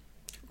stuff.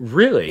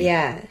 Really?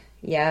 Yeah.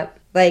 Yep.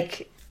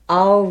 Like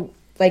I'll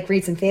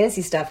read some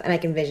fantasy stuff and I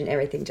can vision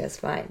everything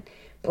just fine.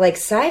 But like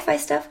sci-fi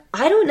stuff,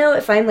 I don't know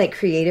if I'm like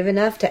creative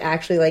enough to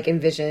actually like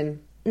envision.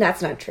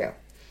 That's not true.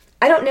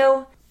 I don't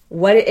know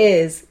what it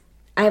is.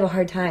 I have a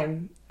hard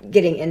time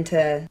getting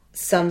into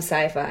some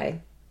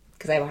sci-fi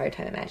because I have a hard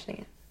time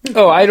imagining it.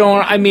 Oh, I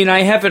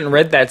haven't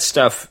read that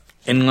stuff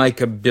in like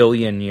a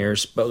billion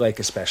years, but like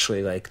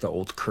especially like the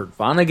old Kurt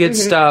Vonnegut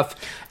stuff,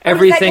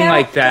 everything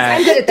like that.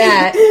 I'm good at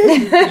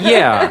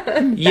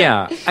that.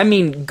 Yeah. I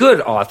mean,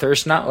 good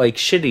authors, not like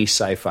shitty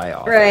sci-fi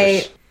authors.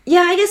 Right.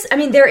 Yeah, I guess, I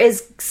mean, there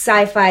is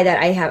sci-fi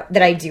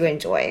that I do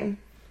enjoy,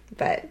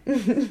 but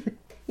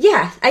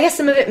yeah, I guess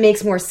some of it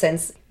makes more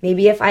sense.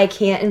 Maybe if I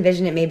can't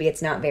envision it, maybe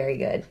it's not very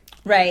good.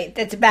 Right.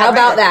 That's about. How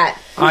about that?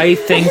 I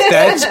think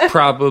that's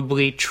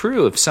probably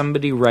true. If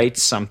somebody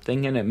writes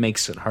something and it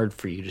makes it hard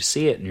for you to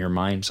see it in your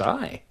mind's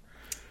eye.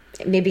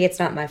 Maybe it's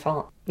not my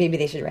fault. Maybe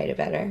they should write it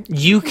better.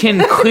 You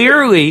can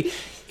clearly,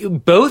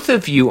 both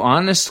of you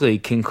honestly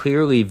can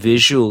clearly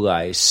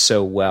visualize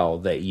so well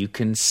that you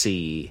can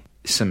see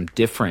some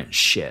different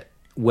shit.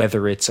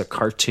 Whether it's a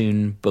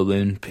cartoon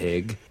balloon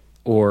pig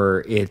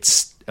or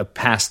it's a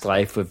past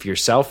life of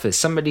yourself as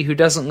somebody who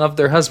doesn't love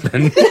their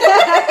husband.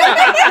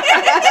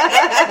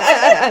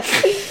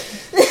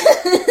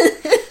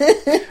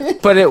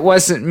 But it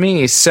wasn't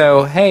me,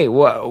 so hey,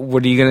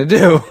 what are you gonna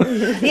do?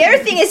 The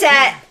other thing is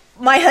that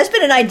my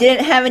husband and I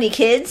didn't have any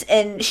kids,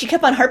 and she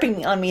kept on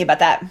harping on me about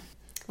that.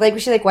 Like,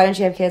 was she like, why don't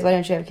you have kids? Why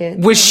don't you have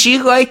kids? Was she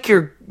like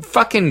your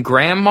fucking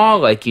grandma?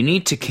 Like, you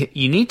need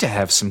to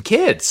have some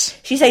kids.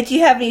 She's like, do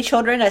you have any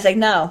children? I was like,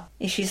 no.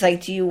 And she's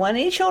like, do you want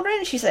any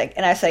children? She's like,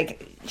 and I was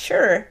like,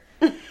 sure.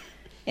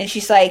 And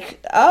she's like,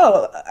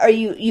 oh, are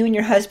you and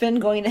your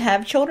husband going to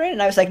have children?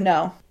 And I was like,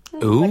 no.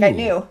 Ooh. Like, I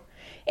knew.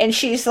 And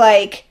she's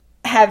like,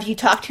 have you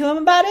talked to him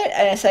about it?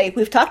 And I was like,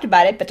 we've talked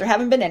about it, but there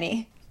haven't been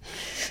any.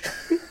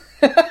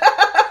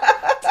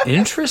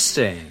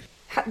 Interesting.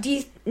 Do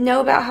you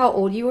know about how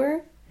old you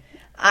were?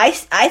 I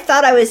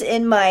thought I was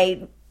in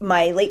my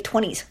late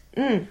 20s.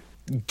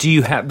 Do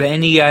you have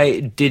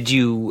did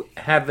you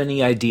have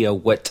any idea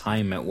what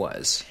time it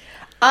was?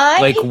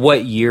 Like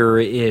what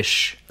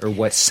year-ish or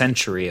what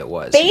century it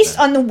was? Based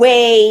on the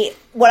way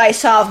what I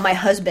saw of my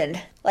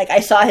husband. Like,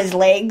 I saw his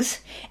legs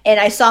and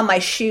I saw my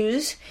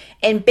shoes.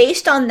 And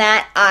based on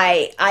that,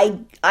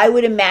 I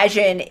would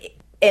imagine,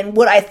 and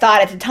what I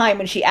thought at the time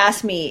when she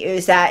asked me,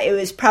 is that it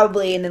was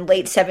probably in the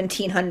late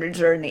 1700s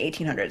or in the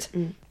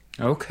 1800s.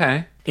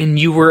 Okay. And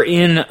you were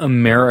in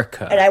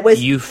America. And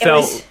you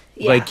felt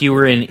like you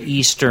were in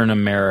Eastern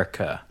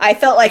America. I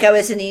felt like I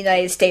was in the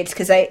United States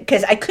because I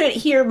couldn't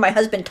hear my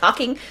husband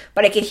talking,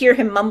 but I could hear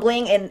him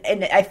mumbling, and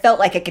I felt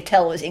like I could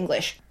tell it was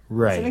English.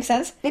 Right. Does that make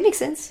sense? It makes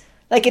sense.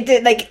 Like it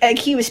did. Like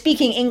he was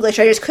speaking English.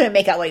 I just couldn't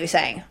make out what he was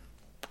saying.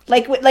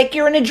 Like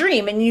you're in a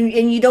dream and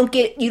you don't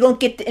get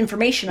the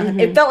information. Mm-hmm.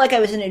 It felt like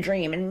I was in a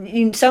dream,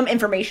 and some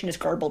information is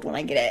garbled when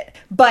I get it.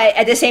 But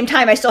at the same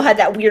time, I still had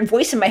that weird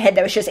voice in my head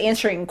that was just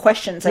answering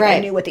questions. Like, right. I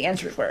knew what the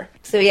answers were.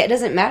 So yeah, it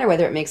doesn't matter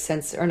whether it makes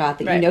sense or not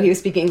that you know he was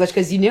speaking English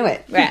because you knew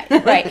it. Right.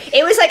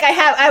 It was like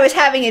I was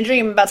having a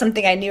dream about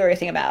something I knew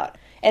everything about,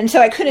 and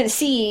so I couldn't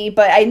see,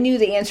 but I knew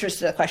the answers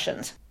to the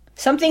questions.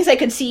 Some things I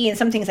could see, and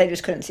some things I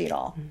just couldn't see at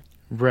all.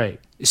 Right.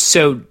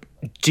 So,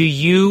 do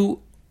you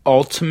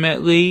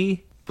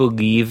ultimately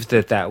believe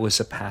that was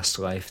a past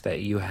life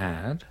that you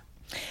had?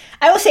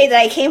 I will say that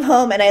I came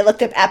home and I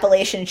looked up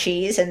Appalachian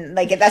cheese, and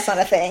like that's not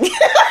a thing.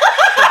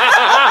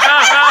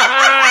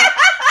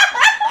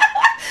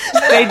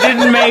 They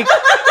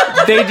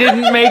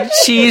didn't make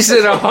cheese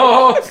at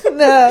all.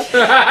 No.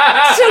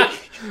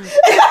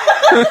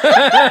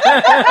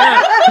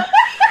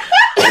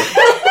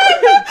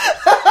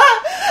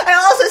 I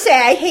also say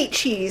I hate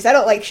cheese. I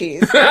don't like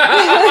cheese.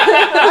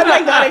 I'm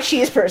like not a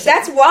cheese person.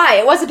 That's why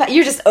it wasn't.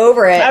 You're just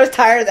over it. I was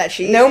tired of that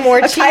cheese. No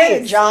more cheese,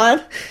 tired of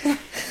John.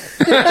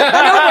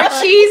 No more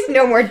cheese.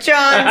 No more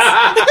Johns.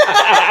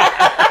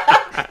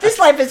 This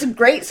life is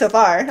great so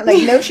far. I'm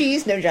like, no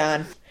cheese, no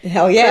John.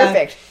 Hell yeah,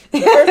 perfect.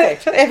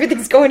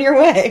 Everything's going your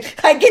way.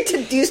 I get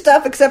to do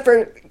stuff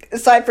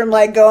aside from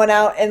like going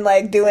out and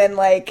like doing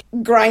like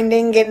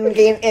grinding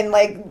and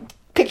like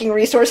picking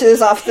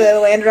resources off the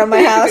land around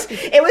my house.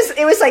 It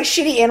was like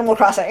shitty Animal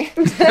Crossing.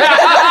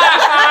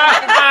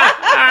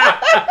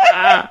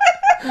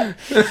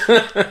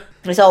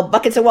 We sell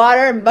buckets of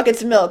water and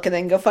buckets of milk, and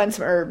then go find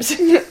some herbs.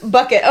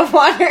 Bucket of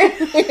water.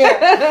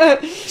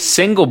 Yeah.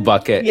 Single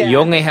bucket. Yeah. You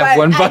only have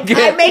one bucket.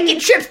 I'm making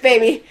trips,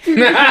 baby.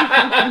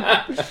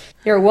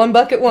 You're a one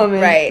bucket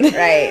woman.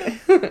 Right.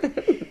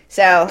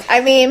 So,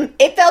 I mean,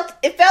 it felt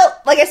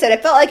like I said,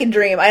 it felt like a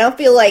dream. I don't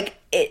feel like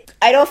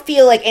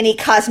any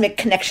cosmic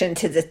connection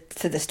to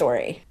the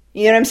story.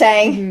 You know what I'm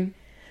saying? Mm-hmm.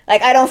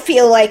 Like, I don't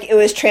feel like it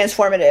was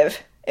transformative.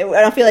 I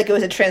don't feel like it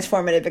was a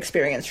transformative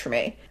experience for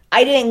me.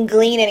 I didn't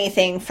glean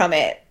anything from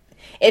it.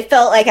 It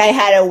felt like I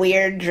had a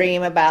weird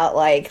dream about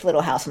like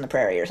Little House on the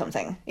Prairie or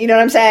something. You know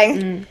what I'm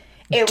saying? Mm.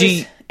 It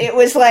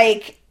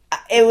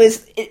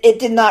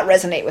did not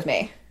resonate with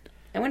me.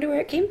 I wonder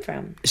where it came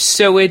from.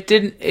 So it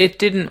didn't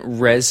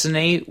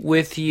resonate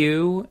with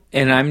you,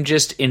 and I'm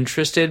just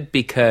interested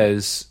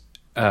because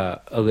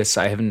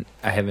Alyssa,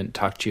 I haven't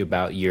talked to you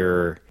about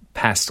your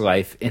past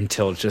life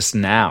until just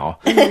now.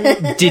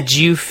 Did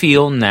you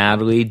feel,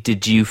 Natalie,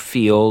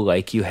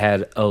 like you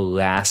had a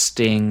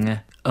lasting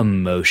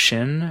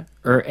emotion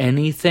or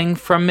anything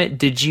from it?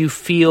 Did you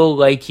feel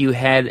like you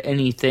had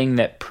anything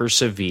that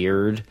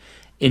persevered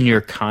in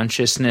your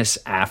consciousness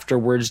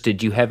afterwards?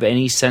 Did you have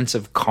any sense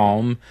of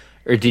calm,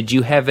 or did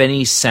you have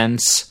any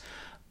sense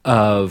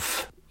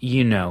of,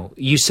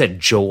 you said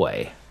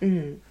joy?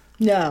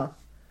 No.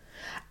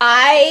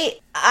 I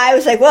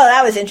was like, well,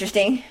 that was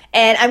interesting.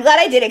 And I'm glad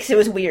I did it because it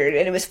was weird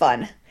and it was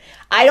fun.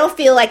 I don't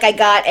feel like I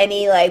got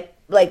any,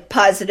 like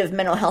positive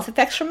mental health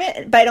effects from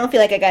it, but I don't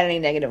feel like I got any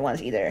negative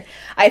ones either.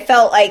 I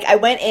felt like I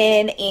went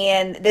in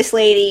and this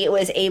lady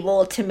was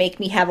able to make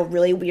me have a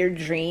really weird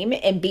dream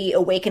and be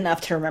awake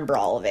enough to remember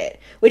all of it,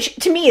 which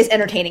to me is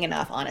entertaining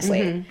enough,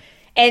 honestly. Mm-hmm.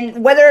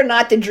 And whether or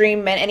not the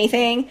dream meant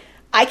anything,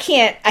 I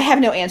have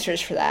no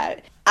answers for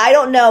that. I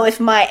don't know if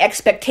my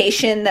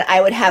expectation that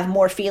I would have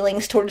more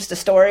feelings towards the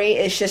story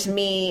is just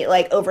me,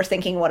 like,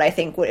 overthinking what I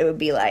think it would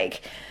be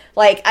like.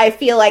 Like, I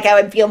feel like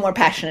I would feel more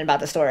passionate about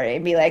the story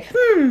and be like,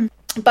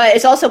 But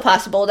it's also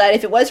possible that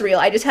if it was real,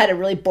 I just had a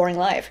really boring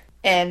life.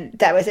 And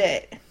that was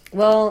it.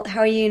 Well,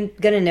 how are you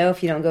going to know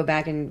if you don't go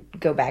back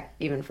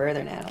even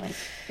further, Natalie?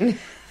 I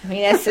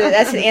mean, that's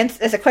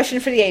a question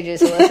for the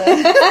ages,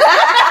 Alyssa.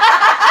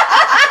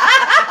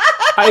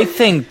 I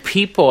think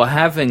people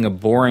having a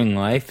boring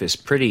life is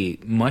pretty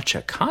much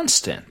a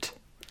constant.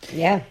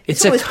 Yeah.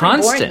 It's a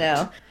constant. Boring,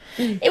 though.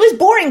 It was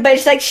boring, but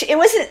it's like,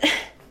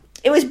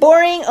 it was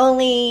boring,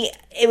 only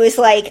it was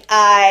like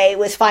I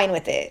was fine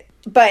with it.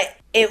 But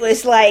it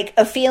was like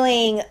a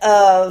feeling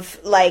of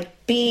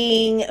like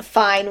being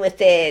fine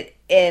with it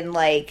and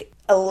like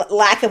a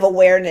lack of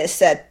awareness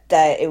that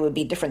it would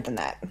be different than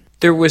that.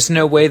 There was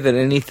no way that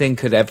anything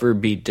could ever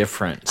be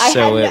different. I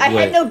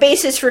had no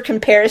basis for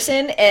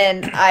comparison,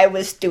 and I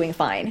was doing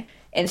fine,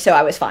 and so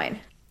I was fine.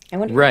 I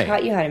wonder who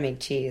taught you how to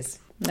make cheese.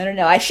 I don't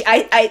know.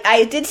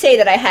 I did say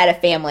that I had a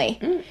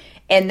family,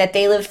 and that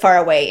they lived far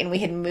away, and we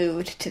had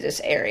moved to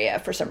this area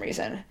for some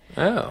reason.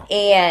 Oh.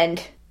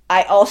 And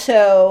I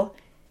also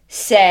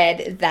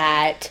said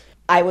that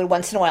I would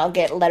once in a while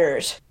get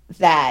letters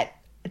that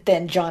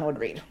then John would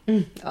read.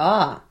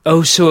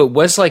 Oh, so it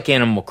was like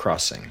Animal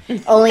Crossing.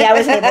 Only I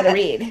wasn't able to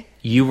read.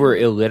 You were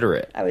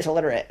illiterate. I was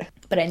illiterate,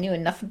 but I knew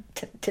enough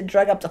to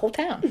drug up the whole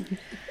town.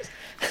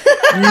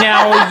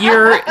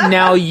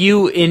 Now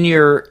you in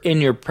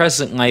your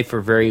present life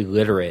are very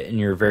literate, and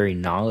you're very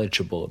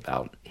knowledgeable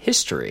about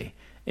history,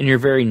 and you're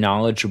very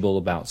knowledgeable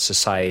about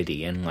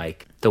society and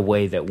like the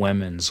way that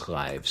women's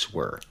lives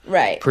were.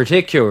 Right.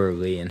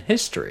 Particularly in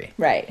history.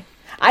 Right.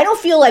 I don't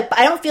feel like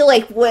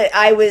what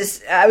I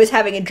was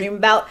having a dream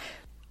about.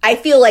 I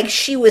feel like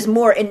she was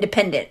more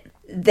independent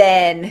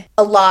than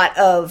a lot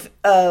of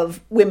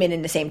women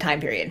in the same time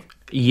period.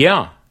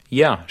 Yeah,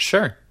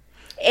 sure.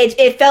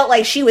 It felt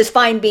like she was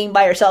fine being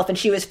by herself, and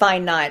she was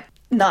fine not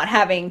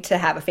having to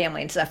have a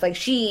family and stuff. Like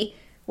she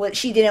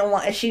didn't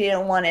want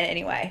it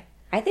anyway.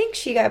 I think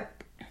she got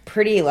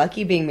pretty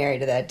lucky being married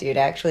to that dude,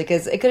 actually,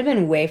 because it could have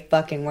been way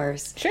fucking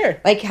worse. Sure.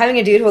 Like, having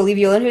a dude who will leave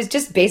you alone who's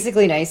just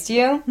basically nice to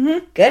you,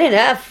 good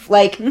enough.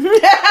 Like, and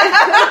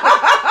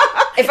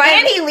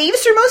he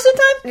leaves for most of the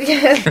time?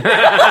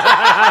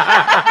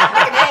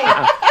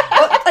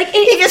 Like,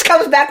 he just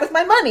comes back with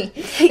my money.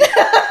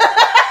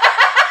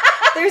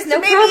 There's no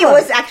maybe problem. It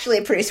was actually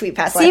a pretty sweet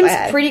past life I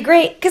had. Seems pretty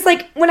great. Because,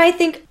 like, when I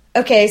think,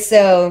 okay,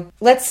 so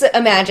let's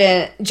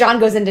imagine John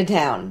goes into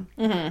town.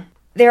 Mm-hmm.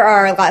 There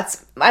are a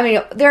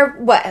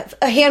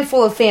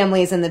handful of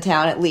families in the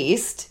town at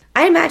least.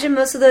 I imagine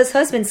most of those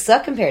husbands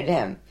suck compared to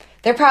him.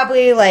 They're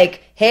probably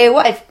like, hey,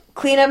 wife,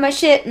 clean up my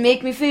shit,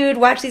 make me food,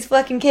 watch these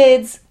fucking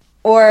kids.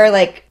 Or,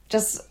 like,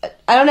 just,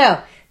 I don't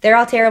know. They're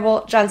all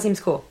terrible. John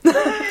seems cool.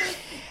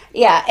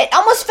 Yeah, it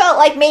almost felt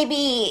like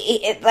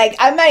maybe,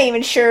 I'm not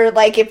even sure,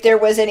 like, if there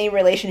was any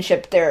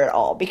relationship there at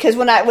all. Because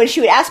when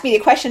she would ask me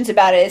the questions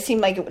about it, it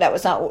seemed like that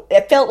was not,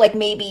 it felt like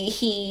maybe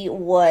he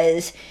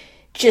was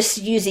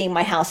just using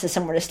my house as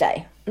somewhere to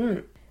stay.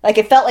 Like,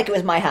 it felt like it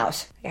was my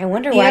house. I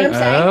wonder why. You know what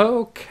I'm saying?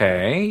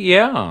 Okay,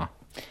 yeah.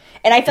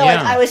 And I felt like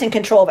I was in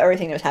control of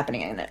everything that was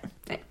happening in it.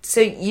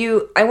 So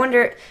I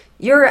wonder,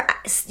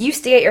 you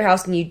stay at your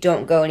house and you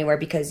don't go anywhere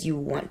because you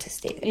want to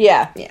stay there.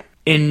 Yeah.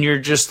 And you're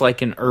just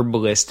like an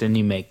herbalist, and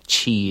you make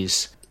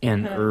cheese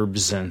and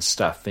herbs and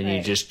stuff, and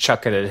you just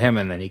chuck it at him,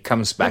 and then he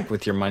comes back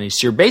with your money.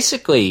 So you're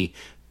basically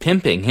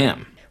pimping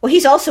him. Well,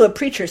 he's also a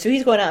preacher, so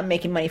he's going out and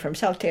making money for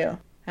himself, too.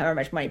 However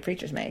much money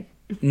preachers make.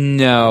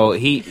 No,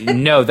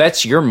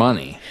 that's your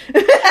money.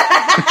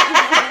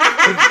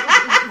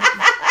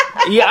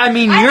 Yeah, I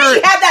mean, you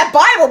have that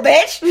Bible,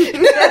 bitch.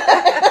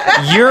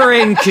 You're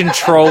in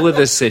control of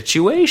the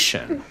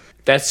situation.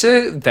 That's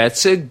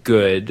a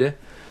good,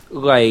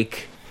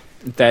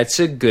 that's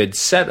a good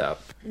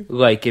setup.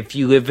 Like, if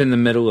you live in the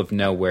middle of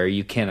nowhere,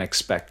 you can't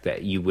expect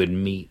that you would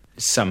meet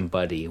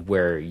somebody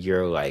where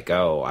you're like,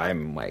 oh,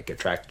 I'm like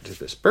attracted to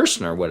this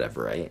person or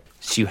whatever, right?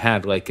 So you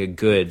had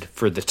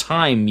for the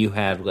time, you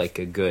had like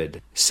a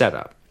good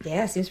setup.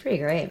 Yeah, seems pretty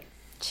great.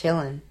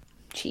 Chilling.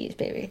 Cheese,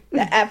 baby.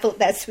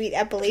 That sweet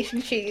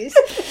Appalachian cheese.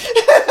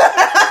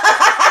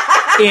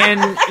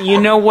 And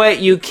you know what?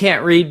 You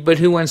can't read, but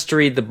who wants to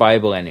read the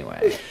Bible anyway?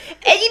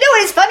 And you know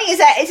what is funny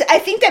is I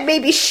think that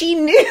maybe she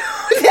knew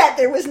that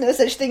there was no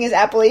such thing as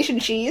Appalachian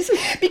cheese,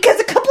 because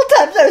a couple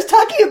times I was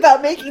talking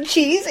about making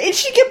cheese, and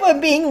she kept on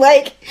being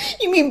like,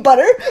 "You mean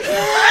butter?"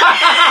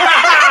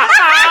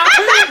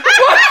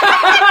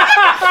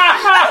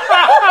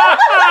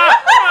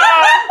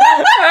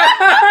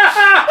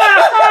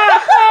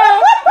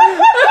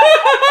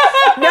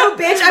 No,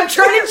 bitch, I'm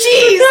trying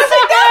cheese.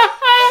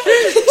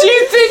 Do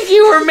you think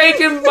you were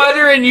making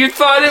butter and you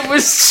thought it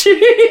was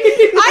cheese?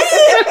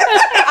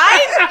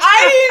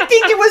 I didn't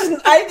think it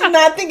was. I did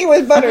not think it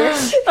was butter.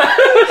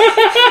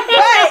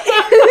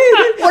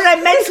 But when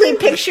I'm mentally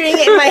picturing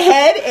it in my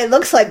head, it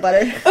looks like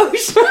butter. Oh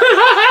shit!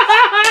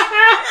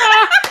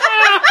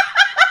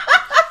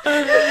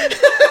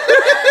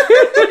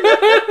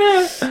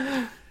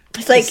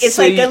 It's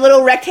like a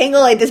little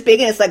rectangle, like this big,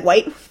 and it's like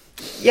white.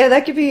 Yeah,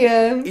 that could be.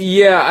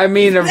 Yeah, I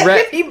mean that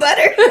could be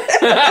butter.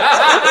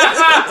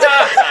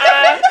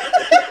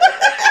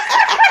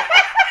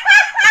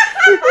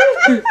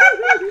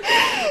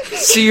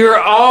 So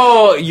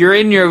you're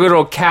in your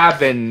little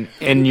cabin,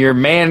 and your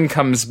man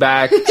comes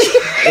back,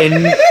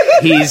 and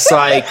he's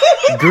like,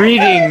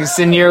 "Greetings,"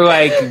 and you're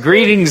like,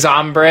 "Greetings,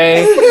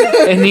 hombre,"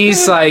 and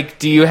he's like,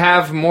 "Do you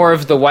have more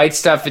of the white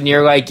stuff?" And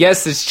you're like,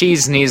 "Yes, it's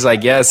cheese," and he's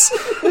like, "Yes."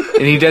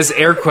 And he does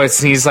air quotes,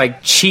 and he's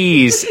like,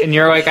 "Cheese." And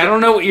you're like, "I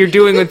don't know what you're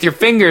doing with your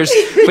fingers,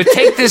 but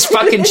take this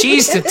fucking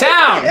cheese to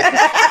town."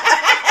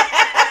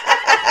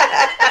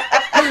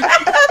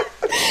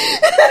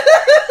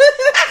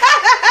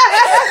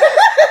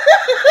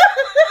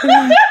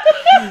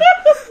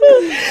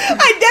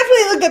 I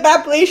definitely looked up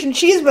Appalachian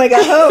cheese when I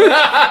got home.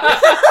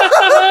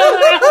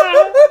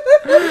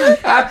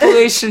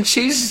 Appalachian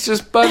cheese is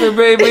just butter,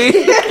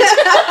 baby.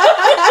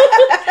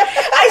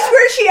 I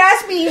swear she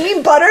asked me, "You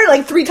mean butter?"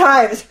 like 3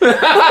 times. Oh my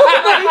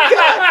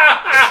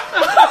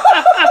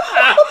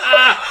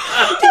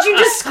god. Did you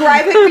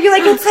describe it? Were you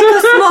like, it's like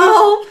a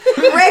small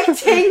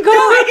rectangle? No,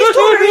 I just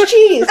told her it was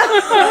cheese.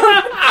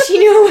 She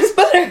knew it was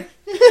butter.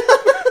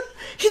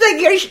 She's like,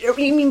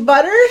 "You mean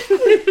butter?"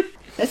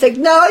 I was like,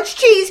 "No, it's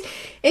cheese."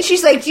 And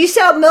she's like, "Do you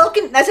sell milk?"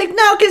 And I was like,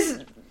 "No,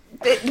 because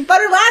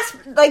butter lasts,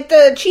 like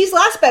the cheese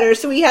lasts better,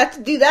 so we have to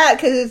do that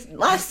because it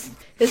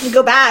doesn't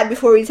go bad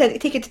before we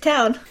take it to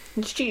town.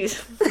 It's cheese."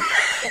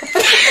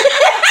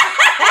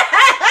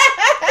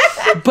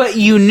 But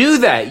you knew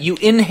that. You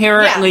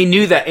inherently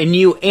knew that. And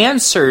you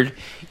answered.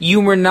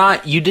 You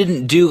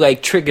didn't do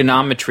like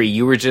trigonometry.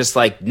 You were just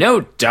like,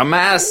 "No,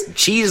 dumbass,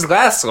 cheese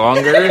lasts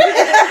longer."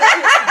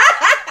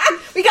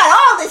 We got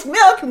all this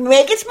milk,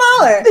 make it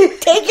smaller.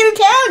 Take it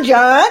to town,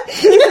 John.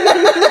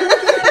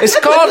 It's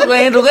called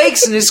Land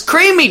O'Lakes and it's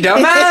creamy,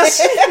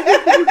 dumbass.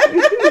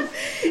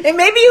 And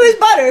maybe it was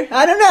butter.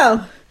 I don't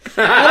know.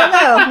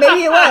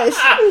 Maybe it was.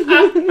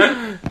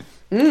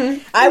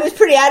 I was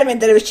pretty adamant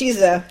that it was cheese,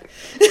 though.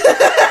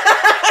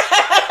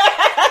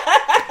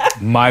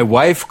 My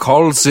wife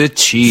calls it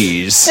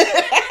cheese.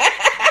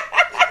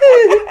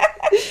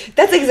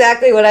 That's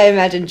exactly what I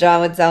imagined John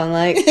would sound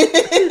like.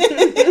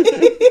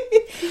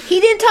 He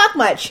didn't talk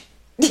much.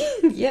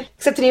 Yeah,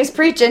 except when he was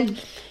preaching.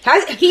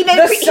 He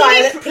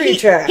didn't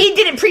preacher. He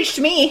didn't preach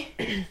to me.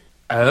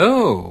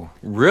 Oh,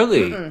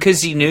 really?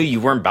 Because he knew you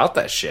weren't about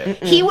that shit.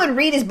 He would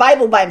read his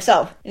Bible by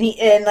himself, and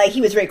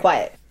he was very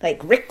quiet, like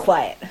Rick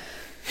quiet.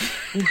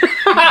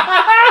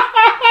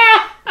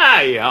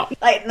 Yeah.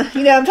 Like,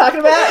 you know what I'm talking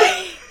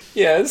about?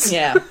 Yes.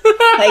 Yeah.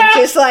 Like,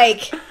 just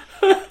like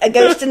a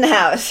ghost in the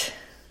house,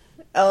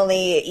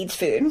 only eats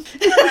food.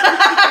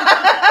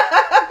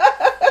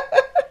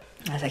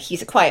 I was like,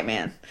 he's a quiet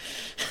man.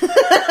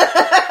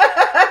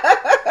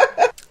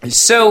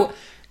 So,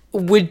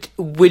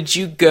 would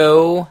you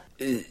go?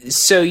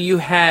 So you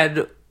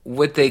had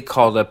what they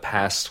called a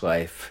past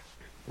life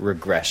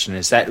regression.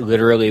 Is that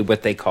literally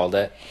what they called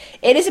it?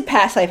 It is a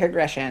past life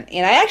regression,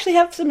 and I actually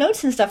have some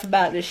notes and stuff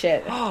about this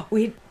shit.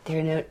 You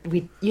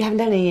haven't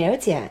done any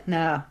notes yet?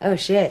 No. Oh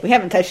shit. We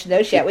haven't touched the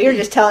notes yet. We were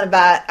just telling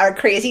about our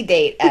crazy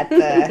date at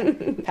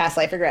the past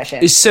life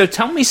regression. So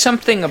tell me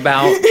something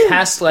about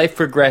past life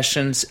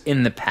regressions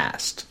in the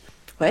past.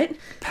 What?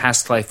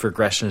 Past life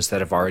regressions that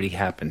have already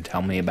happened.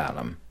 Tell me about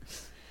them.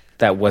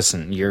 That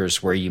wasn't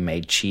yours where you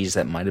made cheese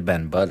that might have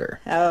been butter.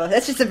 Oh,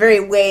 that's just a very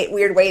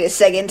weird way to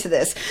seg into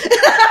this.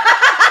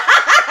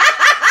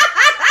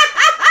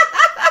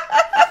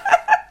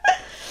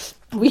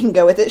 We can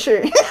go with it,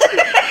 sure.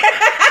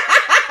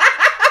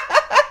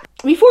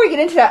 Before we get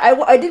into that,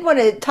 I did want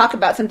to talk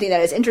about something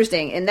that is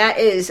interesting, and that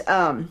is,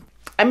 I'm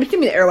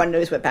assuming that everyone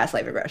knows what past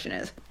life regression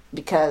is,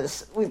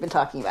 because we've been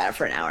talking about it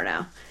for an hour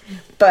now.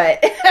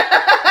 But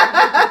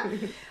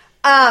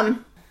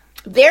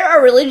there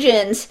are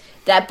religions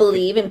that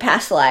believe in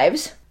past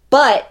lives,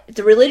 but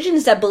the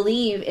religions that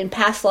believe in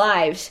past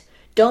lives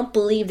don't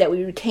believe that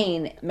we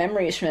retain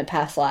memories from the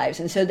past lives,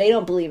 and so they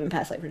don't believe in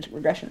past life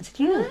regressions.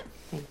 Do you know that?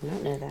 I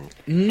don't know that.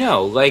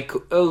 No, like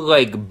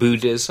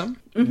Buddhism.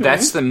 Mm-hmm.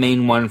 That's the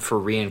main one for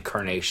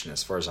reincarnation,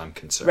 as far as I'm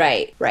concerned.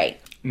 Right.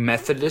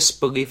 Methodists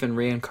believe in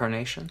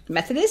reincarnation.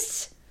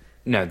 Methodists?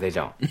 No, they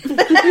don't.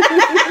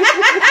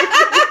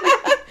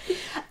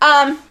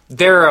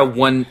 They're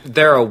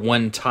a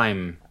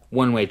one-time,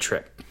 one-way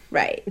trip.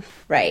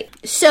 Right.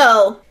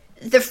 So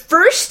the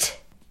first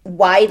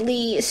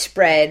widely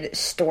spread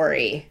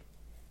story,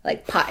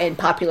 like in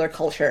popular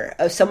culture,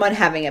 of someone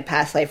having a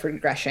past life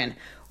regression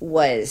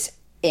was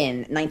in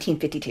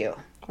 1952.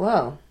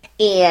 Whoa.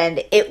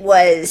 And it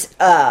was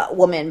a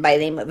woman by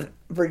the name of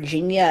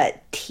Virginia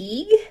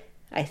Tighe.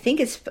 I think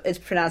it's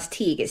pronounced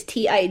Teague. It's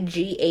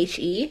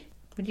Tighe.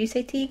 Would you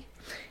say Teague?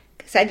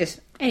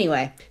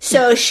 Anyway.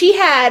 So she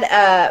had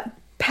a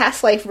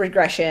past life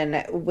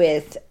regression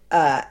with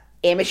an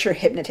amateur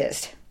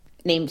hypnotist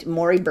named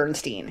Maury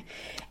Bernstein.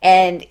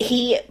 And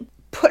he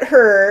put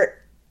her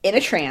in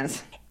a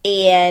trance,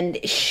 and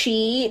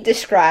she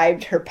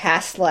described her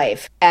past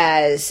life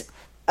as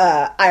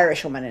an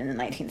Irish woman in the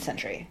 19th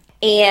century.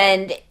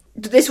 And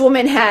this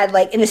woman had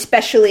like an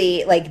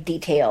especially like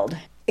detailed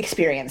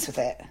experience with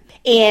it.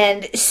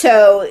 And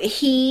so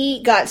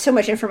he got so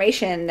much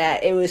information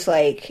that it was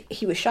like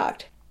he was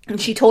shocked. And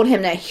she told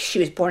him that she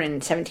was born in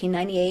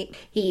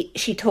 1798.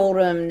 She told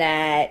him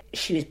that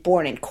she was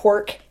born in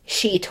Cork.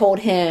 She told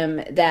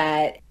him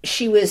that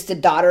she was the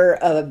daughter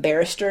of a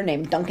barrister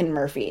named Duncan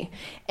Murphy,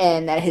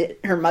 and that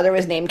her mother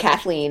was named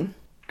Kathleen.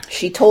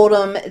 She told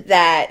him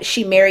that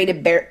she married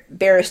a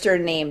barrister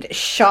named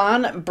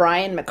Sean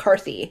Brian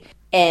McCarthy,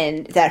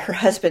 and that her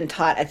husband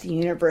taught at the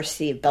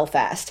University of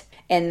Belfast,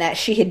 and that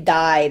she had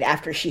died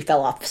after she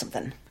fell off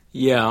something.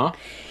 Yeah.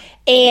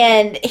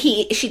 And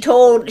she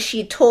told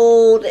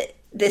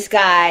this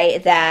guy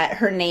that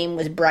her name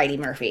was Bridie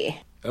Murphy.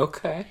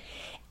 Okay.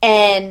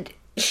 And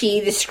she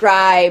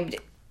described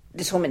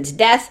this woman's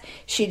death.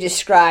 She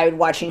described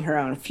watching her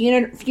own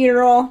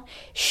funeral.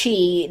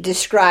 She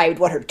described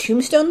what her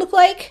tombstone looked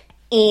like.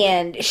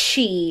 And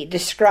she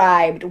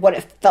described what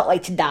it felt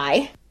like to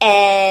die.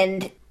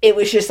 And it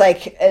was just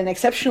like an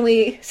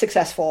exceptionally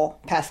successful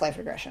past life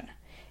regression.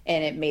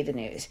 And it made the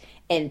news.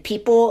 And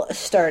people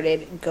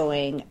started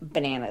going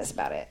bananas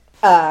about it.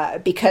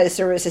 Because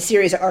there was a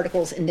series of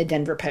articles in the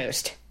Denver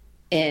Post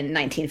in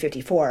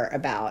 1954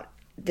 about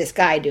this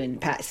guy doing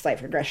past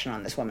life regression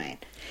on this woman.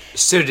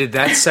 So did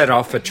that set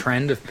off a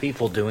trend of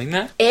people doing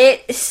that?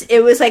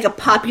 It was like a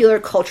popular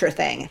culture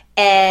thing.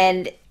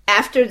 And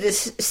after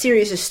this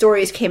series of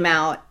stories came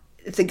out,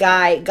 the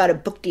guy got a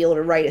book deal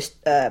to write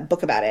a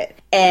book about it.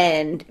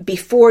 And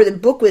before the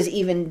book was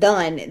even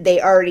done, they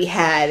already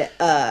had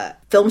a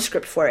film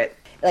script for it.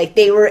 Like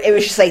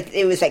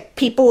it was like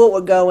people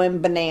were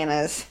going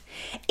bananas.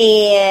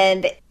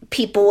 And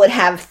people would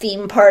have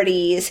theme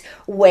parties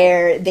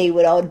where they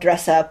would all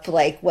dress up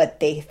like what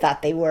they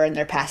thought they were in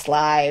their past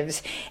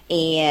lives.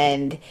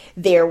 And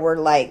there were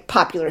like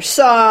popular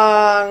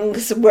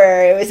songs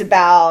where it was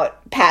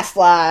about past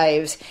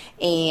lives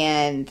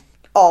and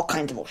all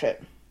kinds of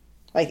bullshit.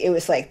 Like, it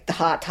was like the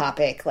hot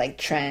topic, like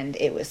trend.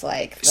 It was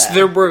like so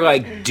there were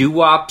like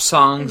doo-wop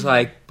songs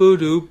like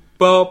boo-doo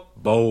bop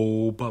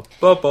bo bop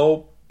bop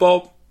bop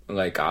bop.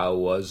 Like, I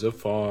was a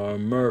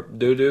farmer,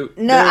 doo-doo.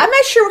 No, I'm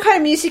not sure what kind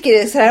of music it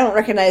is. I don't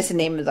recognize the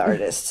name of the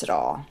artists at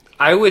all.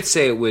 I would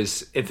say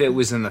if it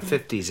was in the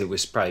 50s, it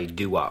was probably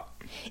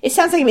doo-wop. It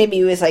sounds like maybe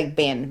it was like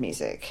band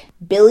music.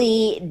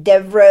 Billy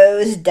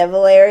Devereaux's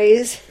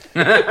Devillaries.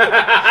 It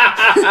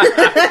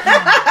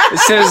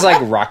sounds like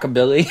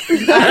rockabilly.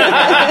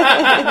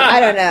 I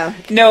don't know.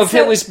 No, if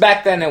it was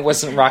back then, it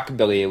wasn't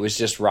rockabilly. It was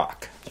just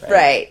rock.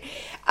 Right.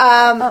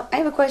 I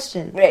have a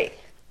question. Right.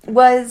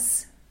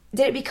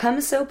 Did it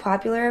become so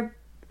popular?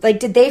 Like,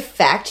 did they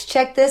fact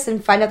check this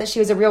and find out that she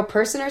was a real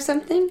person or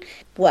something?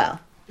 Well,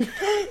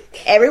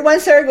 everyone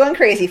started going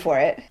crazy for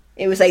it.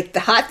 It was like the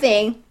hot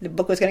thing. The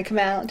book was going to come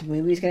out. The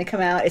movie was going to come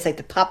out. It's like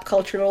the pop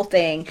cultural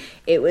thing.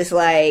 It was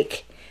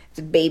like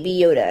the Baby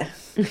Yoda.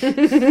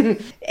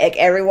 Like,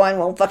 everyone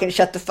won't fucking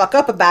shut the fuck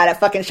up about it.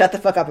 Fucking shut the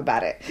fuck up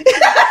about it.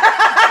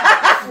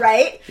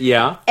 Right?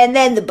 Yeah. And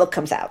then the book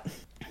comes out.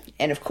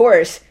 And of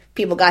course,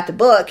 people got the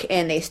book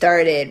and they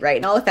started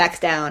writing all the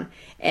facts down.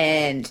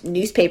 And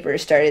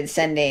newspapers started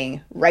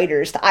sending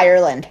writers to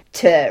Ireland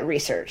to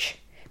research.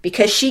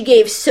 Because she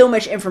gave so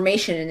much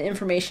information, and the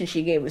information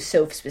she gave was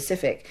so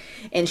specific.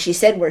 And she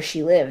said where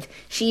she lived.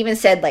 She even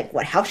said, like,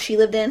 what house she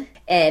lived in,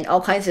 and all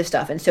kinds of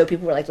stuff. And so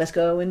people were like, let's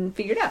go and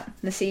figure it out.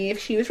 Let's see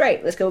if she was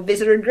right. Let's go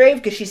visit her grave,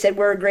 because she said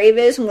where her grave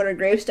is and what her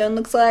gravestone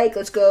looks like.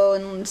 Let's go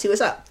and see what's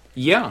up.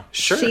 Yeah,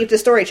 sure. See if the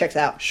story checks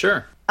out.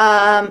 Sure.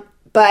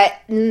 But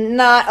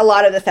not a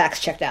lot of the facts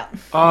checked out.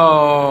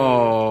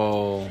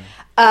 Oh.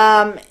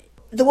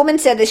 The woman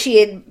said that she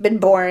had been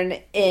born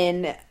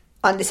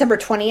on December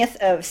 20th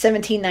of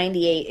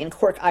 1798 in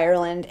Cork,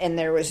 Ireland, and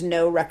there was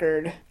no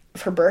record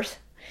of her birth.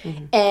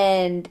 Mm-hmm.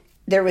 And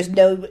there was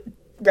no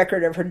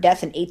record of her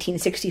death in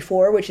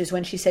 1864, which is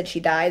when she said she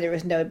died. There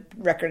was no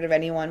record of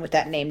anyone with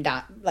that name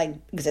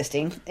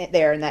existing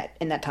there in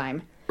that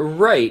time.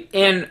 Right.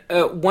 And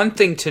one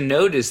thing to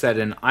note is that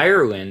in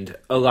Ireland,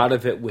 a lot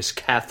of it was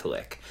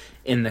Catholic.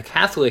 And the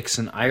Catholics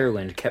in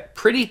Ireland kept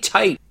pretty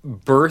tight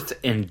birth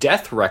and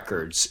death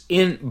records.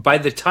 By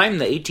the time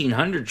the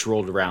 1800s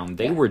rolled around,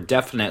 they were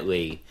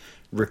definitely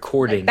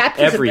recording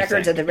baptism everything.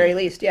 Records at the very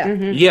least, yeah.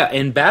 Mm-hmm. Yeah,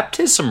 and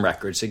baptism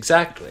records,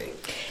 exactly.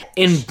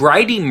 And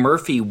Bridie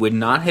Murphy would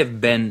not have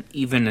been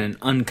even an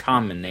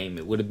uncommon name.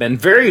 It would have been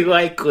very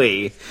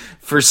likely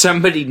for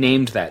somebody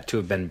named that to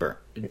have been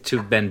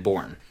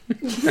born.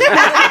 The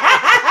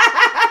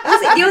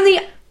only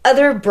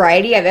other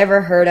Bridie I've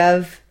ever heard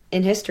of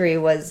in history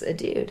was a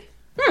dude.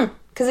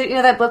 Because you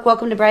know that book,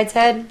 Welcome to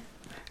Brideshead?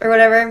 Or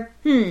whatever?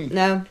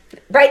 No.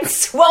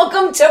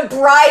 Welcome to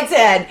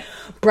Brideshead.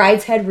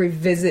 Brideshead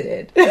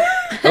Revisited.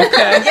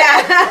 Okay.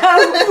 Yeah.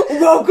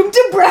 Welcome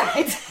to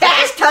Brideshead.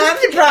 Fast time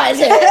to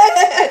Brideshead.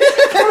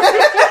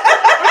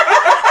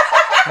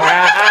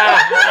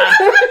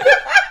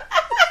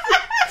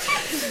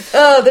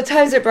 Oh, the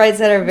times at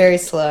Brideshead are very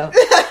slow.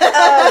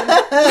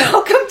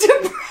 Welcome to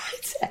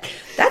Brideshead.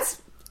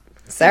 That's...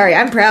 Sorry,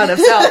 I'm proud of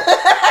self.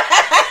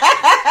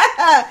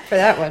 For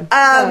that one.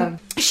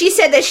 She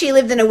said that she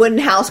lived in a wooden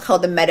house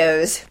called the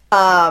Meadows.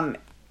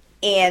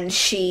 And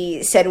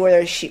she said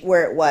where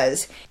it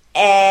was.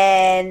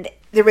 And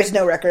there was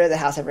no record of the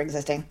house ever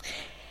existing.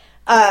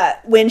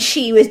 When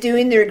she was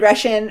doing the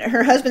regression,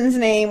 her husband's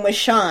name was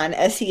Sean,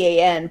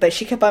 S-E-A-N, but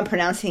she kept on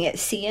pronouncing it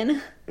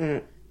Cian.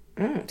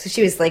 So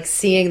she was like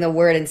seeing the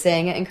word and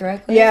saying it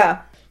incorrectly?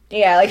 Yeah.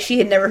 Yeah, like she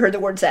had never heard the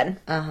word said.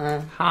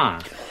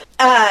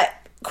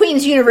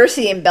 Queen's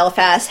University in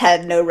Belfast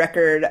had no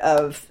record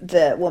of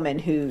the woman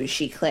who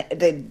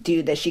the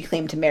dude that she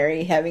claimed to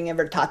marry having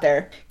ever taught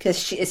there, because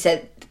she had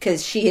said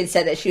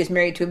that she was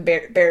married to a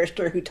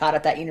barrister who taught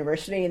at that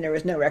university, and there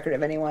was no record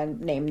of anyone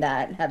named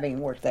that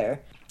having worked there.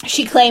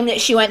 She claimed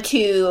that she went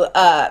to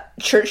a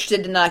church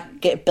that did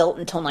not get built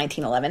until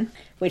 1911,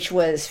 which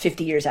was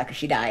 50 years after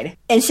she died.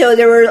 And so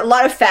there were a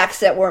lot of facts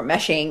that weren't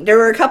meshing. There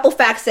were a couple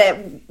facts that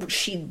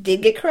she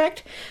did get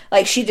correct.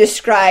 Like, she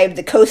described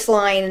the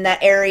coastline in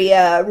that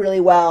area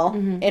really well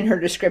in her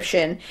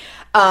description.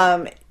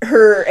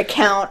 Her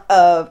account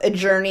of a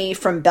journey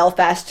from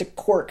Belfast to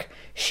Cork,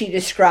 she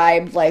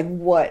described like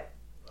what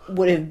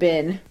would have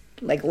been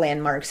like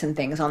landmarks and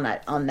things on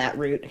that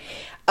route.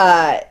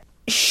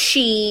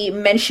 She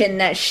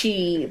mentioned that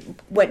she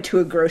went to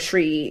a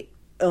grocery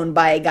owned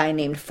by a guy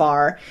named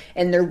Farr,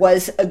 and there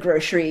was a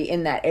grocery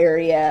in that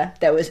area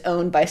that was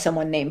owned by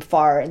someone named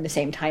Farr in the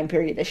same time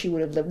period that she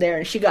would have lived there,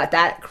 and she got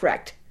that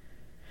correct.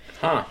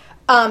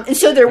 And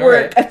so there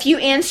were a few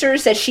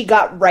answers that she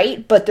got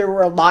right, but there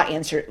were a lot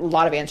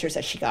of answers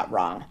that she got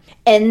wrong.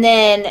 And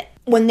then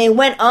when they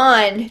went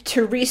on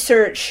to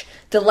research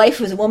the life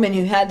of the woman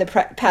who had the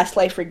past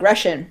life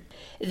regression,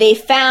 they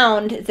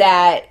found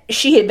that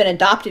she had been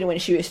adopted when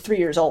she was 3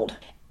 years old.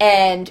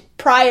 And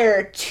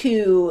prior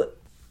to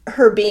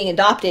her being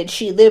adopted,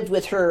 she lived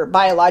with her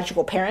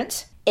biological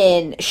parents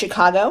in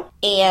Chicago.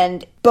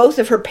 And both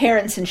of her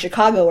parents in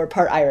Chicago were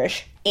part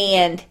Irish.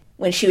 And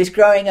when she was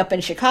growing up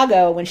in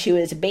Chicago, when she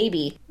was a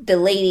baby, the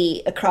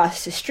lady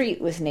across the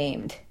street was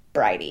named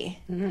Bridie.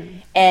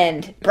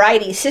 And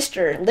Bridie's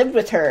sister lived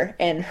with her,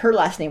 and her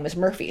last name was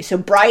Murphy. So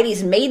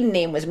Bridie's maiden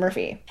name was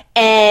Murphy.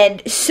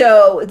 And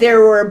so there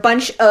were a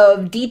bunch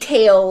of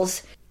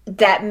details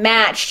that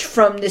matched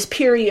from this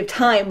period of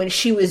time when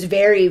she was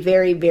very,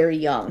 very, very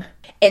young.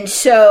 And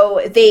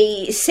so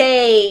they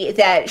say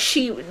that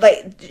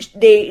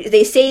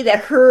they say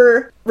that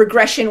her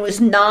regression was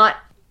not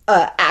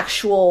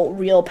actual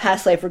real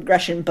past life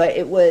regression, but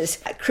it was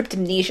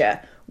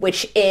cryptomnesia,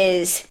 which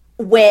is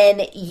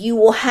when you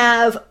will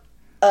have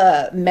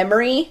a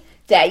memory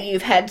that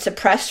you've had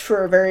suppressed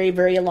for a very,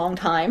 very long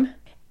time,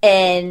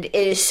 and it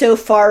is so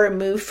far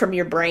removed from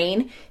your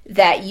brain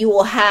that you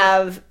will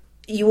have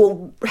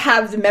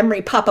the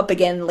memory pop up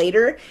again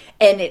later,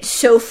 and it's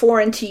so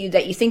foreign to you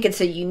that you think it's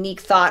a unique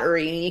thought or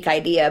a unique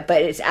idea,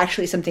 but it's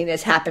actually something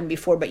that's happened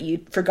before, but you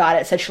forgot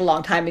it such a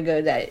long time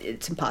ago that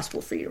it's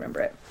impossible for you to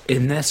remember it.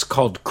 And that's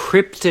called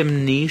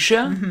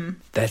cryptomnesia?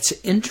 That's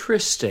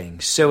interesting.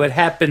 So it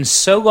happened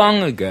so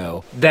long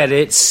ago that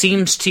it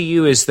seems to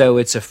you as though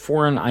it's a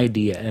foreign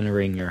idea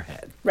entering your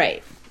head.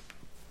 Right.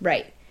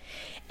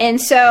 And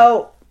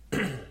so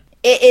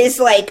it is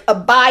like a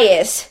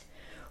bias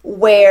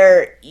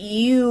where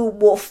you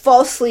will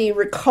falsely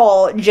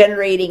recall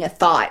generating a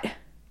thought.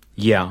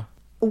 Yeah.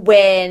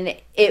 When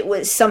it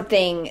was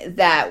something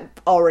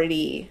that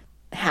already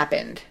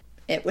happened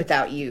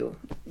without you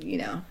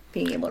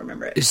being able to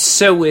remember it.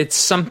 So it's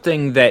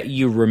something that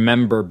you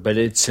remember, but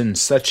it's in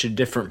such a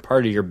different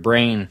part of your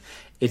brain,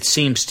 it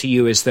seems to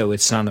you as though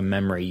it's not a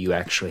memory you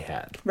actually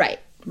had. Right.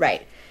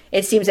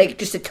 It seems like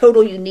just a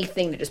total unique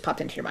thing that just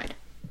popped into your mind.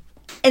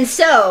 And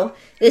so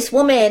this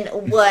woman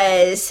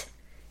was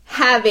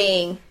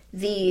having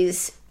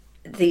these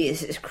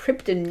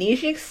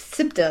cryptomnesic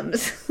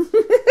symptoms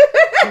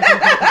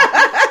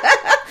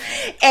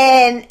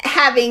and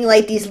having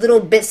like these little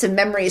bits of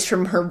memories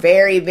from her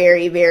very,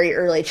 very, very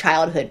early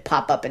childhood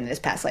pop up in this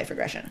past life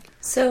regression.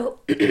 So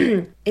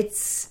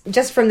it's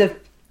just from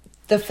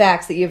the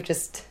facts that you've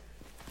just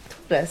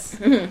told us.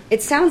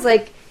 It sounds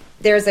like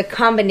there's a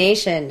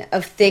combination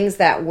of things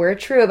that were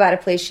true about a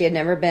place she had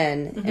never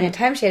been and a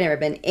time she had never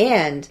been,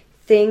 and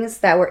things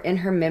that were in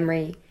her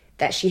memory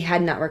that she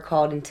had not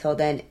recalled until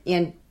then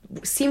and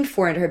seemed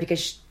foreign to her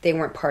because they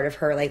weren't part of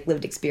her like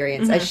lived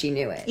experience as she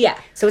knew it. Yeah.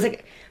 So it's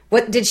like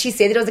What did she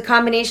say that it was a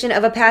combination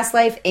of a past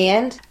life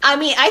and? I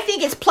mean, I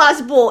think it's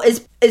plausible.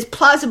 Is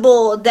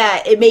plausible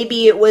that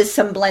maybe it was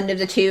some blend of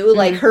the two.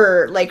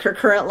 Mm-hmm. Like her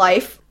current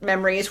life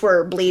memories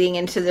were bleeding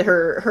into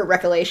her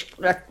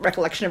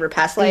recollection of her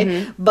past life.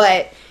 Mm-hmm.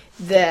 But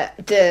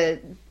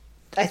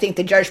I think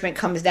the judgment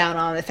comes down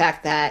on the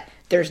fact that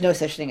there's no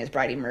such thing as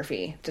Bridie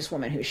Murphy, this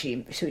woman who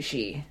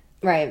she.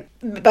 Right.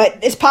 But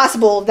it's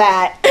possible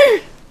that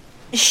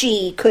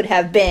she could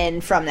have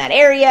been from that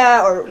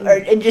area or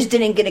and just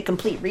didn't get a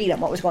complete read on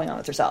what was going on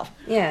with herself.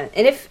 Yeah.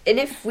 And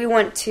if we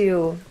want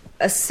to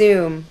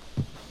assume,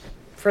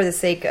 for the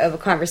sake of a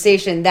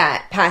conversation,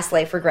 that past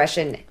life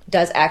regression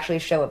does actually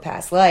show a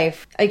past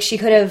life, like she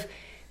could have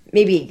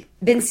maybe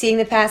been seeing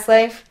the past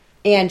life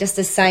and just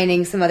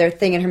assigning some other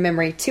thing in her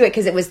memory to it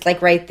because it was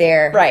like right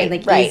there, right,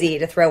 and like easy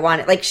to throw on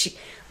it.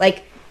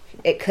 Like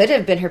it could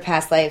have been her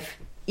past life,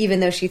 even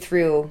though she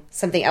threw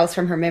something else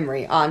from her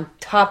memory on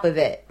top of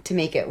it to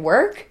make it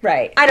work.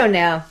 Right. I don't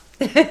know.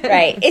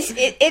 Right.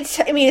 It's.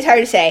 I mean, it's hard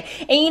to say.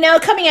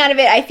 And coming out of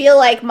it, I feel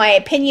like my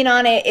opinion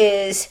on it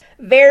is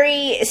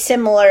very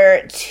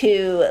similar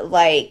to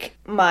like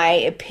my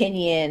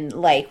opinion,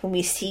 like when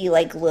we see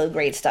like low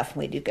grade stuff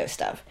when we do ghost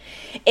stuff.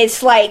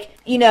 It's like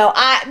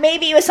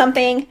maybe it was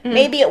something,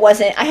 maybe it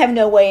wasn't. I have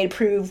no way to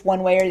prove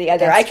one way or the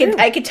other. I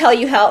could tell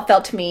you how it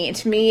felt to me. And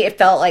to me, it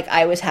felt like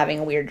I was having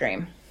a weird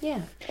dream.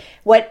 Yeah.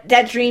 What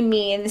that dream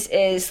means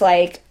is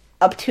like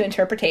up to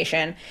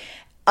interpretation.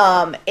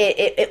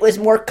 It was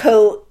more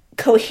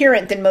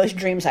coherent than most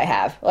dreams I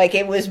have. Like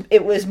it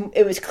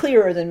was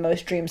clearer than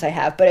most dreams I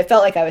have, but it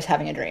felt like I was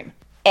having a dream.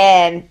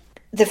 And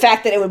the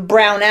fact that it would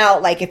brown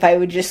out, like if I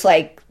would just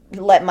like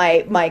let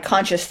my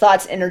conscious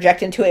thoughts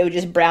interject into it, it would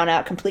just brown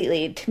out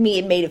completely. To me,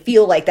 it made it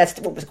feel like that's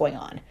what was going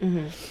on.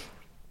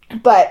 Mm-hmm.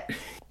 But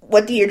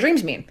what do your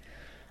dreams mean?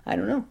 I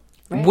don't know.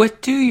 Right.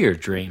 What do your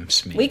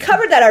dreams mean? We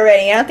covered that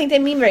already. I don't think they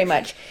mean very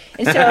much.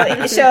 And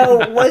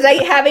so was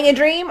I having a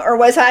dream, or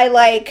was I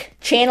like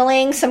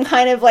channeling some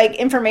kind of like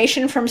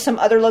information from some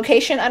other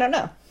location? I don't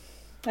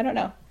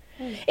know.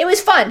 It was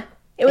fun.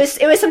 It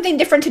was something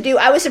different to do.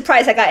 I was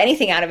surprised I got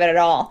anything out of it at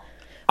all.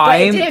 But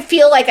it didn't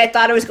feel like I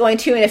thought it was going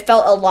to, and it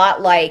felt a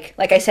lot like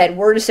I said,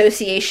 word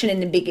association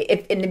in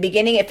the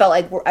beginning. It felt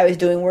like I was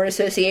doing word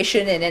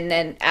association, and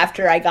then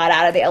after I got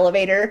out of the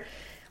elevator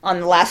on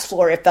the last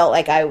floor, it felt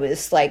like I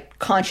was like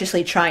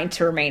consciously trying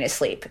to remain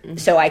asleep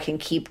so I can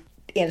keep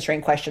answering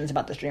questions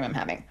about this dream I'm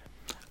having.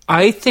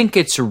 I think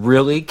it's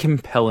really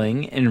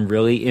compelling and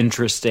really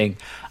interesting.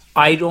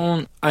 I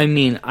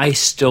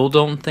still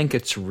don't think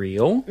it's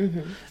real,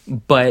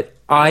 but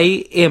I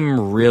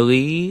am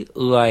really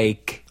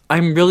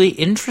I'm really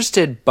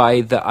interested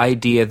by the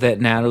idea that,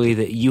 Natalie,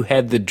 that you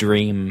had the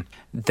dream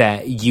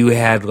that you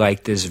had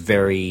like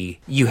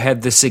you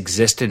had this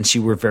existence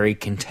you were very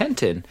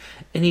content in.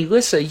 And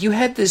Elissa, you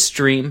had this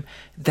dream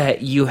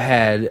that you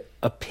had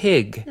a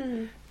pig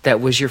that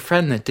was your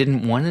friend that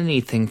didn't want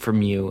anything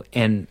from you,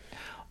 and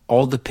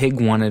all the pig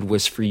wanted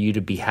was for you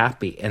to be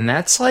happy. And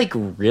that's like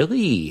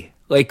really,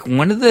 like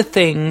one of the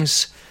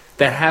things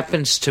that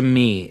happens to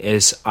me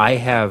is I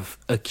have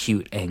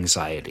acute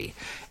anxiety.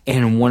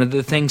 And one of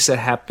the things that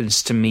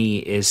happens to me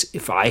is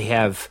if I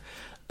have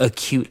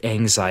acute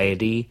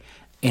anxiety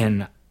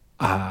and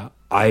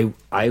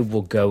I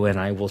will go and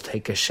I will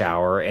take a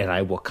shower and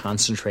I will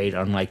concentrate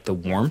on like the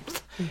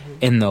warmth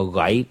and the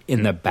light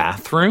in the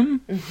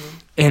bathroom,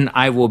 and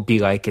I will be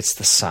like, it's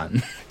the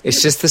sun.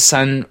 It's just the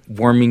sun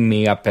warming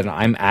me up, and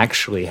I'm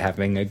actually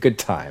having a good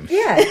time.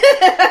 Yeah.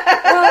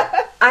 Well,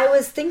 I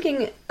was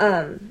thinking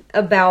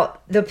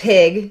about the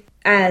pig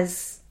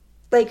as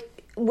like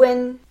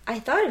when I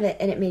thought of it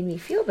and it made me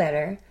feel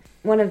better.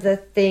 One of the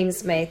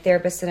things my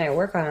therapist and I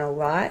work on a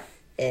lot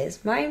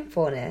is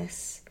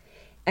mindfulness.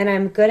 And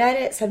I'm good at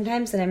it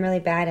sometimes, and I'm really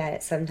bad at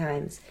it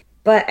sometimes.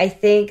 But I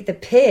think the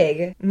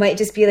pig might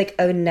just be like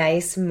a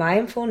nice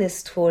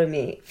mindfulness tool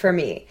for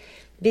me.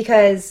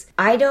 Because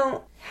I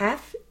don't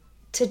have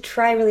to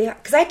try really hard.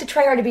 Because I have to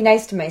try hard to be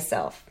nice to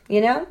myself,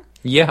 you know?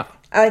 Yeah.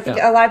 I think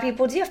a lot of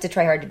people do have to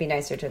try hard to be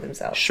nicer to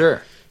themselves.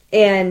 Sure.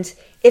 And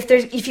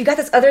if you got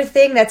this other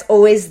thing that's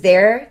always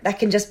there that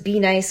can just be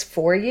nice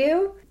for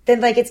you,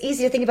 then like it's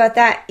easy to think about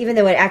that, even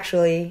though it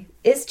actually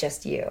is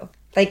just you.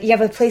 Like you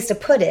have a place to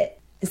put it.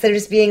 Instead of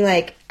just being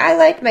like, I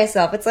like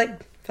myself. It's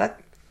like,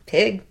 fuck,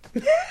 pig.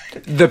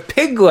 The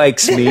pig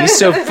likes me,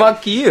 so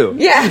fuck you.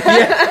 Yeah.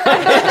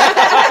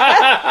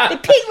 The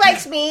pig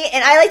likes me,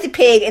 and I like the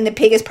pig, and the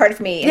pig is part of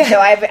me. And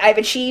so I've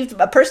achieved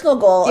a personal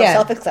goal of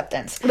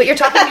self-acceptance. But you're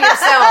talking to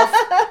yourself.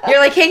 You're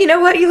like, hey, you know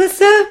what,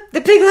 Elissa?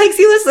 The pig likes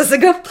Elissa, so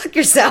go fuck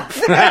yourself.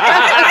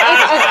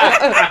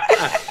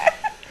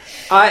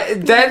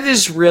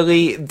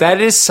 That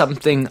is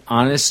something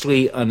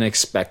honestly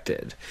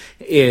unexpected.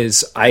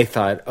 Is I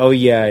thought, oh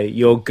yeah,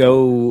 you'll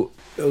go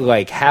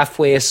like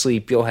halfway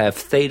asleep, you'll have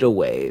theta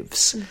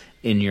waves,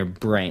 in your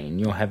brain.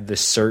 You'll have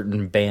this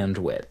certain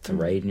bandwidth,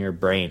 right, in your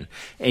brain.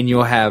 And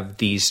you'll have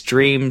these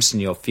dreams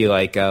and you'll feel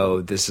like,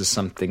 oh, this is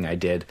something I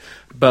did.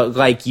 But,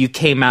 like, you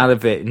came out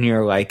of it and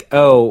you're like,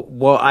 oh,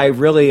 well,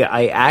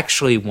 I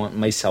actually want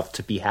myself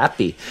to be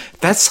happy.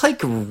 That's,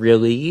 like,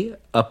 really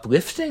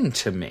uplifting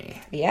to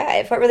me. Yeah,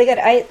 it felt really good.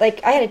 I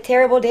had a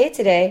terrible day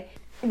today,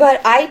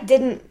 but I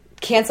didn't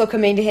cancel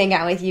coming to hang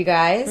out with you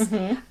guys.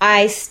 Mm-hmm.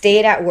 I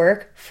stayed at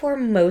work for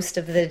most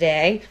of the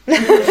day.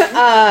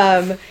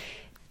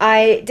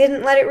 I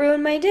didn't let it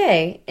ruin my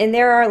day. And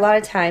there are a lot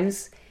of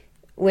times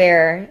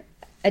where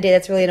a day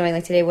that's really annoying,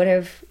 like today, would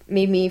have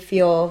made me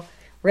feel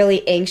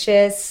really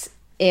anxious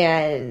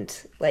and,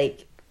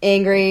 like,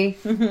 angry.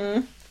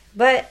 Mm-hmm.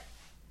 But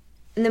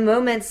in the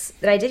moments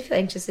that I did feel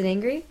anxious and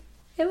angry,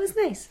 it was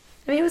nice.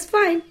 I mean, it was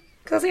fine.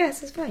 Because I was like,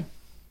 yes, it's fine.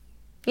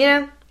 You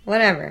know?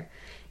 Whatever.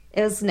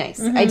 It was nice.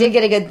 Mm-hmm. I did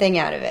get a good thing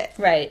out of it.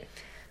 Right.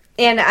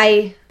 And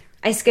I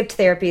skipped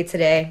therapy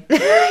today.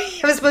 I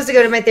was supposed to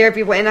go to my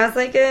therapy appointment, and I was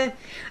like,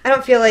 I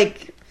don't feel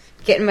like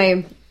getting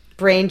my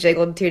brain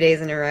jiggled 2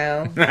 days in a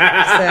row. So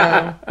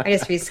I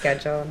just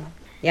rescheduled.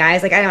 Yeah, I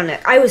was like, I don't know.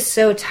 I was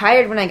so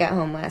tired when I got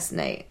home last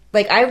night.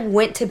 Like, I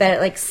went to bed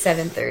at like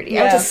 7:30. Yeah.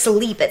 I went to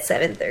sleep at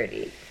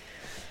 7:30.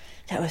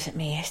 That wasn't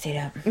me. I stayed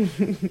up.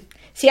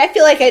 See, I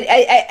feel like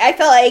I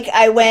felt like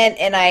I went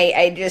and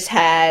I just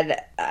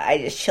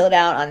chilled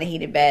out on the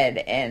heated bed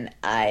and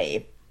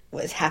I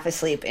was half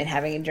asleep and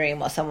having a dream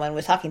while someone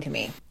was talking to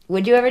me.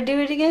 Would you ever do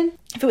it again?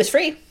 If it was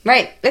free.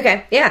 Right.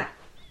 Okay. Yeah.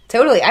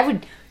 Totally. I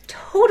would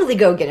totally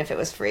go again if it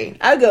was free.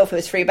 I would go if it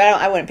was free, but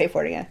I wouldn't pay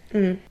for it again.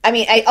 Mm-hmm. I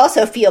mean, I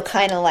also feel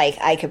kind of like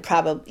you could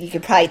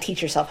probably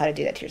teach yourself how to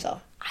do that to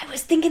yourself. I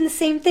was thinking the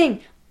same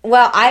thing.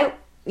 Well, I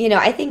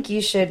think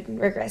you should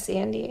regress,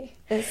 Andy.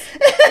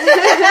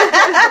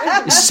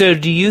 So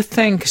do you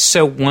think,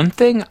 so one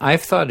thing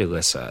I've thought,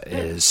 Alyssa,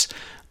 is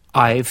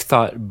I've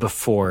thought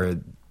before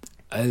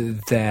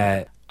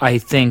that I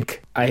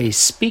think I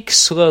speak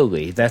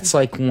slowly. That's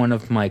like one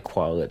of my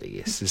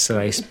qualities, is that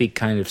I speak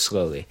kind of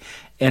slowly.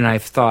 And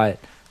I've thought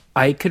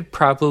I could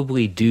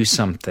probably do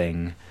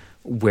something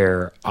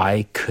where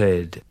I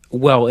could,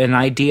 well, an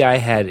idea I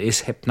had is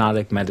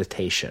hypnotic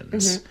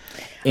meditations.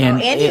 Mm-hmm.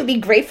 And Andy would be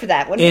great for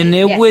that, wouldn't he? And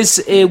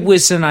it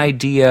was an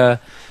idea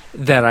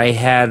that I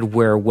had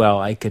where, well,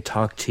 I could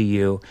talk to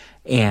you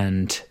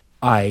and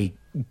I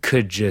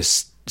could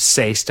just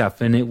say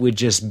stuff and it would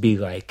just be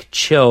like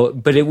chill,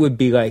 but it would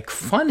be like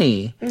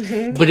funny.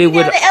 Mm-hmm. But it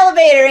would the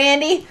elevator,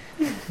 Andy.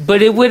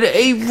 But it would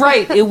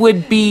right. It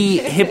would be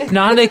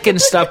hypnotic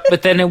and stuff,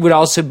 but then it would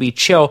also be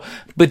chill.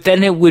 But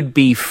then it would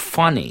be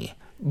funny.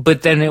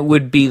 But then it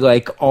would be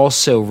like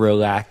also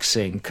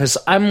relaxing because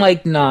I'm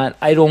like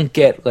I don't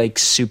get like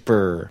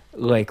super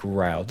like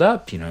riled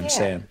up. You know what I'm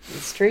saying?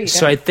 It's true.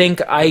 So I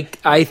think I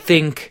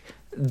think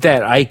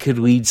that I could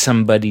lead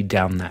somebody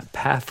down that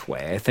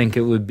pathway. I think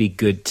it would be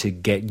good to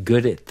get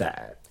good at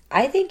that.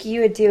 I think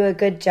you would do a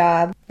good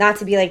job, not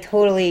to be like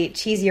totally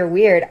cheesy or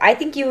weird. I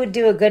think you would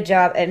do a good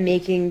job at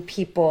making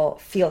people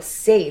feel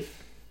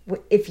safe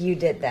if you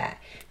did that.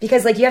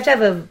 Because like you have to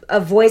have a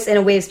voice and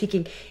a way of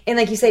speaking. And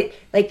like you say,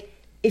 like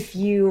if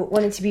you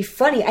wanted to be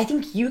funny, I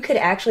think you could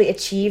actually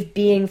achieve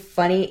being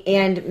funny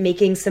and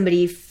making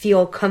somebody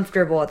feel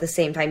comfortable at the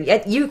same time.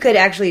 You could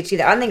actually achieve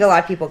that. I don't think a lot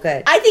of people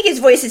could. I think his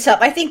voice itself,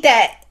 I think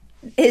that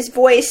his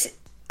voice,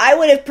 I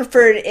would have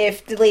preferred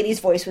if the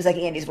lady's voice was like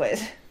Andy's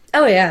voice.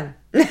 Oh, yeah.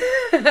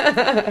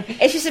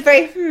 It's just a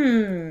very,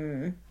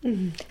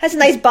 has a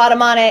nice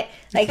bottom on it,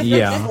 like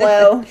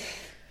flow.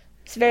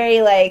 It's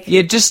very like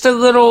just a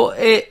little.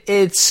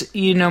 It's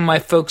my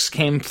folks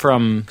came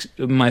from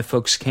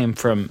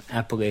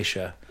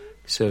Appalachia,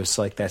 so it's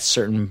like that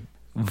certain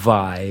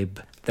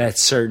vibe, that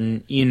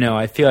certain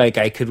I feel like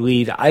I could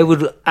lead.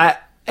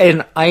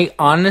 I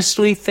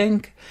honestly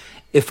think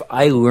if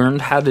I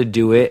learned how to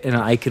do it and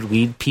I could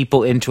lead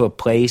people into a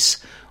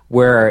place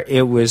where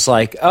it was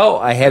like, oh,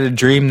 I had a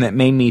dream that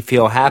made me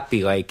feel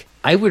happy, like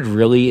I would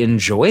really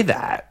enjoy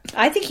that.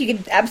 I think you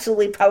could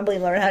absolutely probably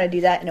learn how to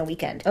do that in a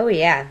weekend. Oh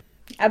yeah.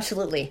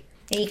 Absolutely.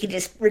 And you could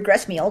just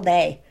regress me all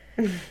day.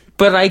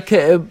 But I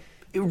could,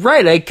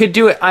 I could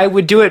do it. I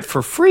would do it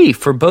for free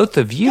for both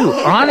of you,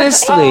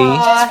 honestly.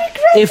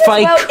 If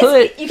I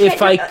could.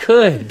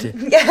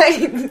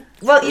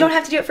 Well, you don't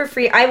have to do it for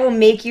free. I will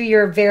make you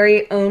your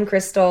very own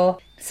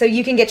crystal so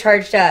you can get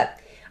charged up.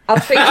 I'll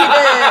trade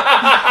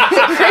you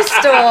the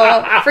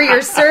crystal for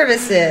your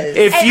services.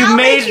 If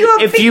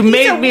you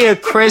made me a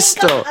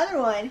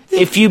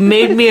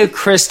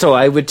crystal,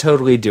 I would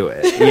totally do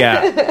it.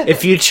 Yeah.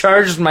 If you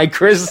charged my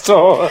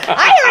crystal,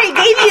 I already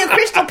gave you a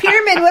crystal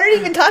pyramid. What are you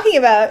even talking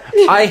about?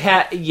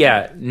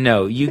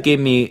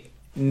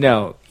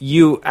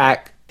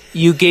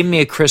 You gave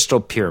me a crystal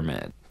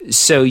pyramid,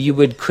 so you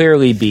would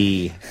clearly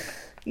be.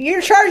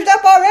 You're charged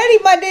up already,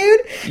 my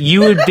dude.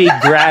 You would be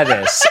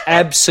gratis.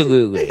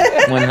 Absolutely.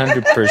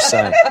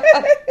 100%.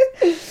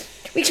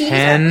 We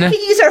can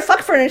use our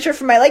fuck furniture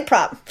for my leg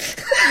prop.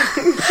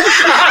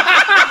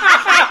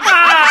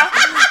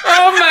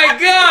 Oh, my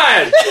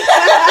God.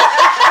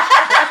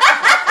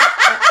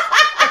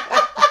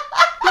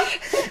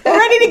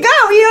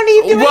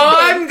 Well,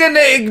 I'm going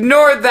to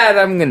ignore that.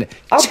 I'm going to...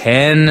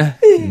 10,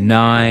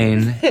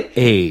 9,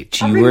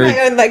 8. I'll bring my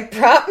own, like,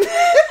 prop.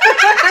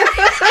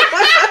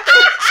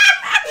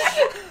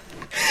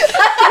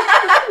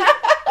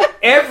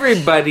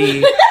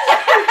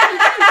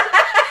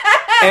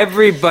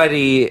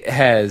 Everybody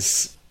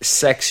has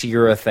sex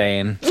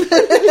urethane.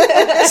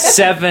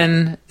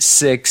 7,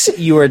 6,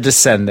 you are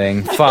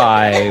descending.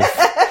 5,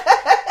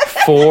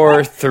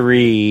 4,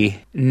 3.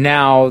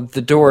 Now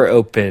the door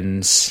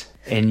opens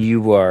and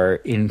you are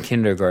in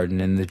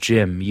kindergarten in the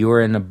gym. You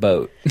are in a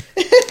boat.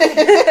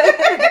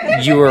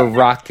 You are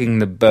rocking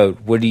the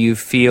boat. What do you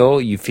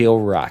feel? You feel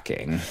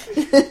rocking.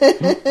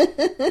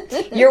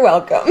 You're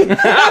welcome.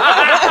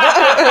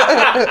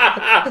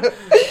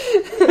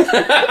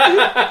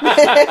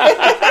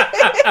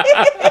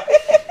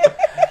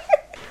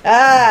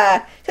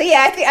 So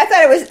yeah, I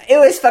thought it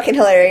was fucking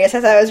hilarious.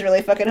 I thought it was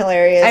really fucking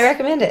hilarious. I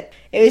recommend it.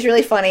 It was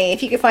really funny.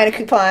 If you could find a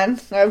coupon,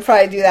 I would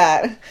probably do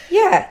that.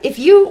 Yeah, if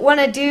you want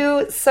to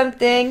do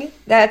something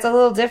that's a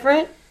little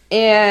different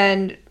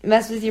and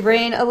mess with your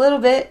brain a little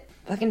bit,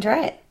 fucking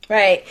try it.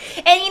 Right.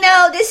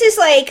 And this is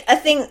like a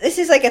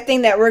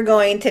thing that we're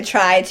going to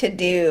try to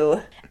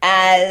do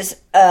as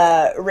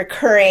a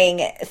recurring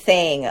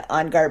thing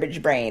on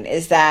Garbage Brain,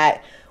 is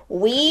that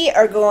we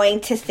are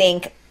going to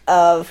think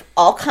of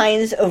all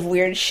kinds of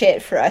weird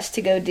shit for us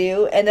to go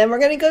do, and then we're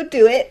going to go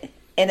do it,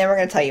 and then we're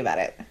going to tell you about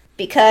it.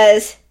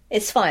 Because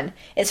it's fun.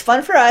 It's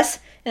fun for us,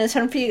 and it's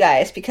fun for you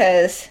guys,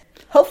 because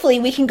hopefully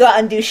we can go out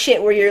and do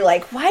shit where you're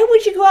like, why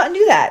would you go out and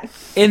do that?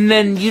 And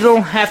then you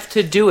don't have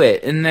to do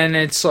it, and then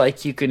it's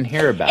like you can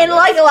hear about it. And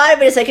like a lot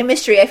of it is like a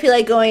mystery. I feel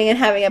like going and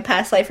having a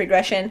past life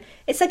regression,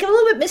 it's like a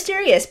little bit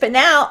mysterious. But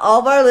now all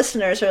of our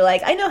listeners are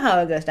like, I know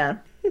how it goes down.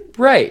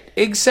 Right,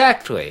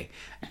 exactly.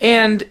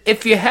 And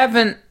if you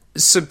haven't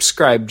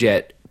subscribed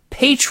yet,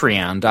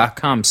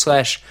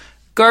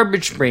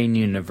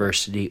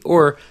 patreon.com/garbagebrainuniversity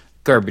or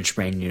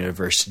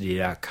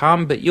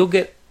garbagebrainuniversity.com, but you'll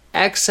get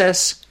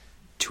access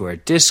to our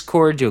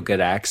Discord, you'll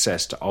get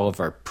access to all of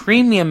our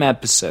premium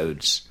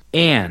episodes,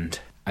 and,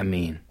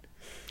 the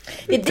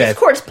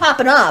Discord's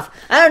popping off.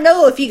 I don't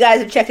know if you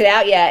guys have checked it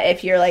out yet,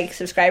 if you're like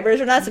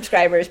subscribers or not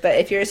subscribers, but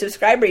if you're a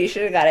subscriber, you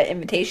should have got an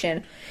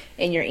invitation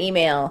in your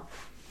email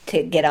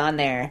to get on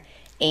there.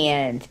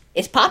 And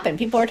it's popping.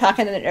 People are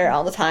talking in there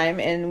all the time,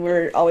 and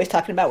we're always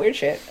talking about weird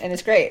shit, and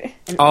it's great.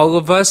 All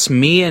of us,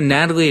 me and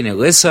Natalie and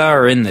Alyssa,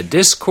 are in the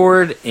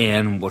Discord,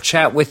 and we'll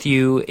chat with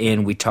you,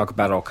 and we talk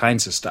about all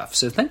kinds of stuff.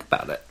 So think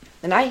about it.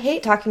 And I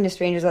hate talking to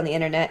strangers on the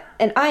internet,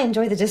 and I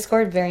enjoy the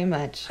Discord very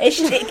much.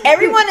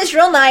 Everyone is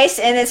real nice,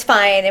 and it's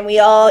fine, and we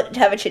all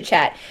have a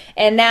chit-chat.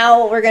 And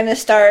now we're going to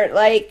start,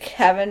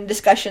 having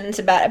discussions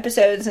about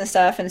episodes and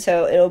stuff, and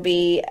so it'll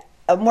be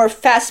a more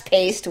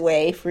fast-paced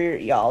way for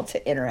y'all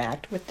to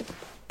interact with the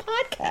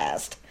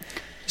podcast.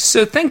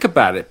 So think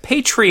about it.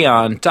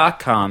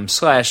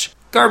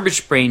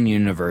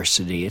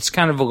 Patreon.com/garbagebrainuniversity. It's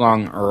kind of a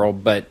long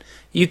URL, but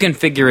you can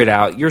figure it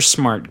out. You're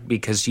smart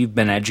because you've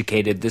been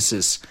educated. This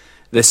is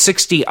the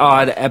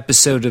 60-odd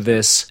episode of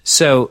this.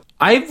 So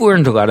I've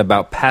learned a lot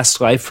about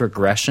past life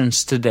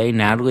regressions today.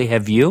 Natalie,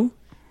 have you?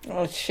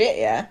 Oh, shit,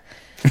 yeah.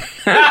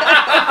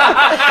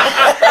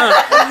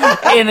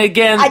 And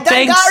again, I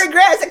don't got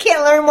regrets. I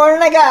can't learn more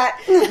than I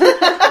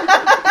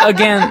got.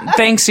 Again,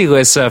 thanks,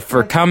 Alyssa,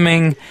 for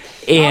coming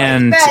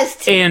and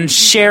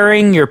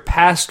sharing your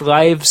past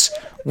lives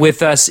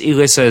with us.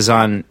 Alyssa is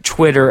on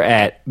Twitter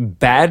at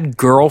Bad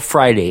Girl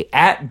Friday,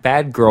 at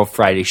Bad Girl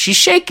Friday. She's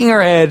shaking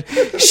her head.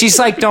 She's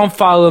like, don't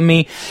follow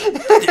me.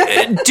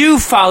 Do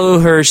follow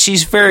her.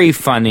 She's very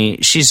funny.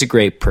 She's a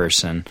great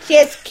person. She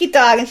has a cute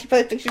dog, and she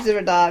posts pictures of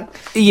her dog.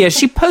 Yeah,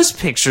 she posts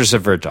pictures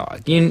of her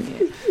dog.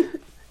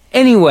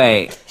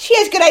 Anyway. She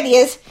has good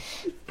ideas.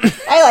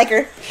 I like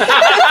her.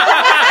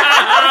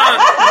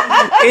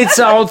 It's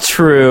all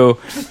true.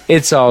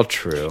 It's all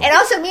true. And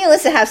also, me and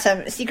Alyssa have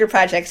some secret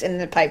projects in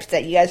the pipes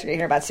that you guys are going to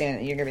hear about soon,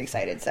 and you're going to be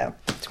excited. So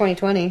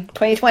 2020.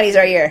 2020 is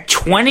our year.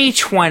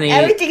 2020.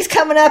 Everything's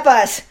coming up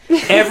us.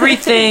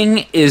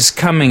 Everything is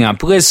coming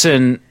up.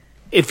 Listen,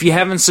 if you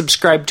haven't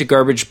subscribed to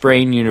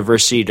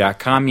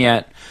GarbageBrainUniversity.com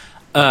yet,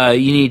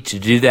 you need to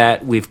do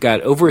that. We've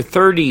got over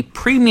 30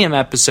 premium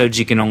episodes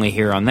you can only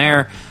hear on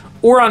there.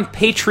 Or on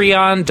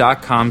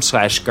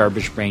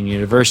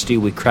patreon.com/garbagebrainuniversity.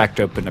 We cracked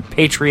open a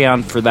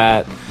Patreon for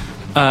that.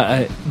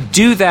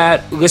 Do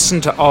that.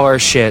 Listen to all our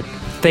shit.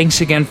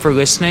 Thanks again for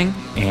listening,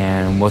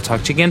 and we'll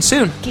talk to you again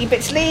soon. Keep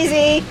it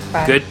sleazy.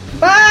 Bye. Good.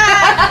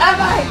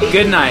 Bye. Bye.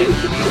 Good night.